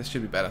 This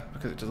should be better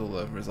because it does all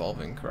the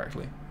resolving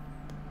correctly.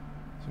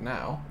 So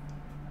now,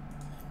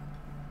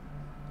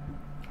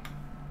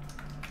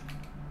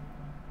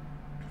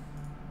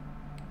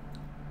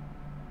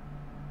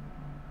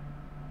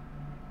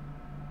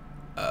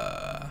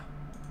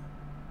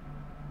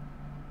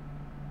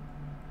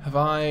 have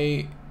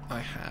I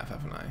have,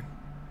 haven't I?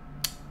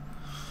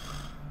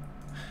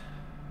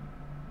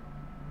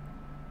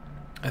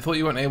 I thought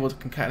you weren't able to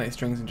concatenate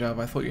strings in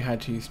Java. I thought you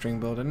had to use string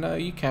builder. No,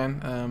 you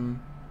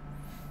can.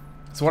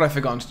 So what I've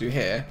forgotten to do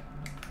here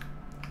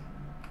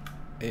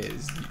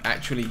is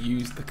actually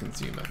use the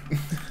consumer.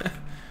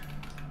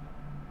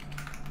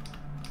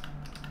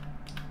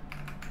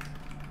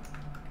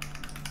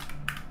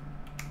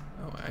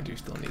 Oh, I do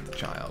still need the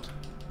child.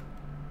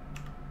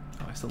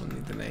 Oh, I still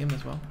need the name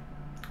as well.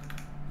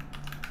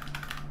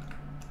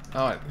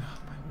 Oh,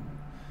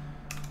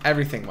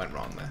 everything went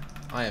wrong there.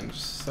 I am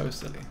so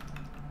silly.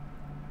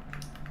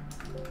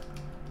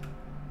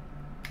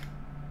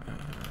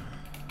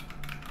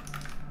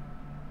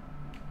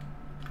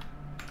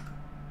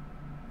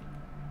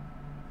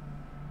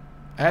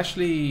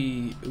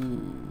 Actually,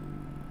 ooh.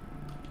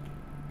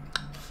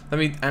 Let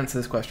me answer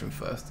this question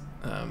first.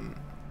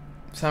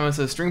 Simon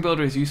says, string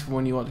builder is useful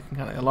when you want to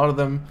concatenate a lot of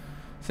them.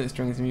 Since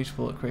string is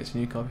immutable, it creates a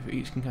new copy for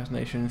each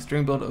concatenation.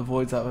 String builder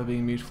avoids that by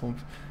being mutable.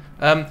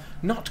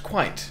 Not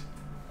quite.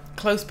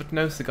 Close, but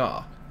no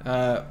cigar.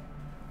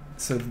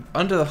 So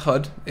under the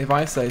hood, if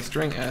I say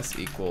string s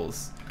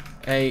equals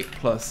a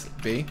plus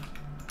b,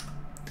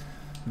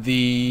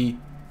 the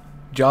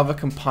Java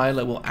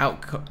compiler will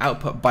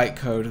output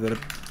bytecode that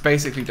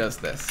basically does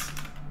this.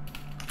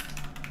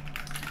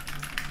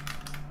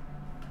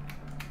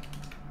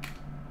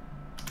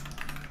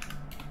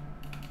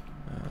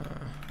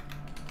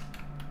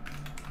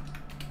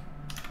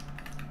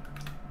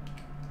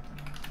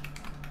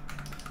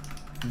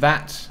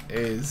 That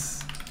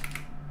is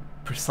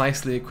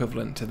precisely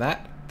equivalent to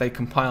that. They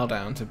compile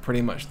down to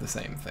pretty much the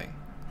same thing.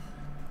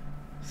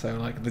 So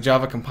like the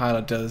Java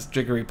compiler does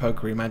jiggery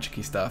pokery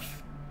magicy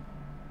stuff.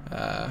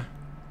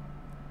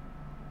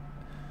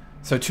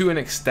 So to an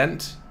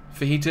extent,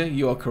 Fajita,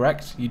 you are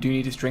correct. You do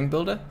need a string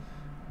builder.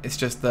 It's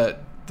just that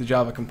the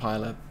Java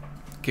compiler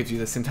gives you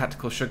the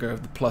syntactical sugar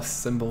of the plus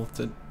symbol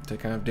to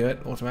kind of do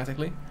it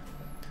automatically.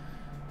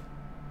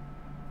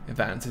 If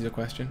that answers your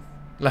question.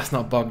 Let's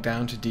not bog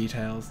down to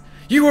details.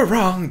 You were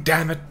wrong,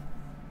 damn it!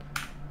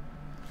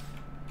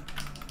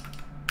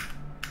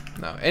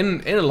 No,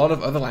 in a lot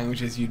of other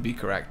languages you'd be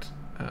correct.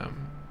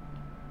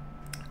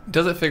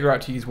 Does it figure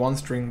out to use one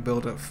string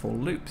builder for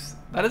loops?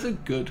 That is a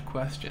good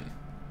question.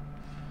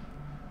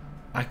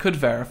 I could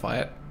verify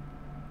it,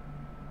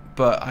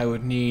 but I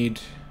would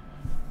need...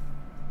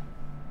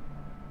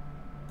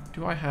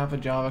 Do I have a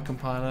Java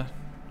compiler?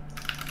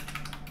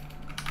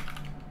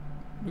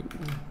 Ooh,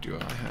 do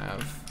I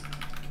have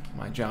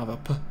my Java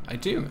I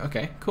do.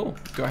 Okay, cool.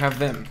 Do I have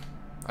them?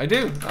 I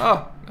do.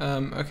 Oh,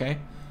 okay.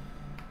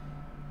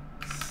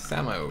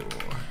 Samo.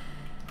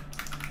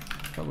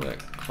 Public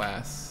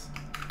class.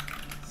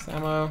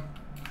 Samo.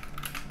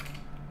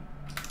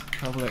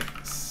 Public.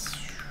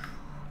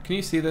 Can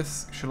you see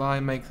this? Shall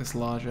I make this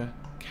larger?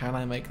 Can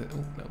I make it?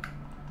 Oh, no.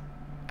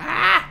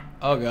 Ah!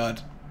 Oh,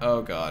 God.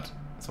 Oh, God.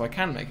 So I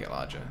can make it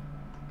larger.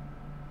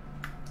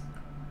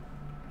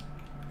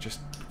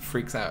 Just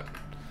freaks out.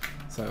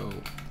 So,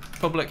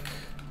 public,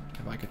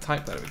 if I could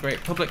type that, would be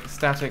great. Public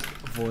static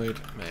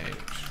void main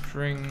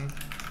string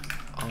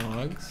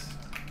args.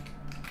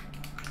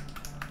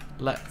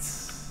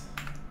 Let's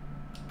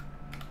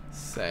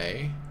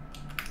say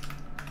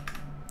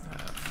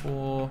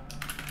 4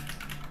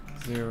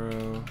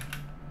 0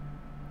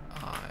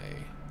 I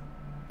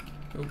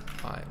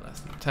less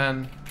than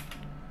 10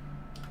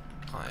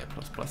 I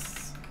plus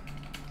plus.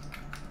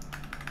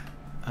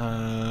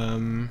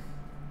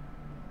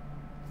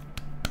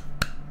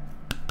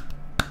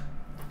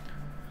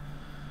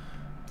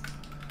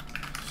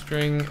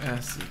 String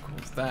s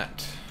equals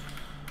that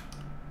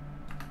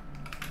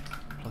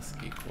plus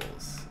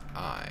equals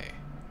I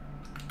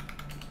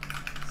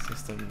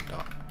system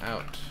dot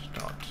out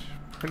dot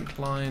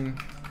println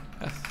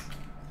s.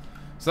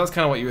 So that's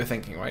kind of what you were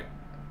thinking, right?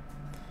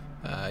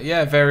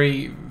 Yeah,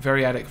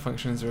 variadic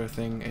functions are a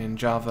thing in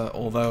Java,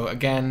 although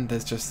again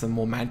there's just some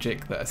more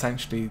magic that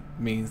essentially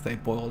means they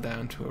boil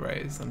down to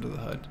arrays under the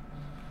hood.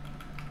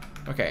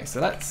 Okay, so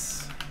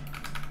let's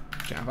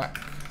javac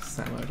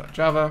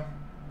samo.java,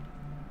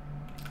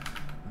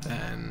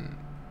 then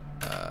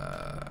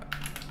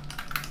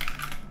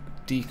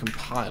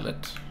decompile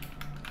it,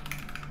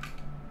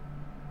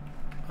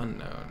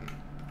 unknown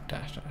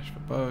dash dash for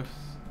both.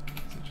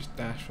 Is it just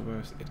dash for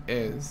both? It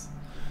is.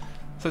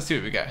 So let's see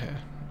what we get here.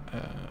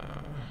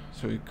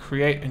 So we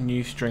create a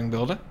new string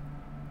builder.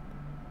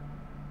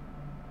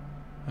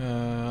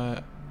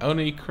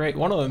 Only create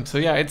one of them. So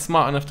yeah, it's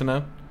smart enough to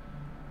know.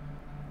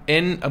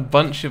 In a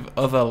bunch of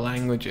other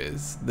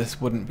languages,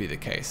 this wouldn't be the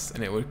case,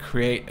 and it would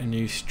create a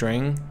new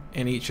string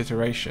in each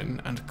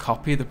iteration and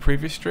copy the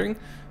previous string,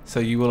 So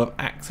you will have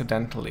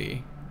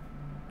accidentally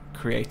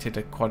created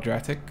a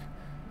quadratic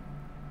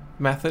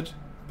method,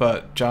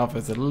 but Java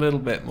is a little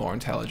bit more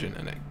intelligent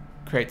and it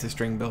creates a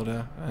string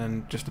builder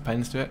and just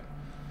appends to it.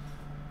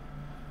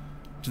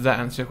 Does that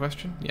answer your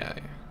question? Yeah.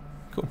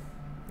 Cool.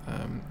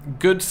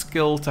 Good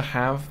skill to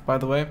have, by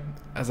the way,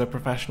 as a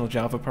professional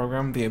Java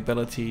program, the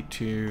ability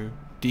to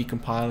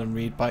decompile and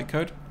read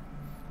bytecode.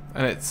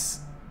 And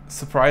it's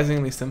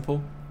surprisingly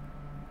simple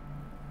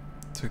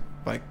to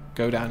like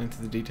go down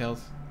into the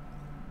details.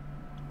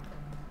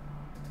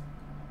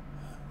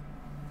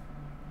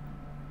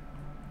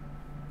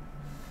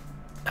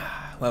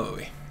 Where were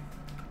we?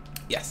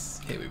 Yes,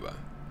 here we were.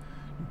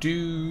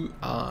 Do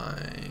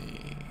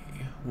I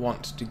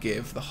want to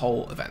give the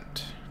whole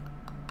event?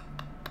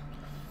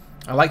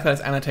 I like that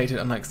it's annotated,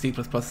 unlike C++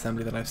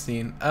 assembly that I've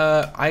seen.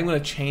 I'm going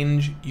to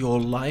change your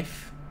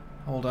life.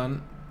 Hold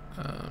on.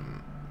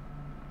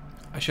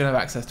 I should have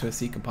access to a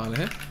C compiler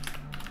here.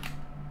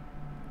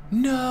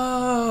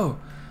 No!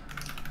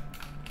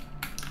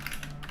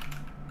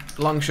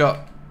 Long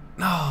shot.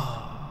 No!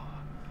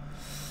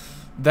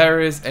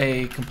 There is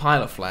a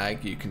compiler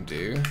flag you can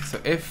do.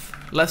 So if,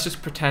 let's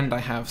just pretend I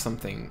have some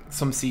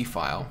C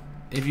file.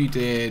 If you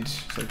did,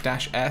 so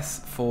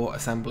 -s for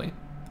assembly,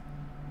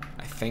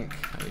 I think,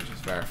 let me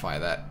just verify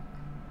that.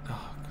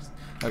 Oh,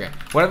 okay,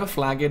 whatever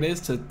flag it is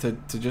to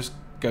just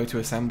go to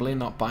assembly,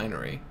 not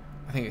binary.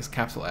 I think it's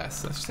capital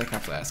S, let's just say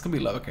capital S, it can be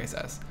lowercase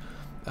s.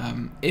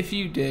 If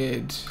you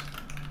did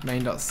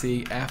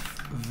main.c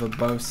f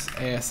verbose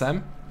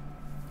asm,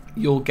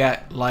 you'll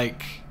get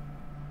like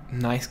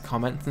nice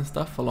comments and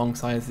stuff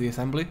alongside the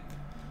assembly.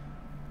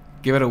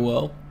 Give it a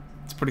whirl,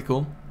 it's pretty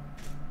cool.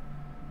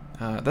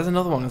 There's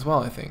another one as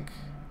well, I think.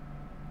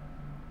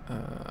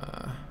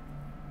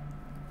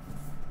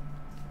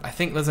 I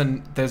think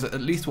there's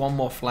at least one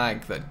more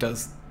flag that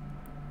does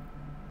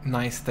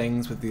nice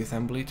things with the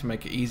assembly to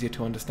make it easier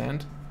to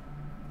understand.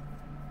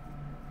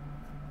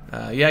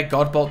 Yeah,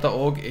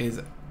 godbolt.org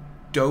is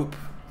dope.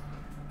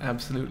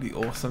 Absolutely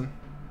awesome.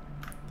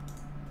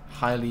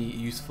 Highly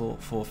useful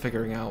for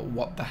figuring out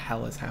what the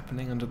hell is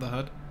happening under the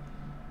hood.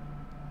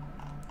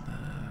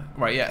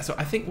 Right, yeah, so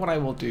I think what I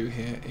will do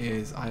here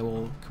is I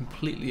will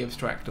completely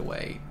abstract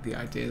away the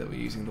idea that we're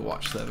using the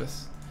watch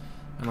service,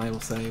 and I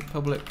will say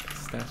public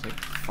static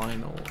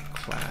final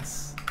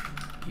class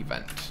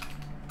event.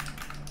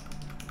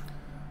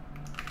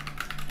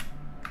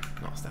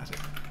 Not static,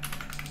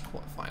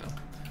 call it final.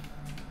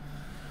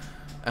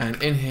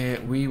 And in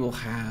here we will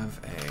have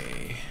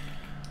a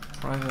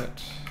private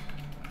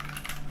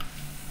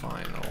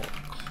final,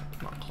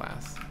 not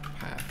class,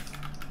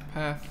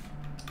 path,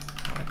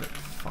 private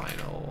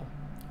final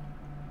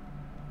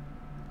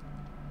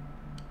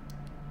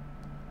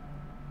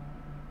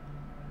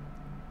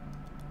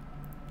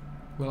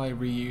will I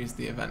reuse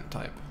the event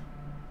type?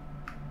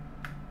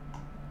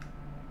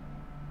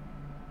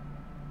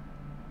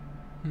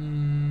 No.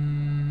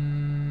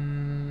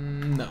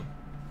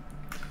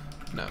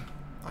 No.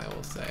 I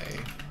will say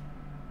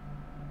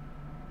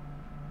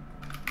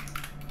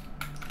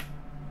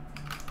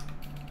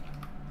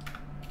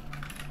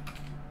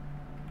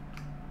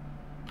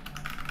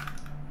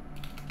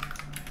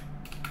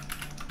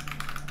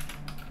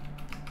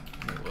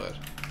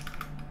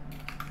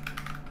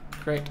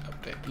create,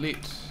 update,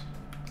 delete.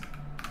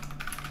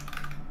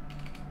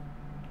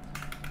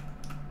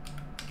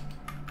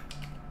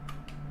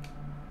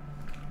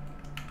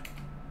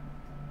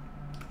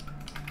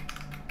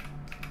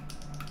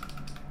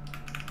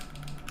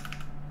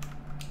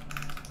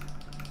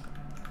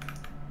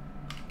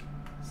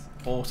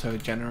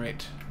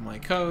 Auto-generate my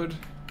code.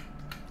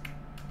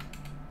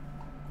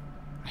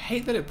 I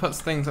hate that it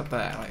puts things up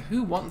there. Like,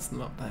 who wants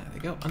them up there? They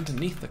go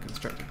underneath the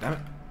constructor, damn it.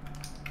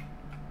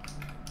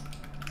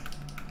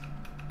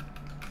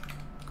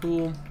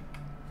 Cool.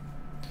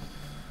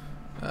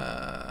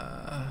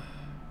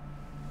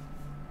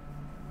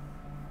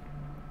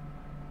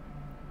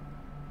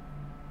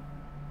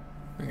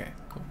 Okay,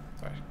 cool.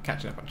 Sorry,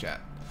 catching up on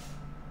chat.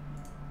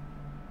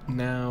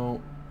 Now,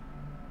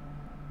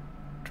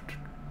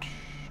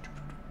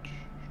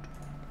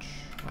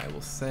 I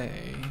will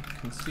say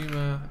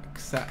consumer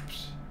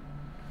accept.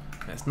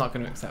 And it's not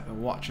going to accept a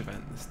watch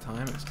event this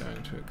time. It's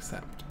going to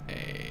accept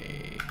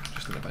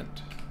just an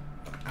event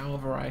of our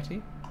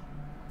variety.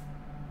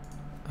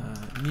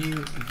 New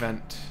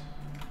event,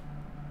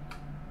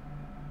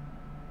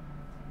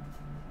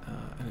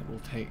 and it will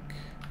take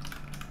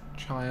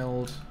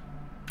child.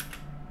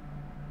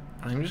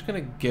 I'm just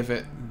going to give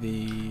it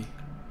the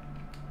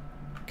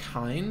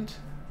kind,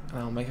 and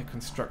I'll make a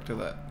constructor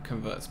that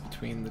converts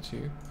between the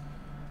two.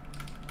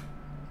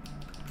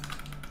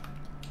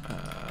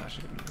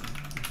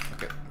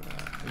 Okay,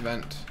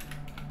 event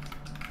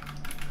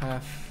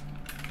path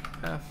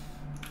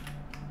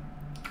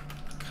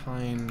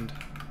kind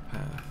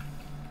path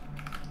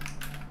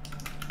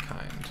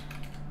kind,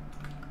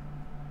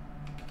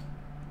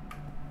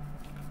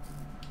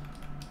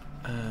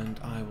 and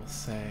I will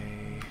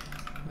say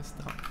this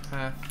not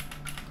path,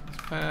 this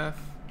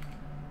path.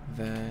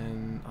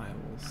 Then I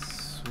will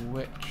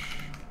switch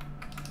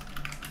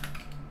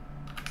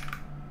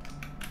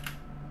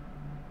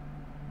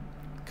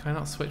Can I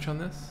not switch on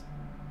this?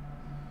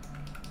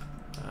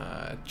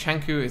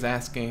 Chanku is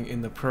asking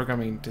in the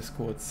programming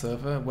Discord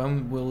server,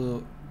 when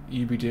will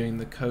you be doing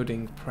the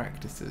coding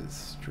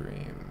practices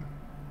stream?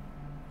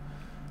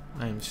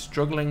 I'm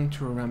struggling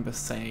to remember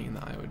saying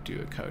that I would do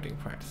a coding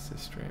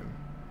practices stream.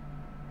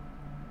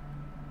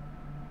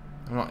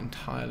 I'm not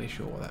entirely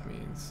sure what that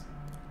means.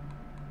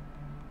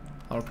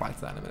 I'll reply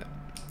to that in a minute.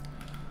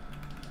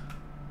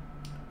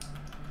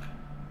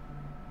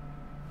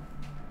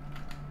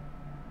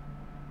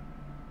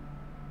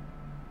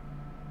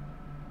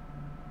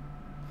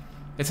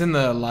 It's in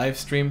the live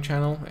stream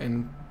channel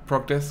in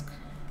ProgDisc.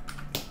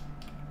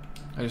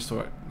 I just saw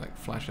it like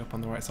flash up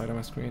on the right side of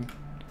my screen.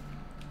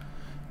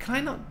 Can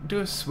I not do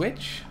a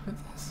switch with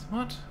this?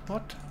 What?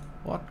 What?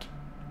 What?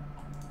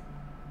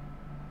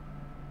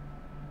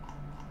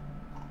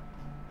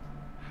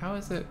 How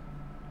is it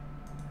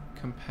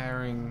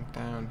comparing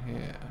down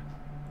here?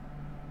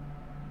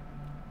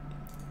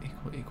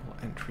 Equal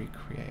entry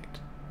create.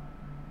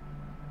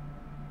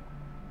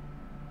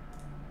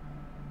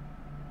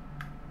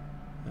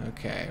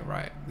 Okay,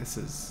 right. This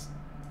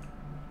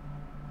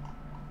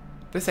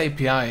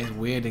API is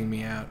weirding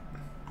me out.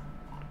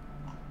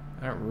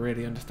 I don't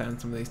really understand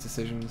some of these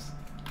decisions,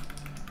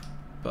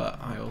 but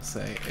I will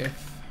say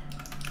if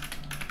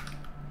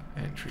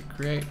entry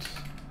create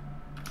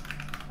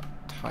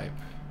type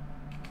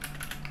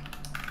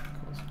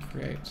equals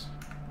create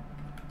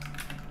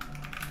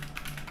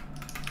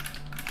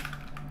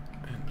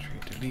entry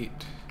delete.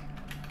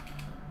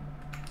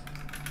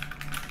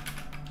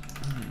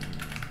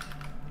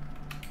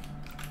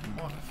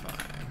 Modify.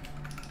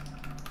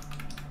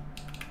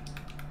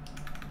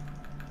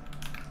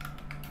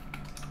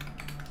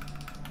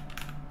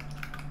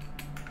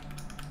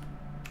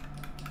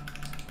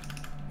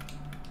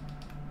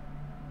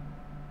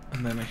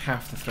 And then I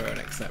have to throw an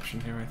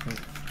exception here, I think.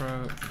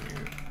 Throw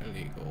new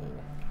illegal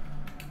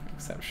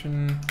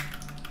exception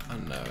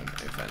unknown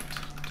event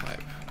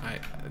type. I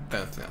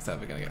don't think that's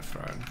ever going to get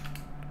thrown,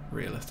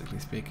 realistically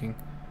speaking.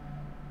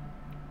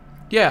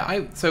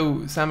 Yeah, so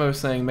Samo was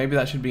saying maybe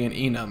that should be an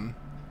enum.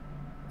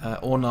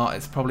 Or not,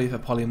 it's probably for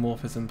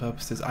polymorphism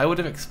purposes. I would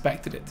have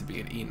expected it to be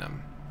an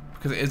enum,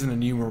 because it is an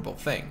enumerable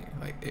thing.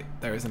 Like,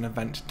 there is an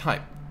event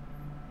type.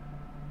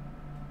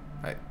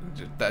 Right,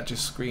 that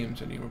just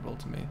screams enumerable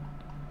to me.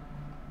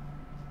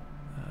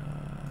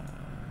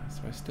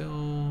 So I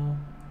still...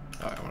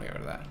 Oh, I want to get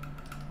rid of that.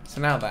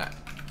 So now that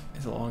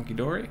is a little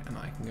hunky-dory, and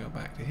I can go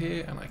back to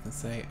here, and I can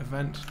say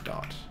event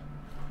dot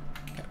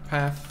get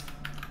path,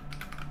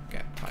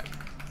 get type.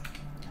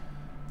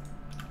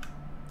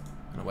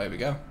 And away we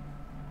go.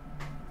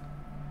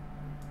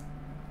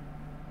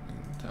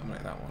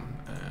 Terminate that one,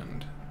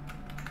 and...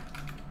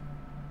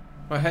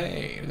 Oh,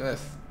 hey, look at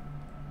this.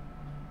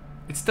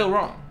 It's still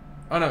wrong.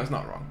 Oh, no, it's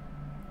not wrong.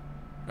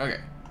 Okay,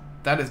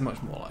 that is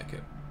much more like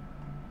it.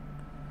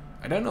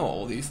 I don't know what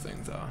all these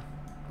things are.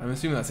 I'm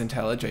assuming that's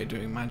IntelliJ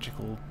doing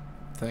magical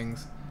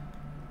things.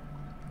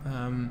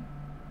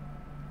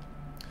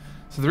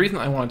 So the reason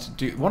I wanted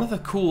to do... One of the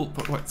cool...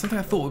 Something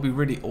I thought would be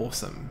really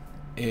awesome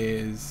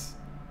is...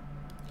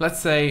 Let's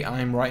say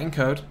I'm writing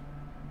code,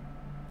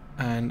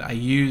 and I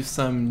use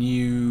some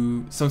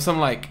new... Some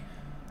like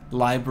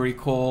library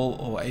call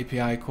or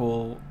API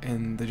call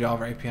in the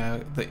Java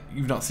API that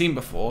you've not seen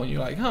before, and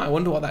you're like, huh, I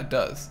wonder what that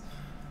does.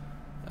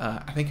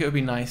 I think it would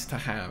be nice to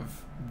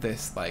have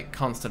this like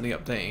constantly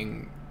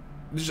updating,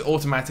 just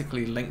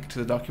automatically link to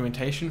the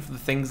documentation for the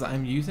things that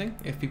I'm using.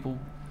 If people,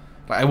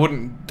 like, I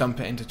wouldn't dump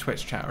it into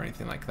Twitch chat or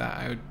anything like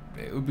that.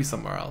 It would be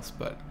somewhere else.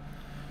 But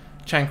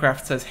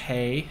Chancraft says,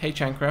 hey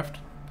Chancraft,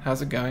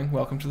 how's it going?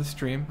 Welcome to the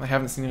stream. I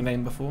haven't seen your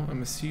name before.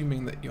 I'm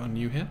assuming that you're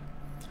new here.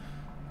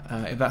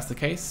 If that's the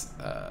case,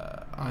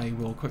 I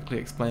will quickly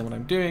explain what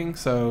I'm doing.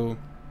 So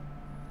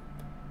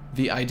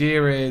the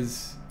idea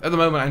is, at the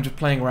moment, I'm just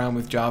playing around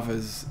with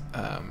Java's...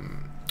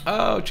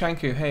 Oh,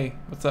 Chanku, hey,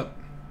 what's up?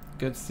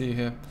 Good to see you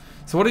here.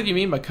 So what did you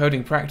mean by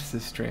coding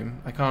practices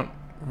stream? I can't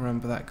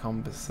remember that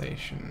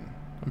conversation.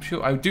 I'm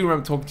sure I do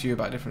remember talking to you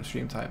about different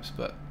stream types,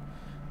 but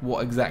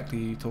what exactly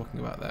are you talking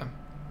about there?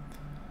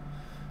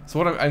 So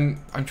what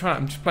I'm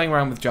just playing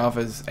around with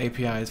Java's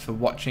APIs for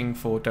watching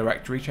for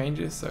directory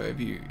changes. So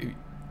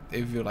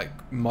if you're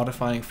like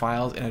modifying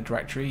files in a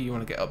directory, you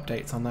want to get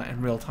updates on that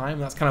in real time.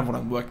 That's kind of what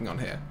I'm working on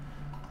here.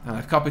 And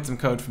I've copied some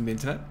code from the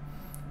internet.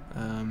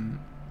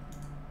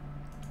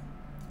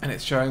 And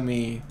it's showing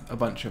me a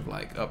bunch of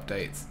like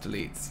updates,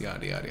 deletes,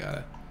 yada yada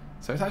yada.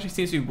 So it actually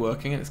seems to be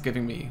working, and it's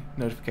giving me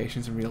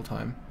notifications in real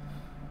time.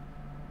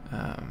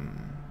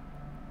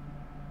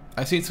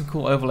 I've seen some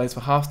cool overlays for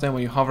Hearthstone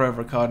where you hover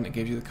over a card and it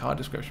gives you the card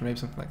description, maybe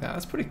something like that.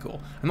 That's pretty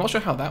cool. I'm not sure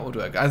how that would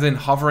work, as in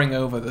hovering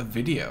over the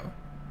video.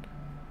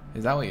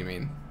 Is that what you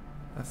mean?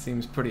 That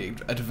seems pretty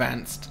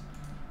advanced.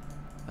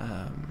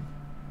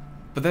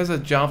 But there's a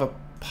Java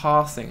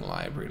parsing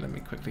library. Let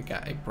me quickly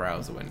get a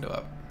browser window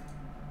up.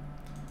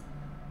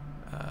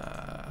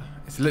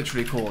 It's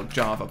literally called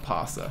Java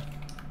Parser.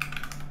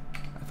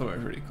 I thought it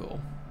was really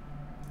cool.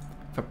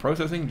 For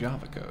processing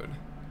Java code.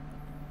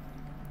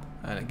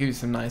 and it gives you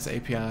some nice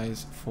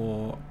APIs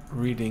for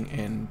reading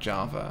in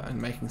Java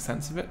and making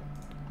sense of it,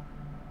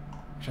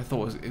 which I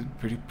thought was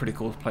pretty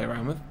cool to play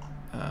around with.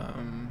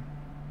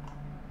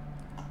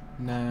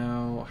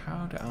 Now,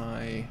 how do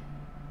I...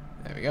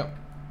 There we go.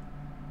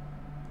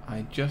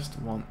 I just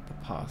want the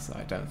parser.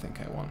 I don't think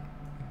I want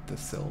the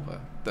silver.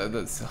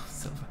 The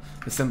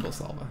symbol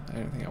solver. I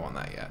don't think I want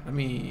that yet. Let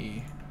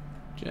me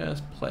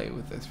just play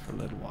with this for a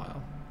little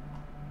while.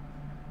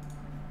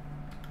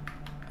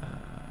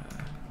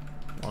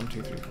 1,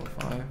 2, 3, 4,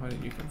 5. Where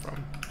did you come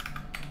from?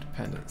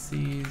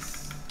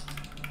 Dependencies.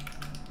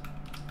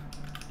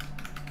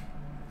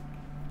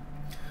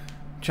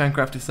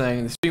 Chancraft is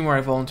saying, the stream where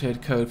I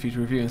volunteered code for you to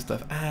review and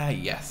stuff. Ah,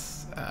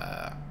 yes.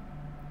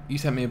 You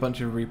sent me a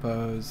bunch of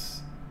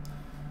repos.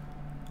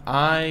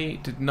 I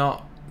did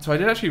not... So I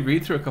did actually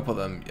read through a couple of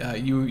them.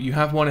 You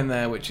have one in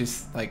there which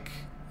is like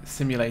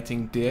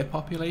simulating deer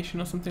population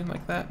or something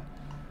like that.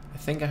 I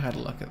think I had a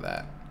look at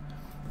that.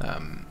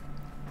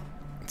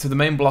 So the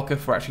main blocker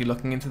for actually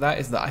looking into that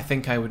is that I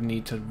think I would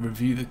need to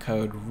review the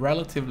code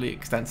relatively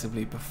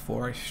extensively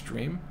before I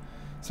stream,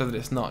 so that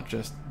it's not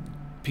just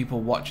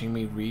people watching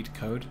me read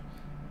code,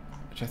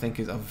 which I think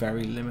is of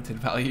very limited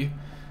value.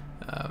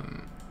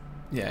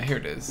 Yeah, here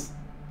it is.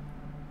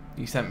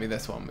 You sent me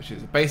this one, which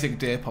is a basic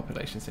deer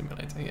population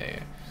simulator.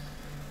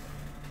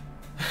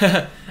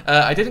 Yeah.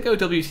 I didn't go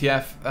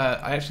WTF.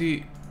 I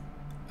actually...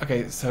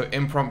 Okay, so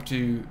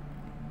impromptu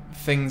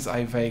things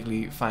I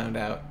vaguely found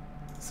out.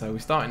 So we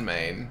start in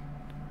main.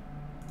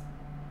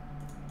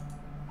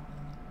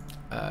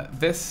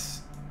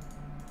 This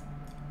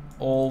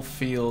all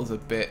feels a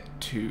bit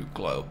too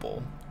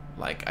global.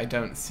 Like, I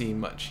don't see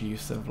much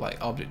use of like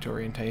object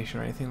orientation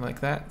or anything like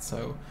that.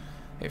 So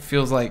it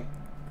feels like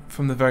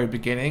from the very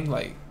beginning,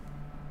 like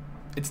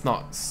it's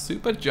not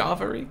super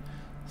Java-y.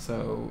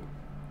 So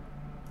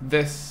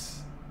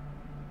this,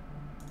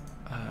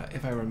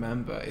 if I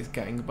remember, is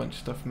getting a bunch of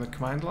stuff from the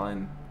command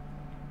line.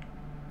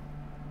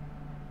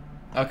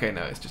 Okay,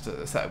 no, it's just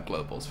a set of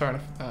globals. Fair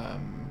enough.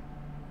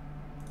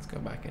 Let's go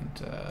back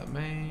into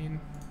main.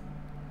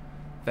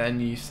 Then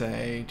you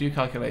say do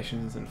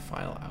calculations and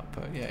file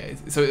output. Yeah,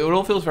 so it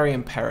all feels very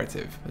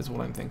imperative, is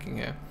what I'm thinking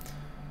here.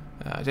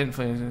 I didn't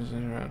feel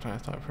around time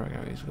to start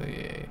programming.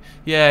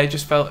 Yeah, it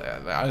just felt.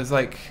 I was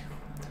like,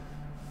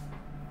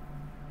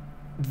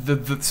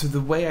 so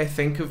the way I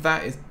think of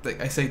that is, like,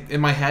 I say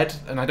in my head,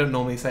 and I don't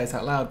normally say it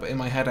out loud, but in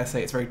my head I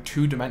say it's very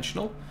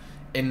two-dimensional,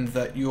 in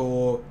that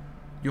your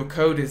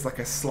code is like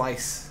a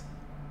slice.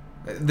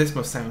 This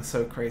must sound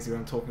so crazy what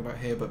I'm talking about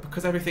here, but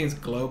because everything's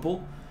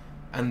global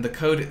and the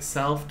code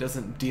itself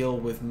doesn't deal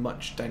with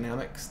much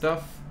dynamic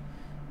stuff,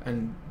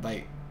 and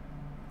like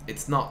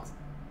it's not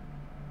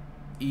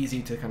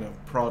easy to kind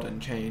of prod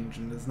and change,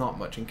 and there's not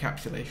much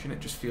encapsulation, it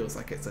just feels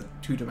like it's a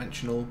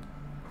two-dimensional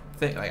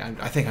thing. Like,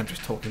 I think I'm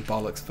just talking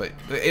bollocks, but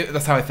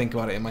that's how I think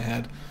about it in my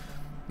head.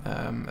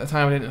 At the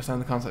time I didn't understand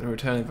the concept of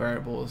returning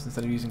variables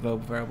instead of using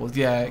global variables.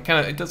 Yeah,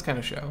 it does kind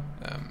of show.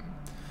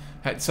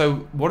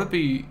 So what would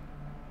be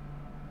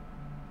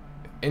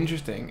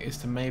interesting is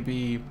to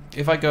maybe,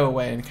 if I go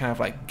away and kind of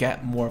like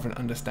get more of an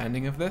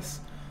understanding of this,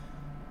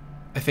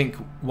 I think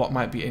what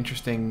might be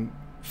interesting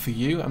for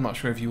you, I'm not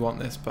sure if you want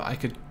this, but I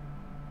could,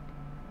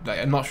 like,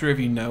 I'm not sure if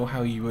you know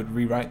how you would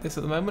rewrite this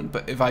at the moment,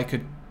 but if I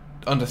could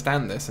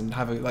understand this and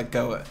have a like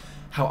go at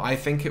how I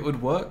think it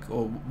would work,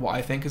 or what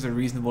I think is a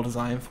reasonable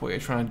design for what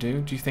you're trying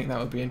to do you think that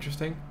would be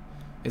interesting?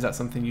 Is that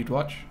something you'd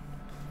watch?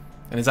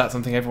 And is that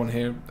something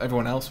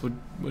everyone else would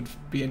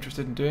be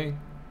interested in doing?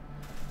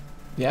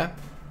 Yeah?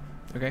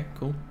 Okay,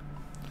 cool.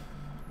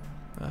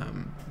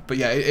 But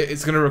yeah,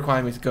 it's going to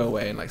require me to go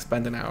away and like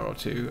spend an hour or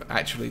two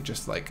actually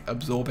just like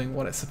absorbing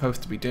what it's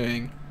supposed to be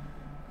doing,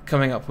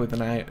 coming up with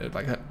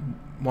like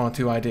one or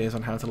two ideas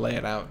on how to lay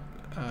it out.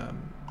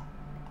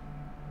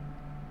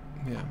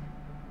 Yeah.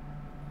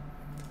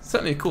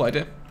 Certainly a cool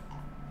idea.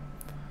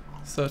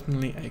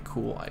 Certainly a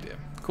cool idea.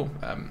 Cool.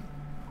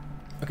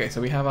 Okay,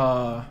 so we have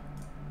our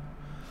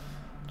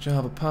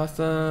Java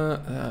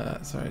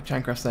parser. Sorry,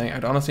 Chancraft saying,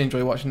 I'd honestly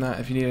enjoy watching that.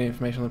 If you need any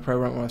information on the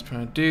program, what I was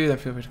trying to do, then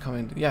feel free to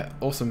comment. Yeah,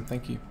 awesome,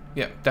 thank you.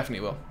 Yeah,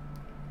 definitely will.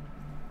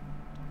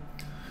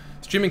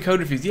 Streaming code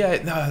reviews.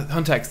 Yeah, no,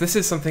 Huntex, this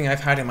is something I've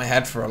had in my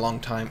head for a long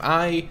time.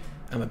 I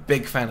am a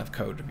big fan of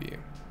code review.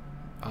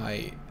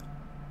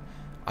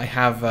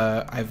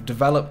 I've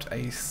developed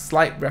a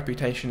slight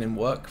reputation in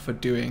work for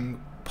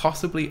doing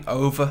possibly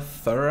over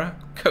thorough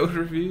code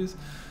reviews.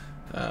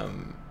 I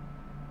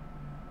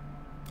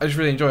just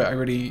really enjoy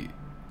it.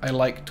 I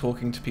like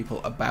talking to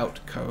people about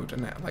code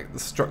and like the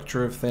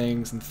structure of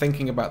things, and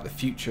thinking about the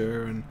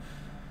future, and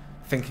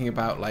thinking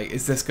about like,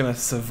 is this gonna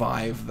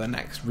survive the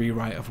next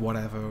rewrite of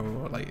whatever,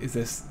 or like, is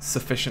this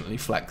sufficiently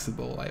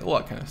flexible, like all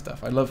that kind of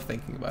stuff. I love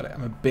thinking about it.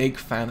 I'm a big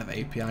fan of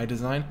API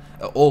design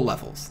at all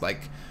levels,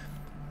 like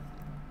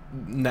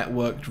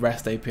networked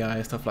REST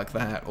APIs, stuff like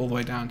that, all the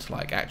way down to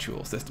like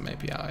actual system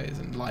APIs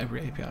and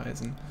library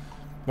APIs. And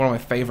one of my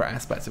favorite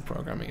aspects of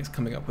programming is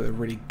coming up with a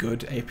really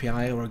good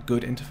API or a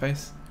good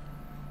interface,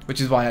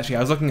 which is why actually I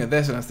was looking at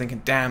this and I was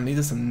thinking, damn, these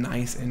are some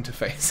nice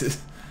interfaces.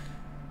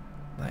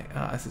 Like,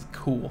 ah, this is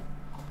cool.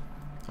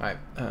 Alright,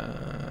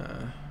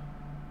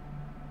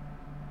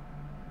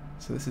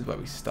 so this is where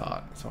we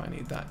start. So I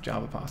need that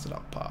Java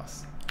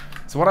parser.parse.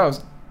 So what I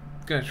was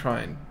going to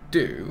try and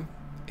do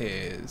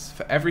is,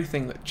 for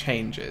everything that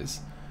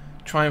changes,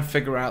 try and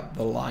figure out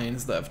the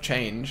lines that have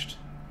changed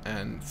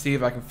and see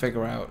if I can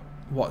figure out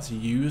what's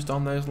used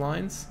on those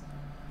lines,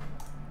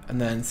 and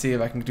then see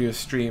if I can do a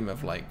stream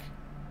of like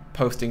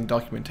posting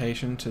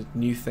documentation to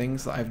new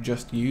things that I've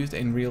just used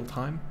in real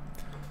time.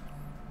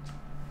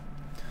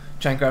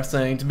 Chancraft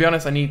saying, to be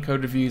honest, I need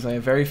code reviews. I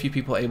have very few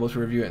people able to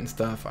review it and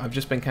stuff. I've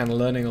just been kind of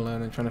learning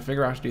alone and trying to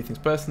figure out how to do things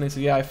personally. So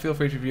yeah, I feel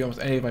free to review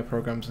almost any of my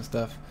programs and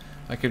stuff.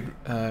 I could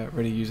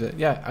really use it.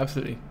 Yeah,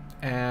 absolutely.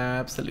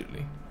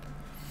 Absolutely.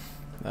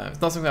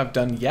 It's not something I've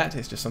done yet.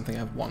 It's just something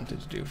I've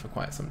wanted to do for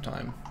quite some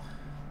time.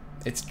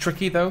 It's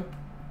tricky though.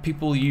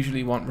 People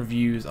usually want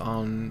reviews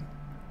on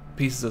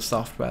pieces of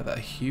software that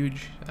are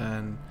huge,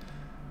 and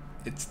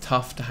it's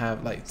tough to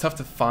have, like, it's tough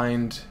to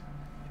find,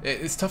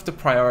 it's tough to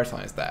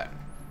prioritize that.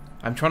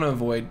 I'm trying to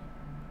avoid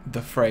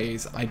the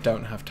phrase I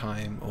don't have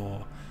time,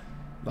 or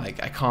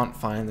like I can't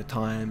find the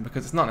time,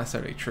 because it's not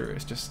necessarily true.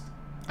 It's just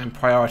I'm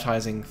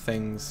prioritizing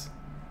things.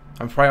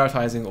 I'm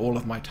prioritizing all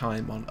of my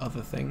time on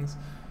other things.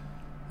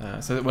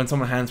 So that when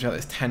someone hands me out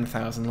this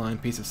 10,000 line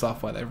piece of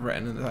software they've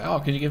written and they're like, oh,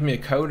 can you give me a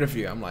code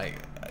review? I'm like,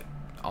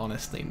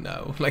 honestly,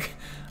 no. Like,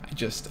 I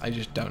just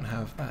don't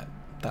have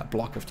that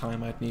block of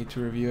time I'd need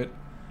to review it.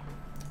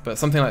 But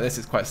something like this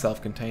is quite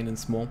self-contained and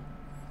small.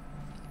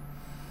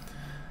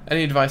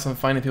 Any advice on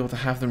finding people to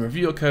have them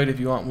review your code if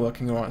you aren't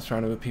working or aren't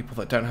surrounded with people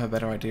that don't have a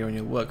better idea on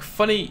your work?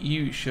 Funny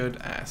you should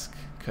ask,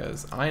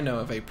 because I know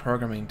of a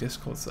programming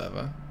Discord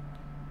server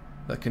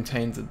that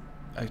contains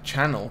a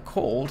channel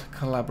called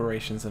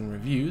Collaborations and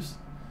Reviews,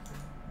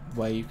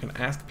 where you can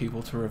ask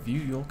people to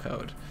review your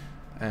code,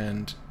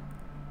 and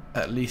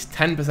at least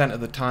 10% of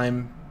the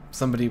time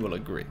somebody will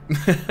agree.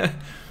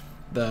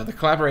 The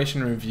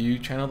collaboration and review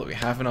channel that we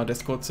have in our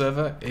Discord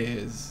server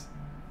is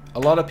a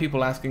lot of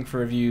people asking for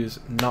reviews,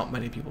 not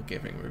many people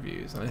giving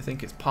reviews, and I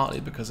think it's partly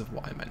because of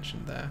what I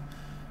mentioned there.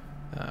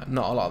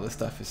 Not a lot of the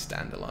stuff is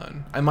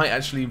standalone. I might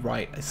actually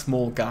write a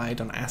small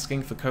guide on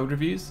asking for code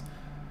reviews,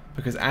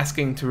 because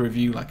asking to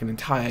review like an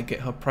entire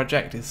GitHub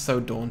project is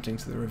so daunting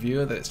to the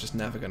reviewer that it's just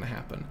never going to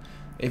happen.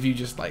 If you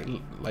just like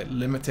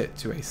limit it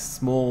to a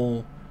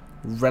small,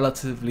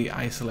 relatively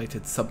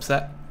isolated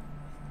subset,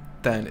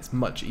 then it's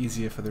much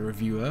easier for the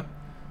reviewer,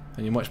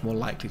 and you're much more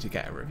likely to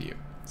get a review.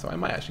 So I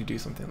might actually do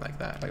something like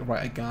that, like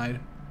write a guide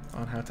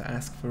on how to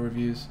ask for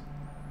reviews.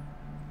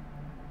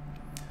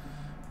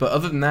 But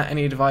other than that,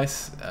 any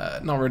advice?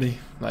 Not really.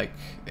 Like,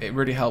 it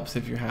really helps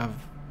if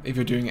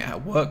you're doing it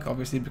at work,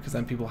 obviously, because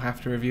then people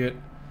have to review it.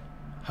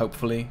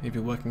 Hopefully, if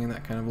you're working in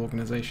that kind of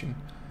organization.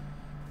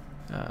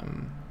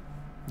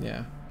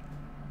 Yeah.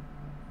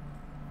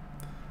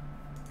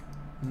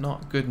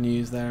 Not good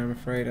news there, I'm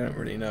afraid. I don't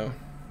really know.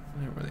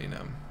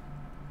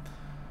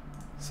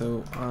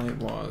 So I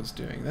was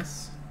doing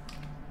this.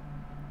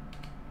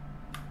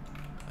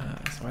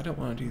 So I don't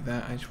want to do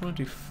that. I just want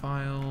to do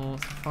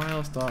files.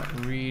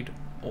 Files.read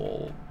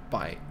all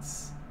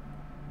bytes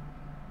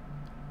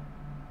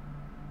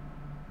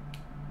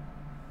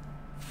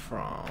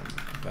from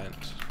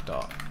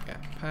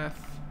event.getPath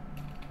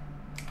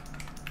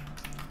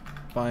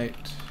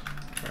byte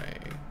array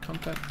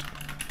content.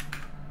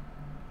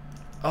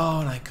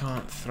 Oh, and I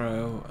can't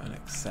throw an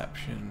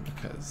exception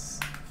because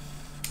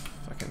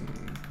fucking.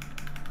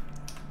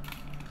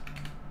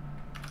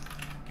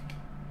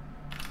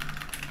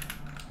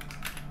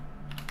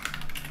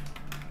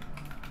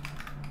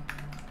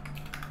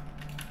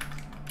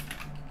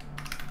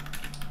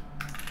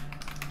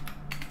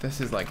 This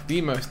is like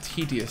the most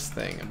tedious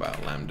thing about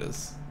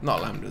lambdas.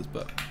 Not lambdas,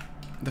 but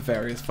the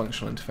various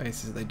functional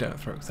interfaces. They don't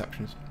throw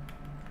exceptions.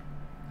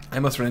 I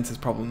must run into this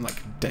problem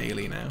like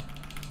daily now.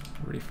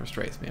 It really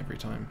frustrates me every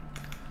time.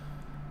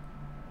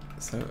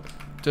 So,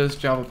 does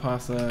Java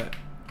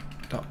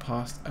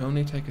parser.parse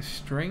only take a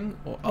string?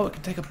 Or oh, it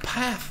can take a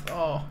path!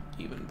 Oh,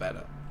 even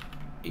better.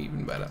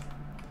 Even better.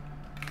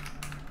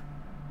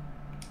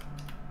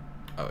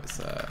 Oh, it's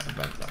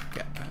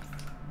event.getPath.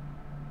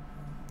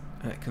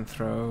 And it can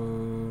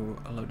throw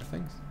a load of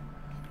things.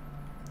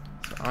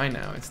 So I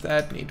now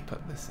instead need to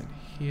put this in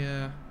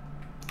here.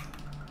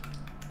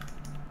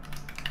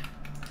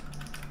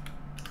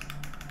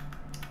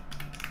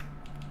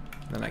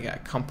 Then I get a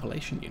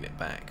compilation unit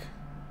back.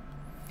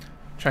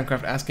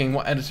 Trancraft asking,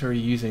 what editor are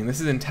you using?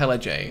 This is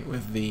IntelliJ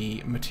with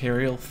the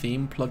Material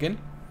Theme plugin.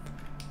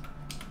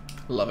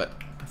 Love it.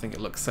 I think it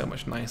looks so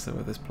much nicer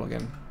with this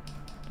plugin.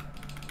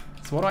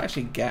 So what do I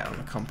actually get on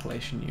a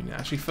compilation unit?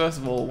 Actually, first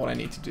of all, what I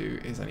need to do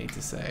is I need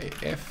to say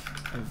if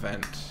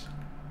event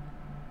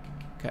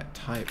get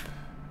type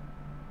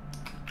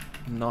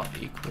not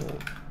equal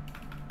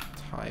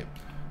type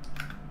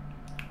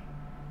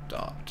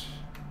dot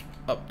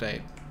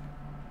update,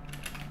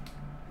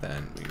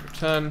 then we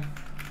return,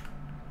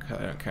 because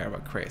I don't care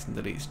about creates and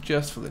deletes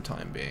just for the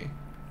time being.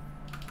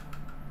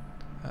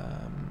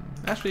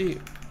 Actually,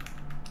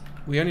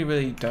 we only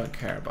really don't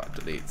care about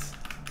deletes.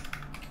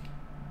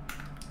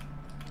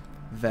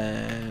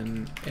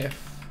 then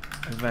if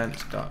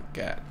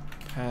event.get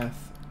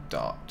path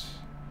dot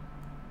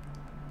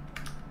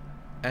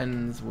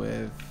ends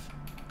with,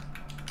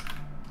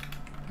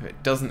 if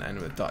it doesn't end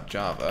with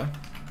 .java,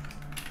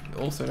 we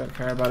also don't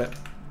care about it.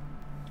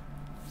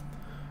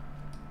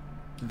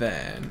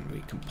 Then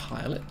we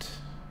compile it,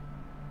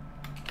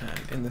 and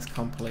in this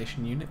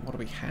compilation unit, what do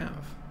we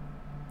have?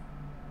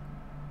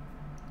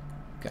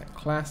 Get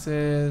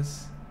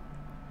classes,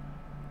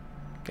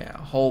 get a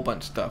whole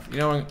bunch of stuff. You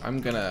know,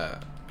 I'm gonna,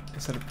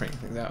 instead of printing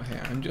things out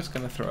here, I'm just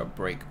gonna throw a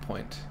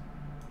breakpoint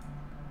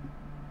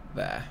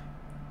there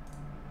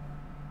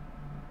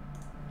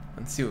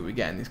and see what we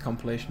get in these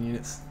compilation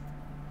units.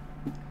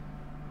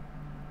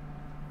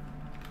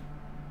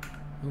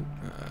 Ooh,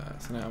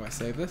 so now if I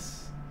save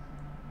this,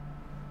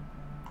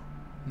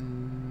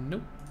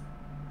 nope.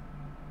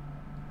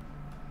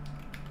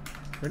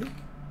 Ready?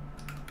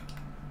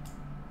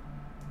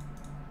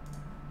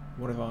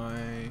 What if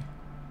I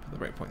put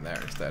the breakpoint there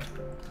instead?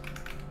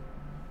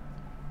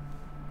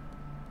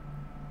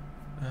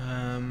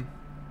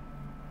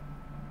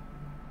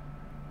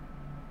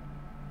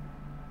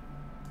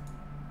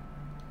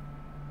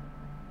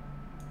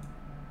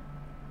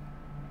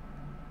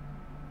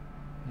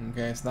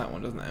 Okay, so that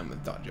one doesn't end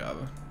with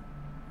 .java.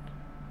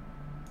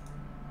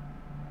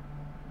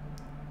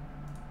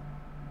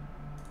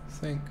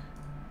 Sync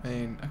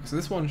main. Okay, so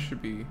this one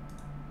should be.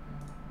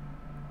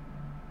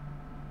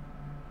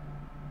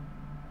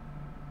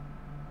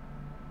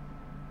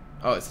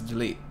 Oh, it's a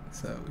delete,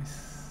 so we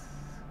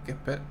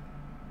skip it.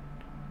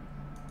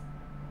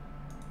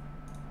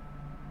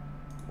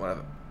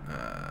 Whatever.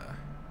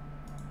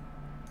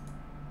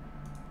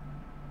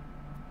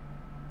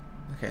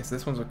 Okay, so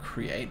this one's a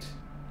create.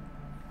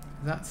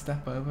 Is that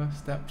step over?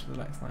 Step to the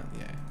next line?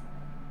 Yeah.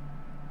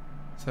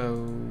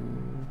 So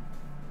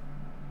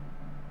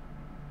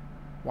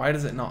why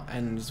does it not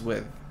ends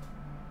with?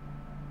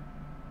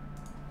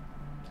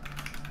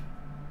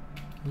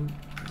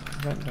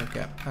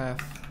 Event.get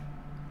path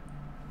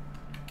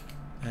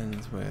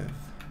ends with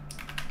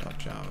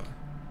 .java.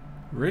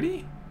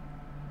 Really?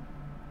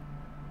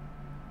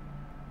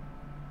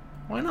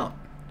 Why not?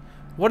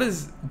 What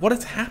is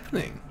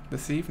happening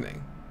this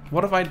evening?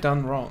 What have I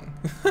done wrong?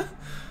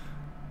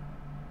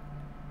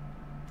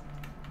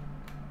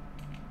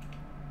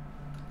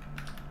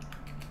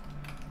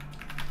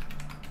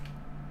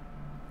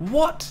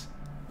 What?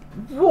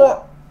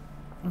 What?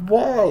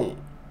 Why?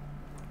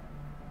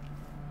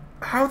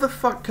 How the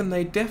fuck can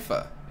they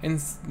differ?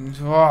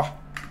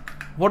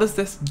 What does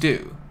this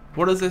do?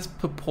 What does this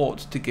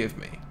purport to give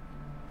me?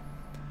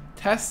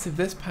 Test if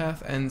this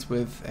path ends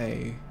with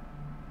a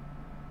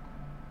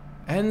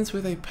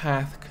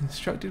path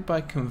constructed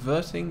by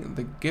converting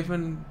the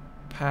given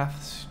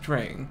path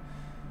string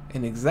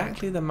in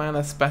exactly the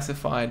manner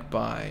specified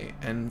by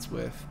ends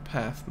with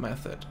path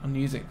method on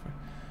using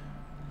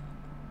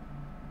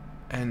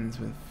ends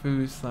with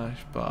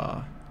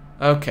 /bar.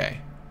 Okay.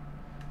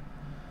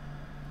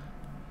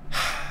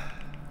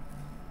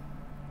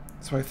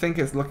 So I think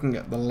it's looking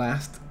at the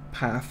last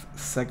path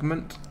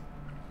segment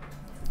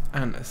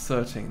and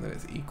asserting that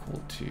it's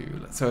equal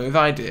to. So if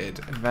I did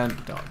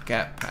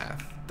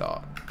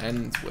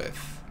event.getPath.ends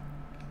with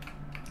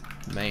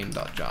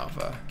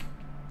main.java,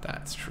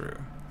 that's true.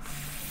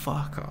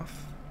 Fuck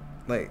off.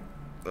 Like,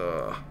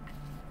 ugh.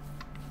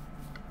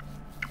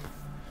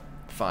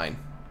 Fine.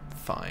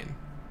 Fine.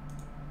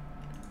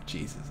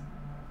 Jesus.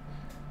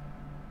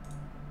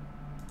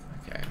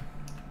 Okay.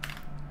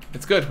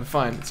 It's good, we're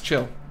fine, it's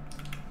chill.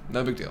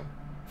 No big deal.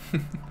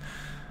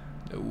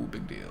 No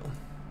big deal.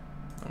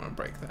 I want to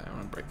break that, I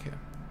want to break here.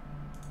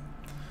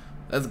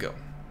 Let's go.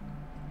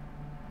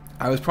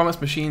 I was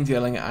promised machines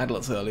yelling at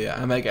adults earlier.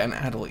 I may get an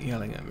adult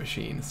yelling at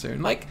machines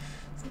soon. Like,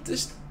 it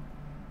just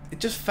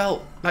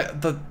felt like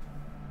the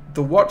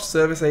watch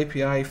service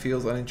API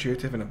feels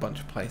unintuitive in a bunch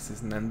of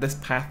places, and then this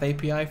path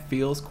API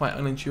feels quite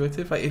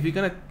unintuitive. Like, if you're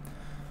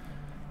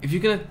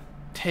gonna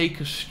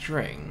take a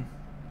string,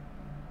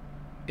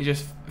 it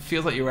just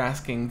feels like you're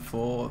asking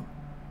to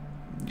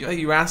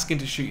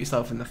shoot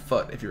yourself in the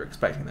foot if you're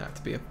expecting that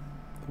to be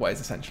what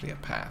is essentially a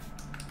path.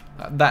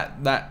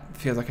 That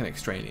feels like an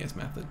extraneous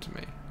method to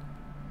me.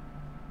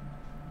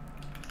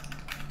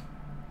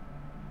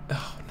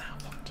 Oh, now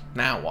what?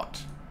 Now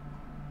what?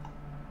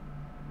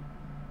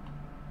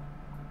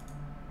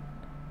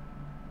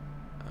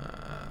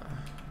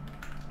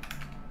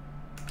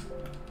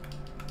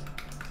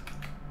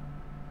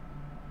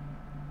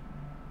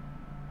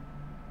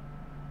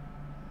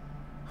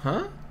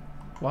 Huh?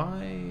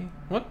 Why?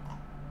 What?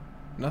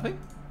 Nothing?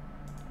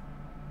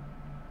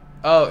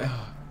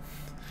 Oh.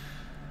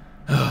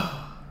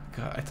 Oh.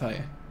 God, I tell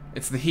you.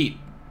 It's the heat.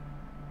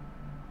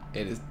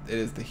 It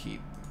is the heat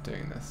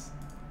doing this.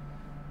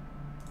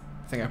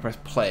 I think I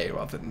pressed play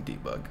rather than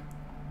debug.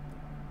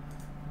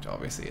 Which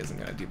obviously isn't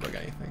going to debug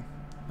anything.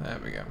 There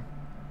we go.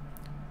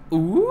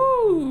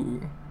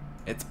 Ooh!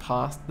 It's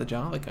past the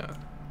Java code.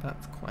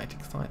 That's quite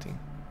exciting.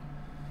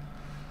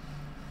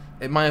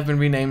 It might have been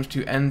renamed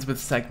to ends with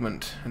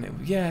segment, and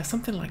yeah,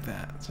 something like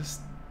that.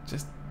 Just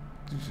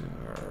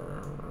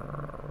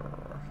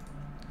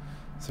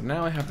So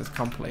now I have this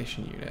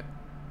compilation unit.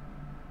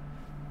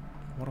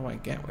 What do I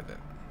get with it?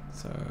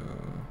 So,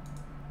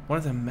 what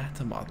is a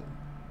meta model?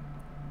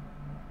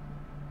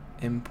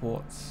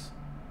 Imports,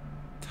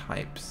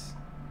 types.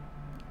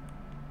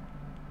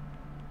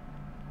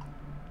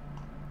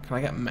 Can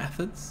I get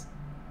methods?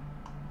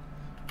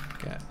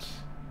 Get.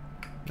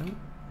 Nope.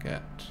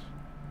 Get.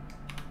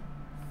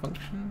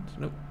 Functions?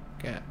 Nope.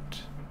 Get.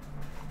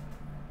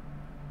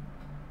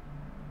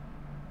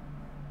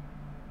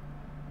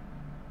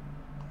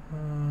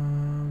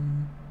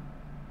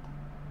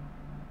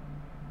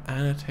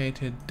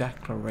 Annotated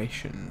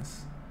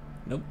declarations.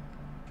 Nope.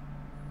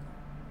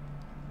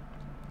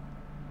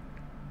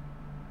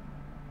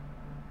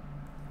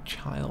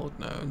 Child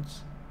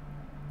nodes.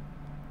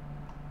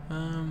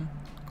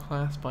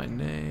 Class by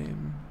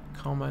name.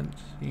 Comment.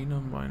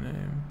 Enum by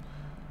name.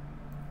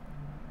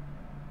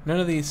 None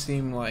of these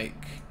seem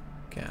like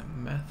get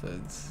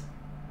methods.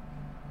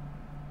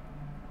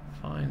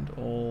 Find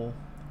all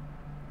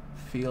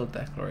field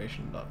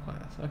declaration dot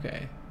class.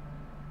 Okay.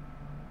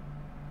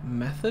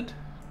 Method.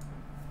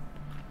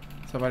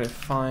 So if I did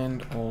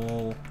find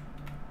all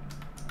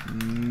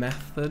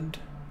method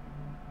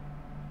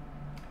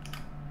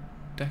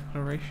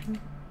declaration,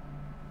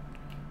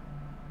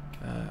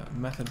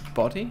 method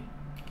body,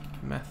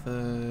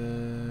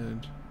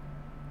 method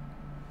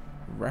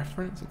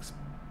reference.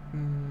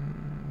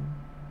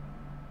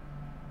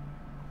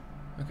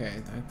 Okay,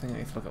 I think I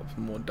need to look up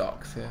some more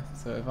docs here.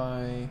 So if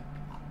I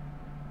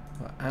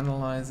were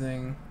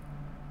analyzing,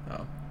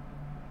 oh.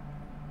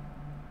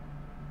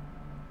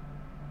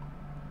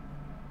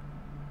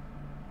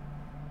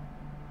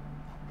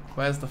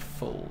 Where's the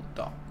full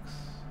docs?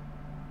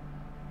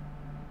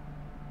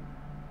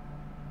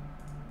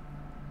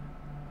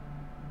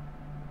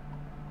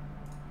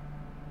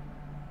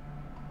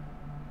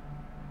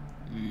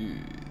 Ooh,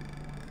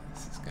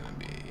 this is gonna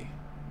be...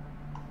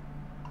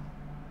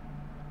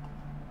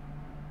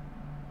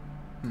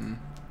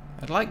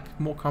 I'd like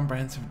more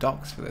comprehensive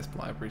docs for this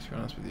library, to be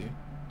honest with you.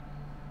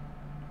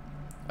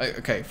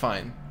 Okay,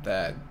 fine.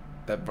 They're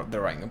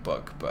writing a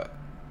book, but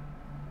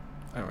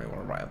I don't really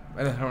want to write.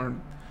 I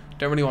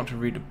don't really want to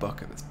read a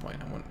book at this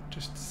point. I want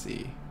just to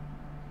see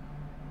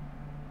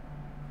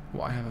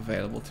what I have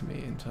available to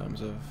me in terms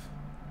of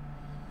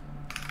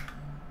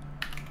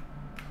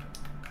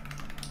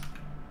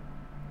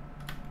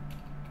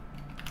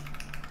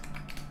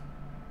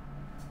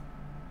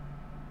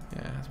yeah,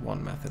 it has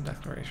one method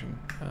declaration.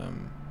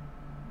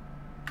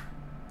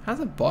 Has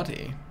a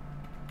body.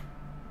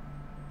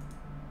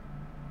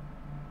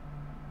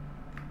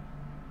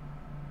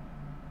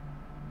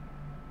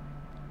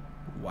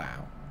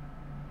 Wow.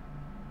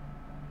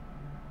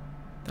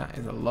 That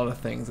is a lot of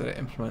things that it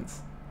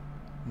implements.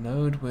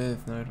 Node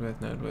with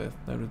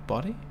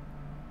body?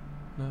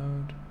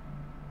 Node.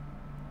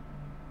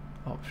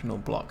 Optional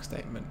block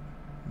statement.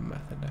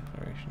 Method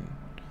declaration.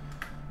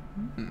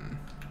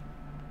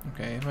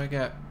 Okay, if I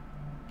get...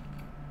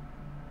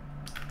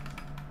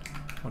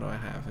 What do I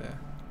have here?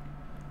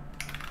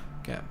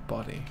 Get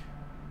body.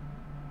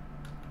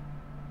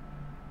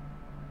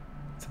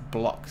 It's a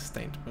block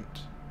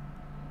statement.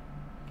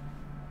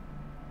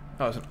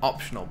 Oh, it's an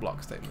optional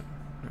block statement.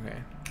 Okay.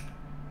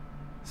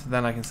 So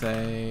then I can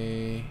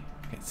say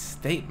get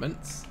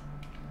statements.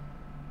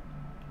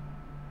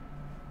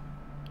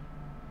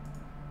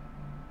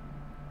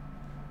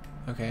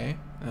 Okay.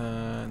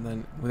 And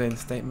then within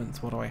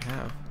statements, what do I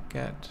have?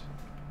 Get.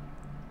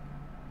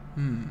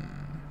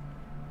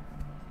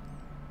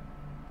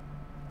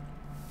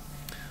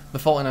 The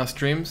Fault in Our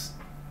Streams.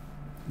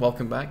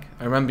 Welcome back.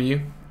 I remember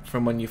you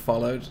from when you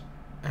followed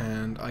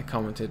and I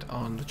commented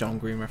on the John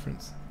Green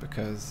reference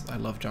because I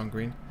love John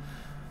Green.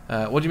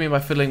 What do you mean by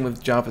fiddling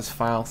with Java's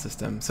file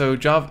system? So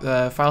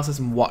Java file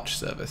system watch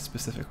service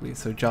specifically.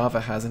 So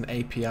Java has an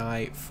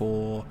API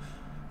for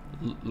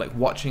like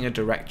watching a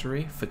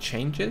directory for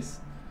changes,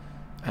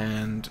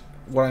 and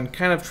what I'm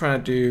kind of trying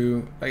to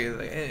do, like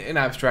in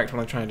abstract, what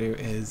I'm trying to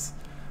do is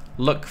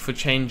look for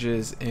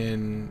changes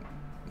in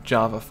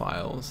Java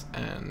files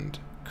and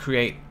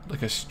create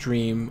like a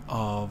stream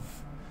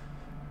of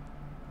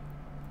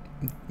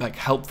like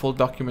helpful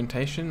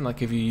documentation.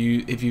 Like if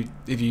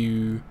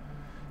you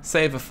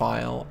save a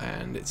file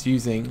and it's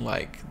using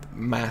like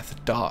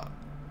math.abs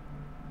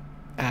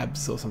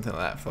or something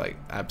like that for like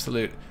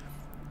absolute,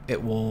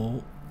 it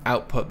will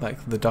output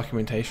like the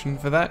documentation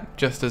for that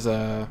just as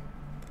a,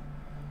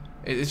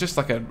 it's just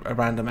like a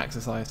random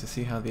exercise to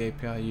see how the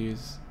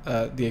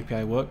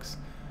API works.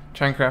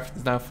 Chancraft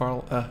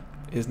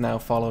is now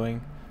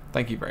following.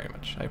 Thank you very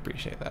much. I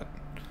appreciate that.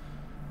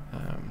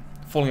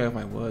 Falling over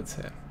my words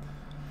here.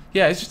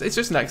 Yeah, it's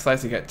just an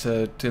exercise to get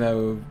to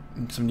know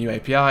some new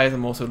APIs.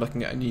 I'm also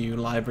looking at a new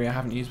library I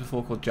haven't used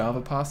before called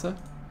Java Parser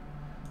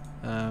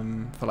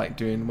for like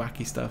doing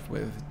wacky stuff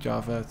with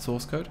Java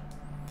source code.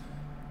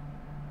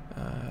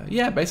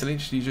 Yeah, basically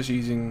just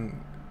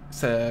using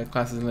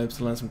classes and libs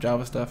to learn some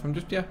Java stuff. I'm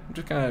just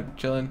kind of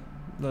chilling,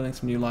 learning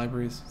some new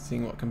libraries,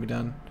 seeing what can be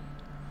done.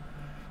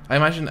 I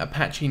imagine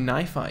Apache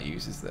NiFi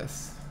uses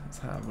this. Let's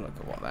have a look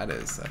at what that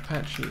is.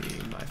 Apache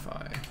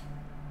NiFi.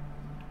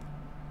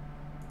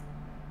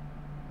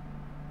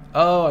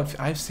 Oh,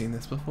 I've seen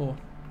this before.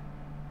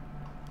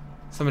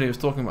 Somebody was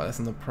talking about this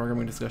in the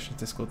programming discussions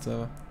Discord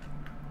server.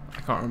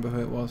 I can't remember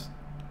who it was.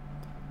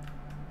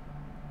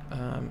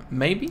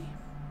 Maybe?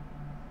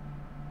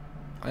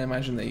 I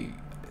imagine they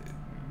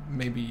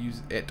maybe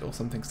use it or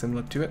something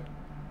similar to it.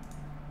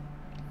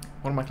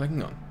 What am I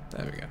clicking on?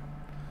 There we go.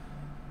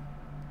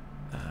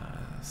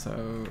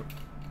 So,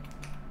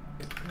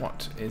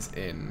 what is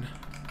in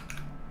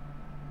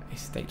a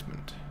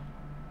statement?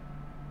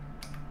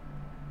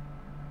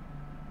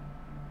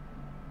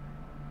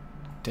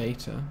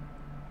 Data.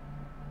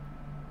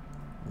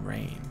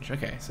 Range.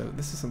 Okay, so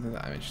this is something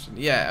that I'm interested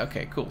in. Yeah,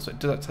 okay, cool. So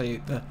does that tell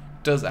you,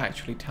 does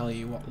actually tell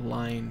you what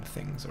line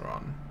things are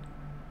on,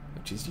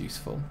 which is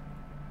useful.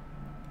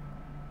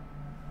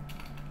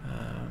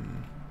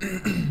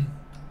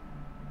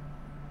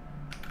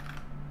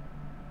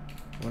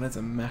 What is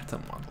a meta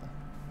model?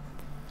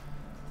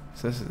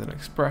 So this is an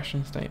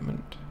expression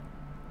statement.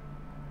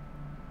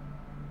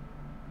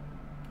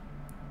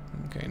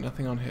 Okay,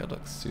 nothing on here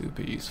looks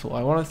super useful.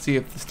 I want to see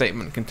if the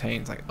statement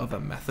contains like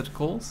other method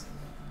calls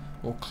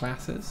or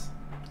classes.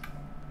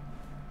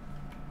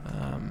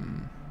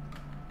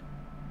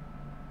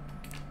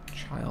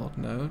 Child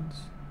nodes.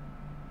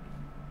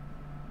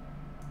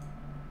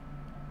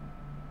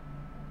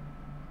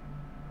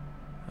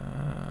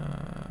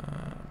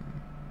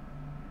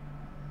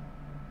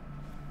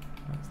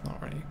 That's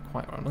not really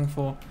quite what I'm looking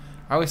for.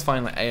 I always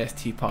find like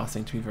AST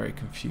parsing to be very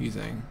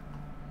confusing.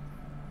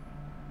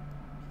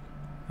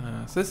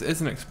 So this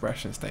is an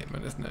expression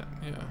statement, isn't it?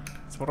 Yeah.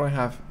 So what do I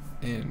have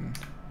in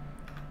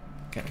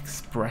get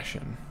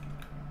expression?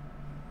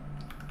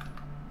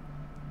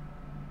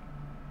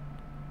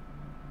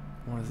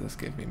 What does this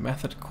give me?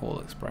 Method call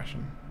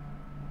expression.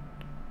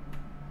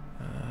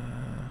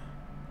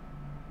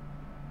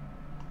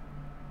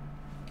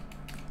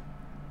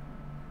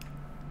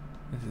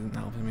 This isn't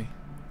helping me.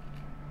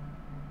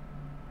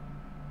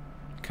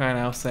 Can I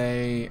now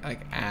say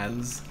like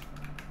as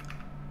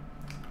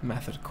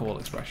method call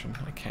expression?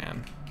 I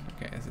can.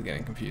 Okay, this is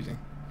getting confusing.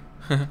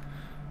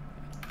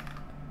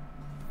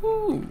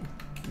 Ooh,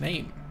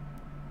 name.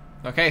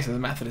 Okay, so the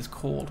method is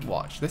called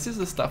watch. This is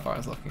the stuff I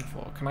was looking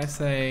for. Can I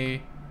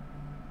say,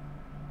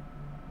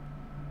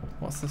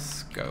 what's the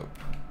scope?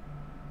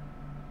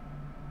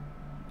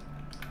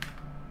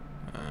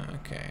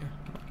 Okay.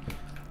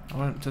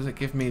 Does it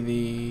give me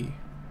the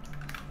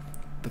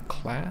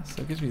class?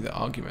 It gives me the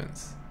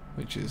arguments,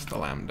 which is the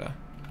lambda.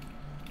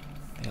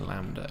 A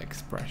lambda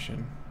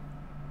expression.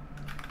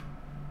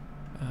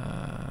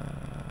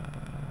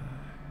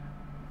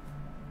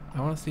 I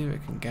want to see if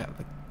it can get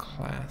the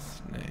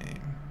class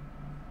name.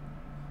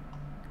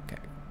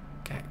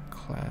 Get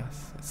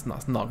class. It's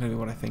not going to be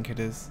what I think it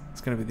is. It's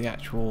going to be the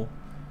actual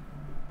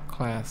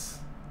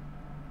class.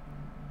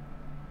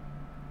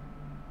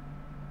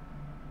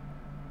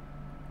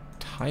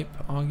 Type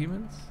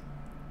arguments.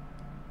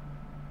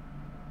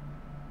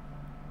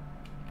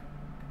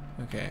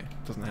 Okay,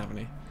 doesn't have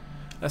any.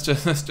 Let's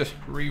just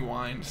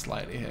rewind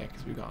slightly here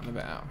because we've gotten a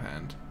bit out of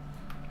hand.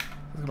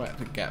 Let's go back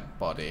to get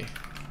body.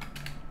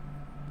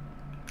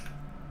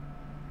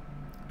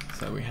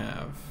 So we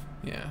have,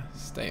 yeah,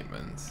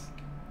 statements.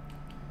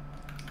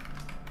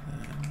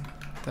 And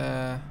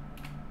there.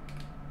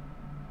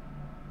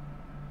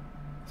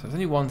 So there's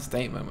only one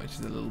statement, which is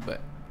a little bit.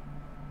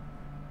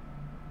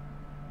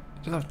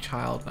 It does have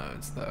child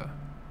nodes though.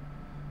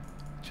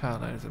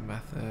 Child node is a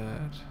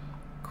method.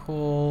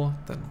 Cool.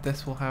 Then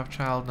this will have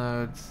child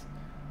nodes.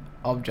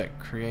 Object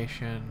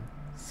creation.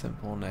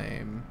 Simple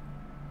name.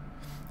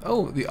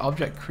 Oh, the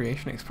object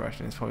creation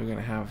expression is probably going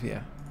to have,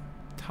 yeah,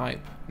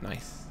 type.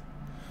 Nice.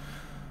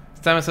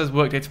 Stammer says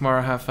workday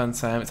tomorrow. Have fun,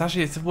 Sam.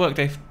 It's a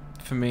workday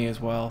for me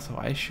as well, so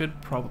I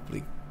should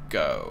probably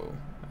go.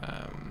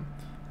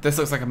 This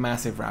looks like a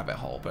massive rabbit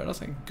hole, but it looks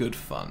like good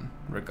fun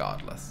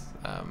regardless.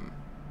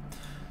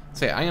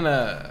 So yeah, I'm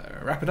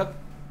gonna wrap it up.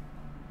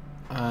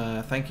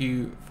 Thank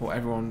you for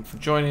everyone for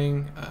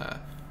joining.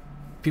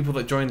 People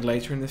that joined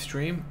later in the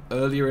stream.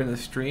 Earlier in the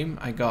stream,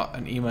 I got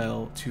an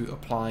email to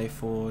apply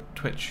for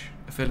Twitch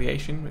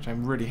affiliation, which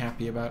I'm really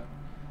happy about.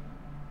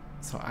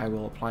 So I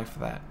will apply for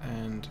that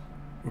and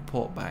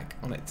report back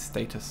on its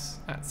status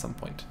at some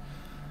point.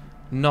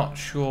 Not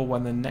sure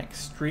when the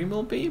next stream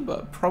will be,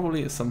 but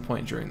probably at some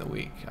point during the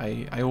week.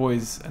 I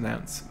always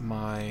announce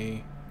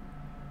my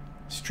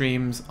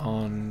streams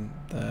on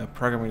the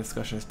Programming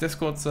Discussions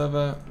Discord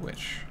server,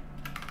 which,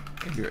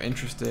 if you're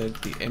interested,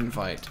 the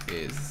invite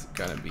is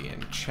going to be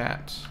in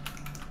chat.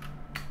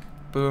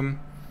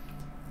 Boom.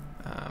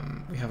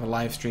 We have a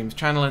live streams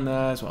channel in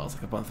there, as well as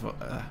like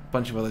a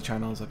bunch of other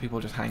channels where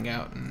people just hang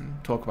out and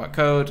talk about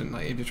code, and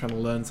like if you're trying to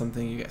learn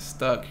something, you get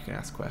stuck, you can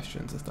ask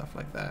questions and stuff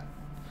like that.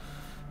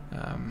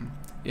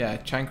 Yeah,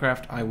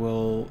 Chancraft, I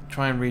will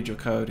try and read your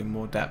code in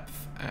more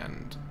depth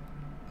and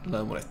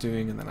learn what it's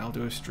doing, and then I'll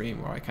do a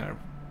stream where I kind of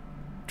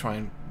try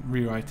and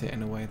rewrite it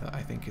in a way that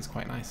I think is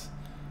quite nice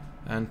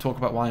and talk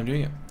about why I'm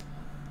doing it.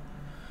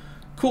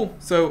 Cool.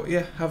 So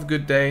yeah, have a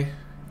good day,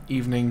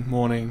 evening,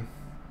 morning,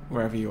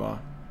 wherever you are.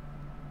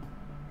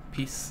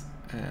 Peace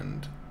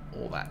and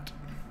all that.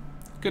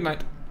 Good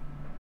night.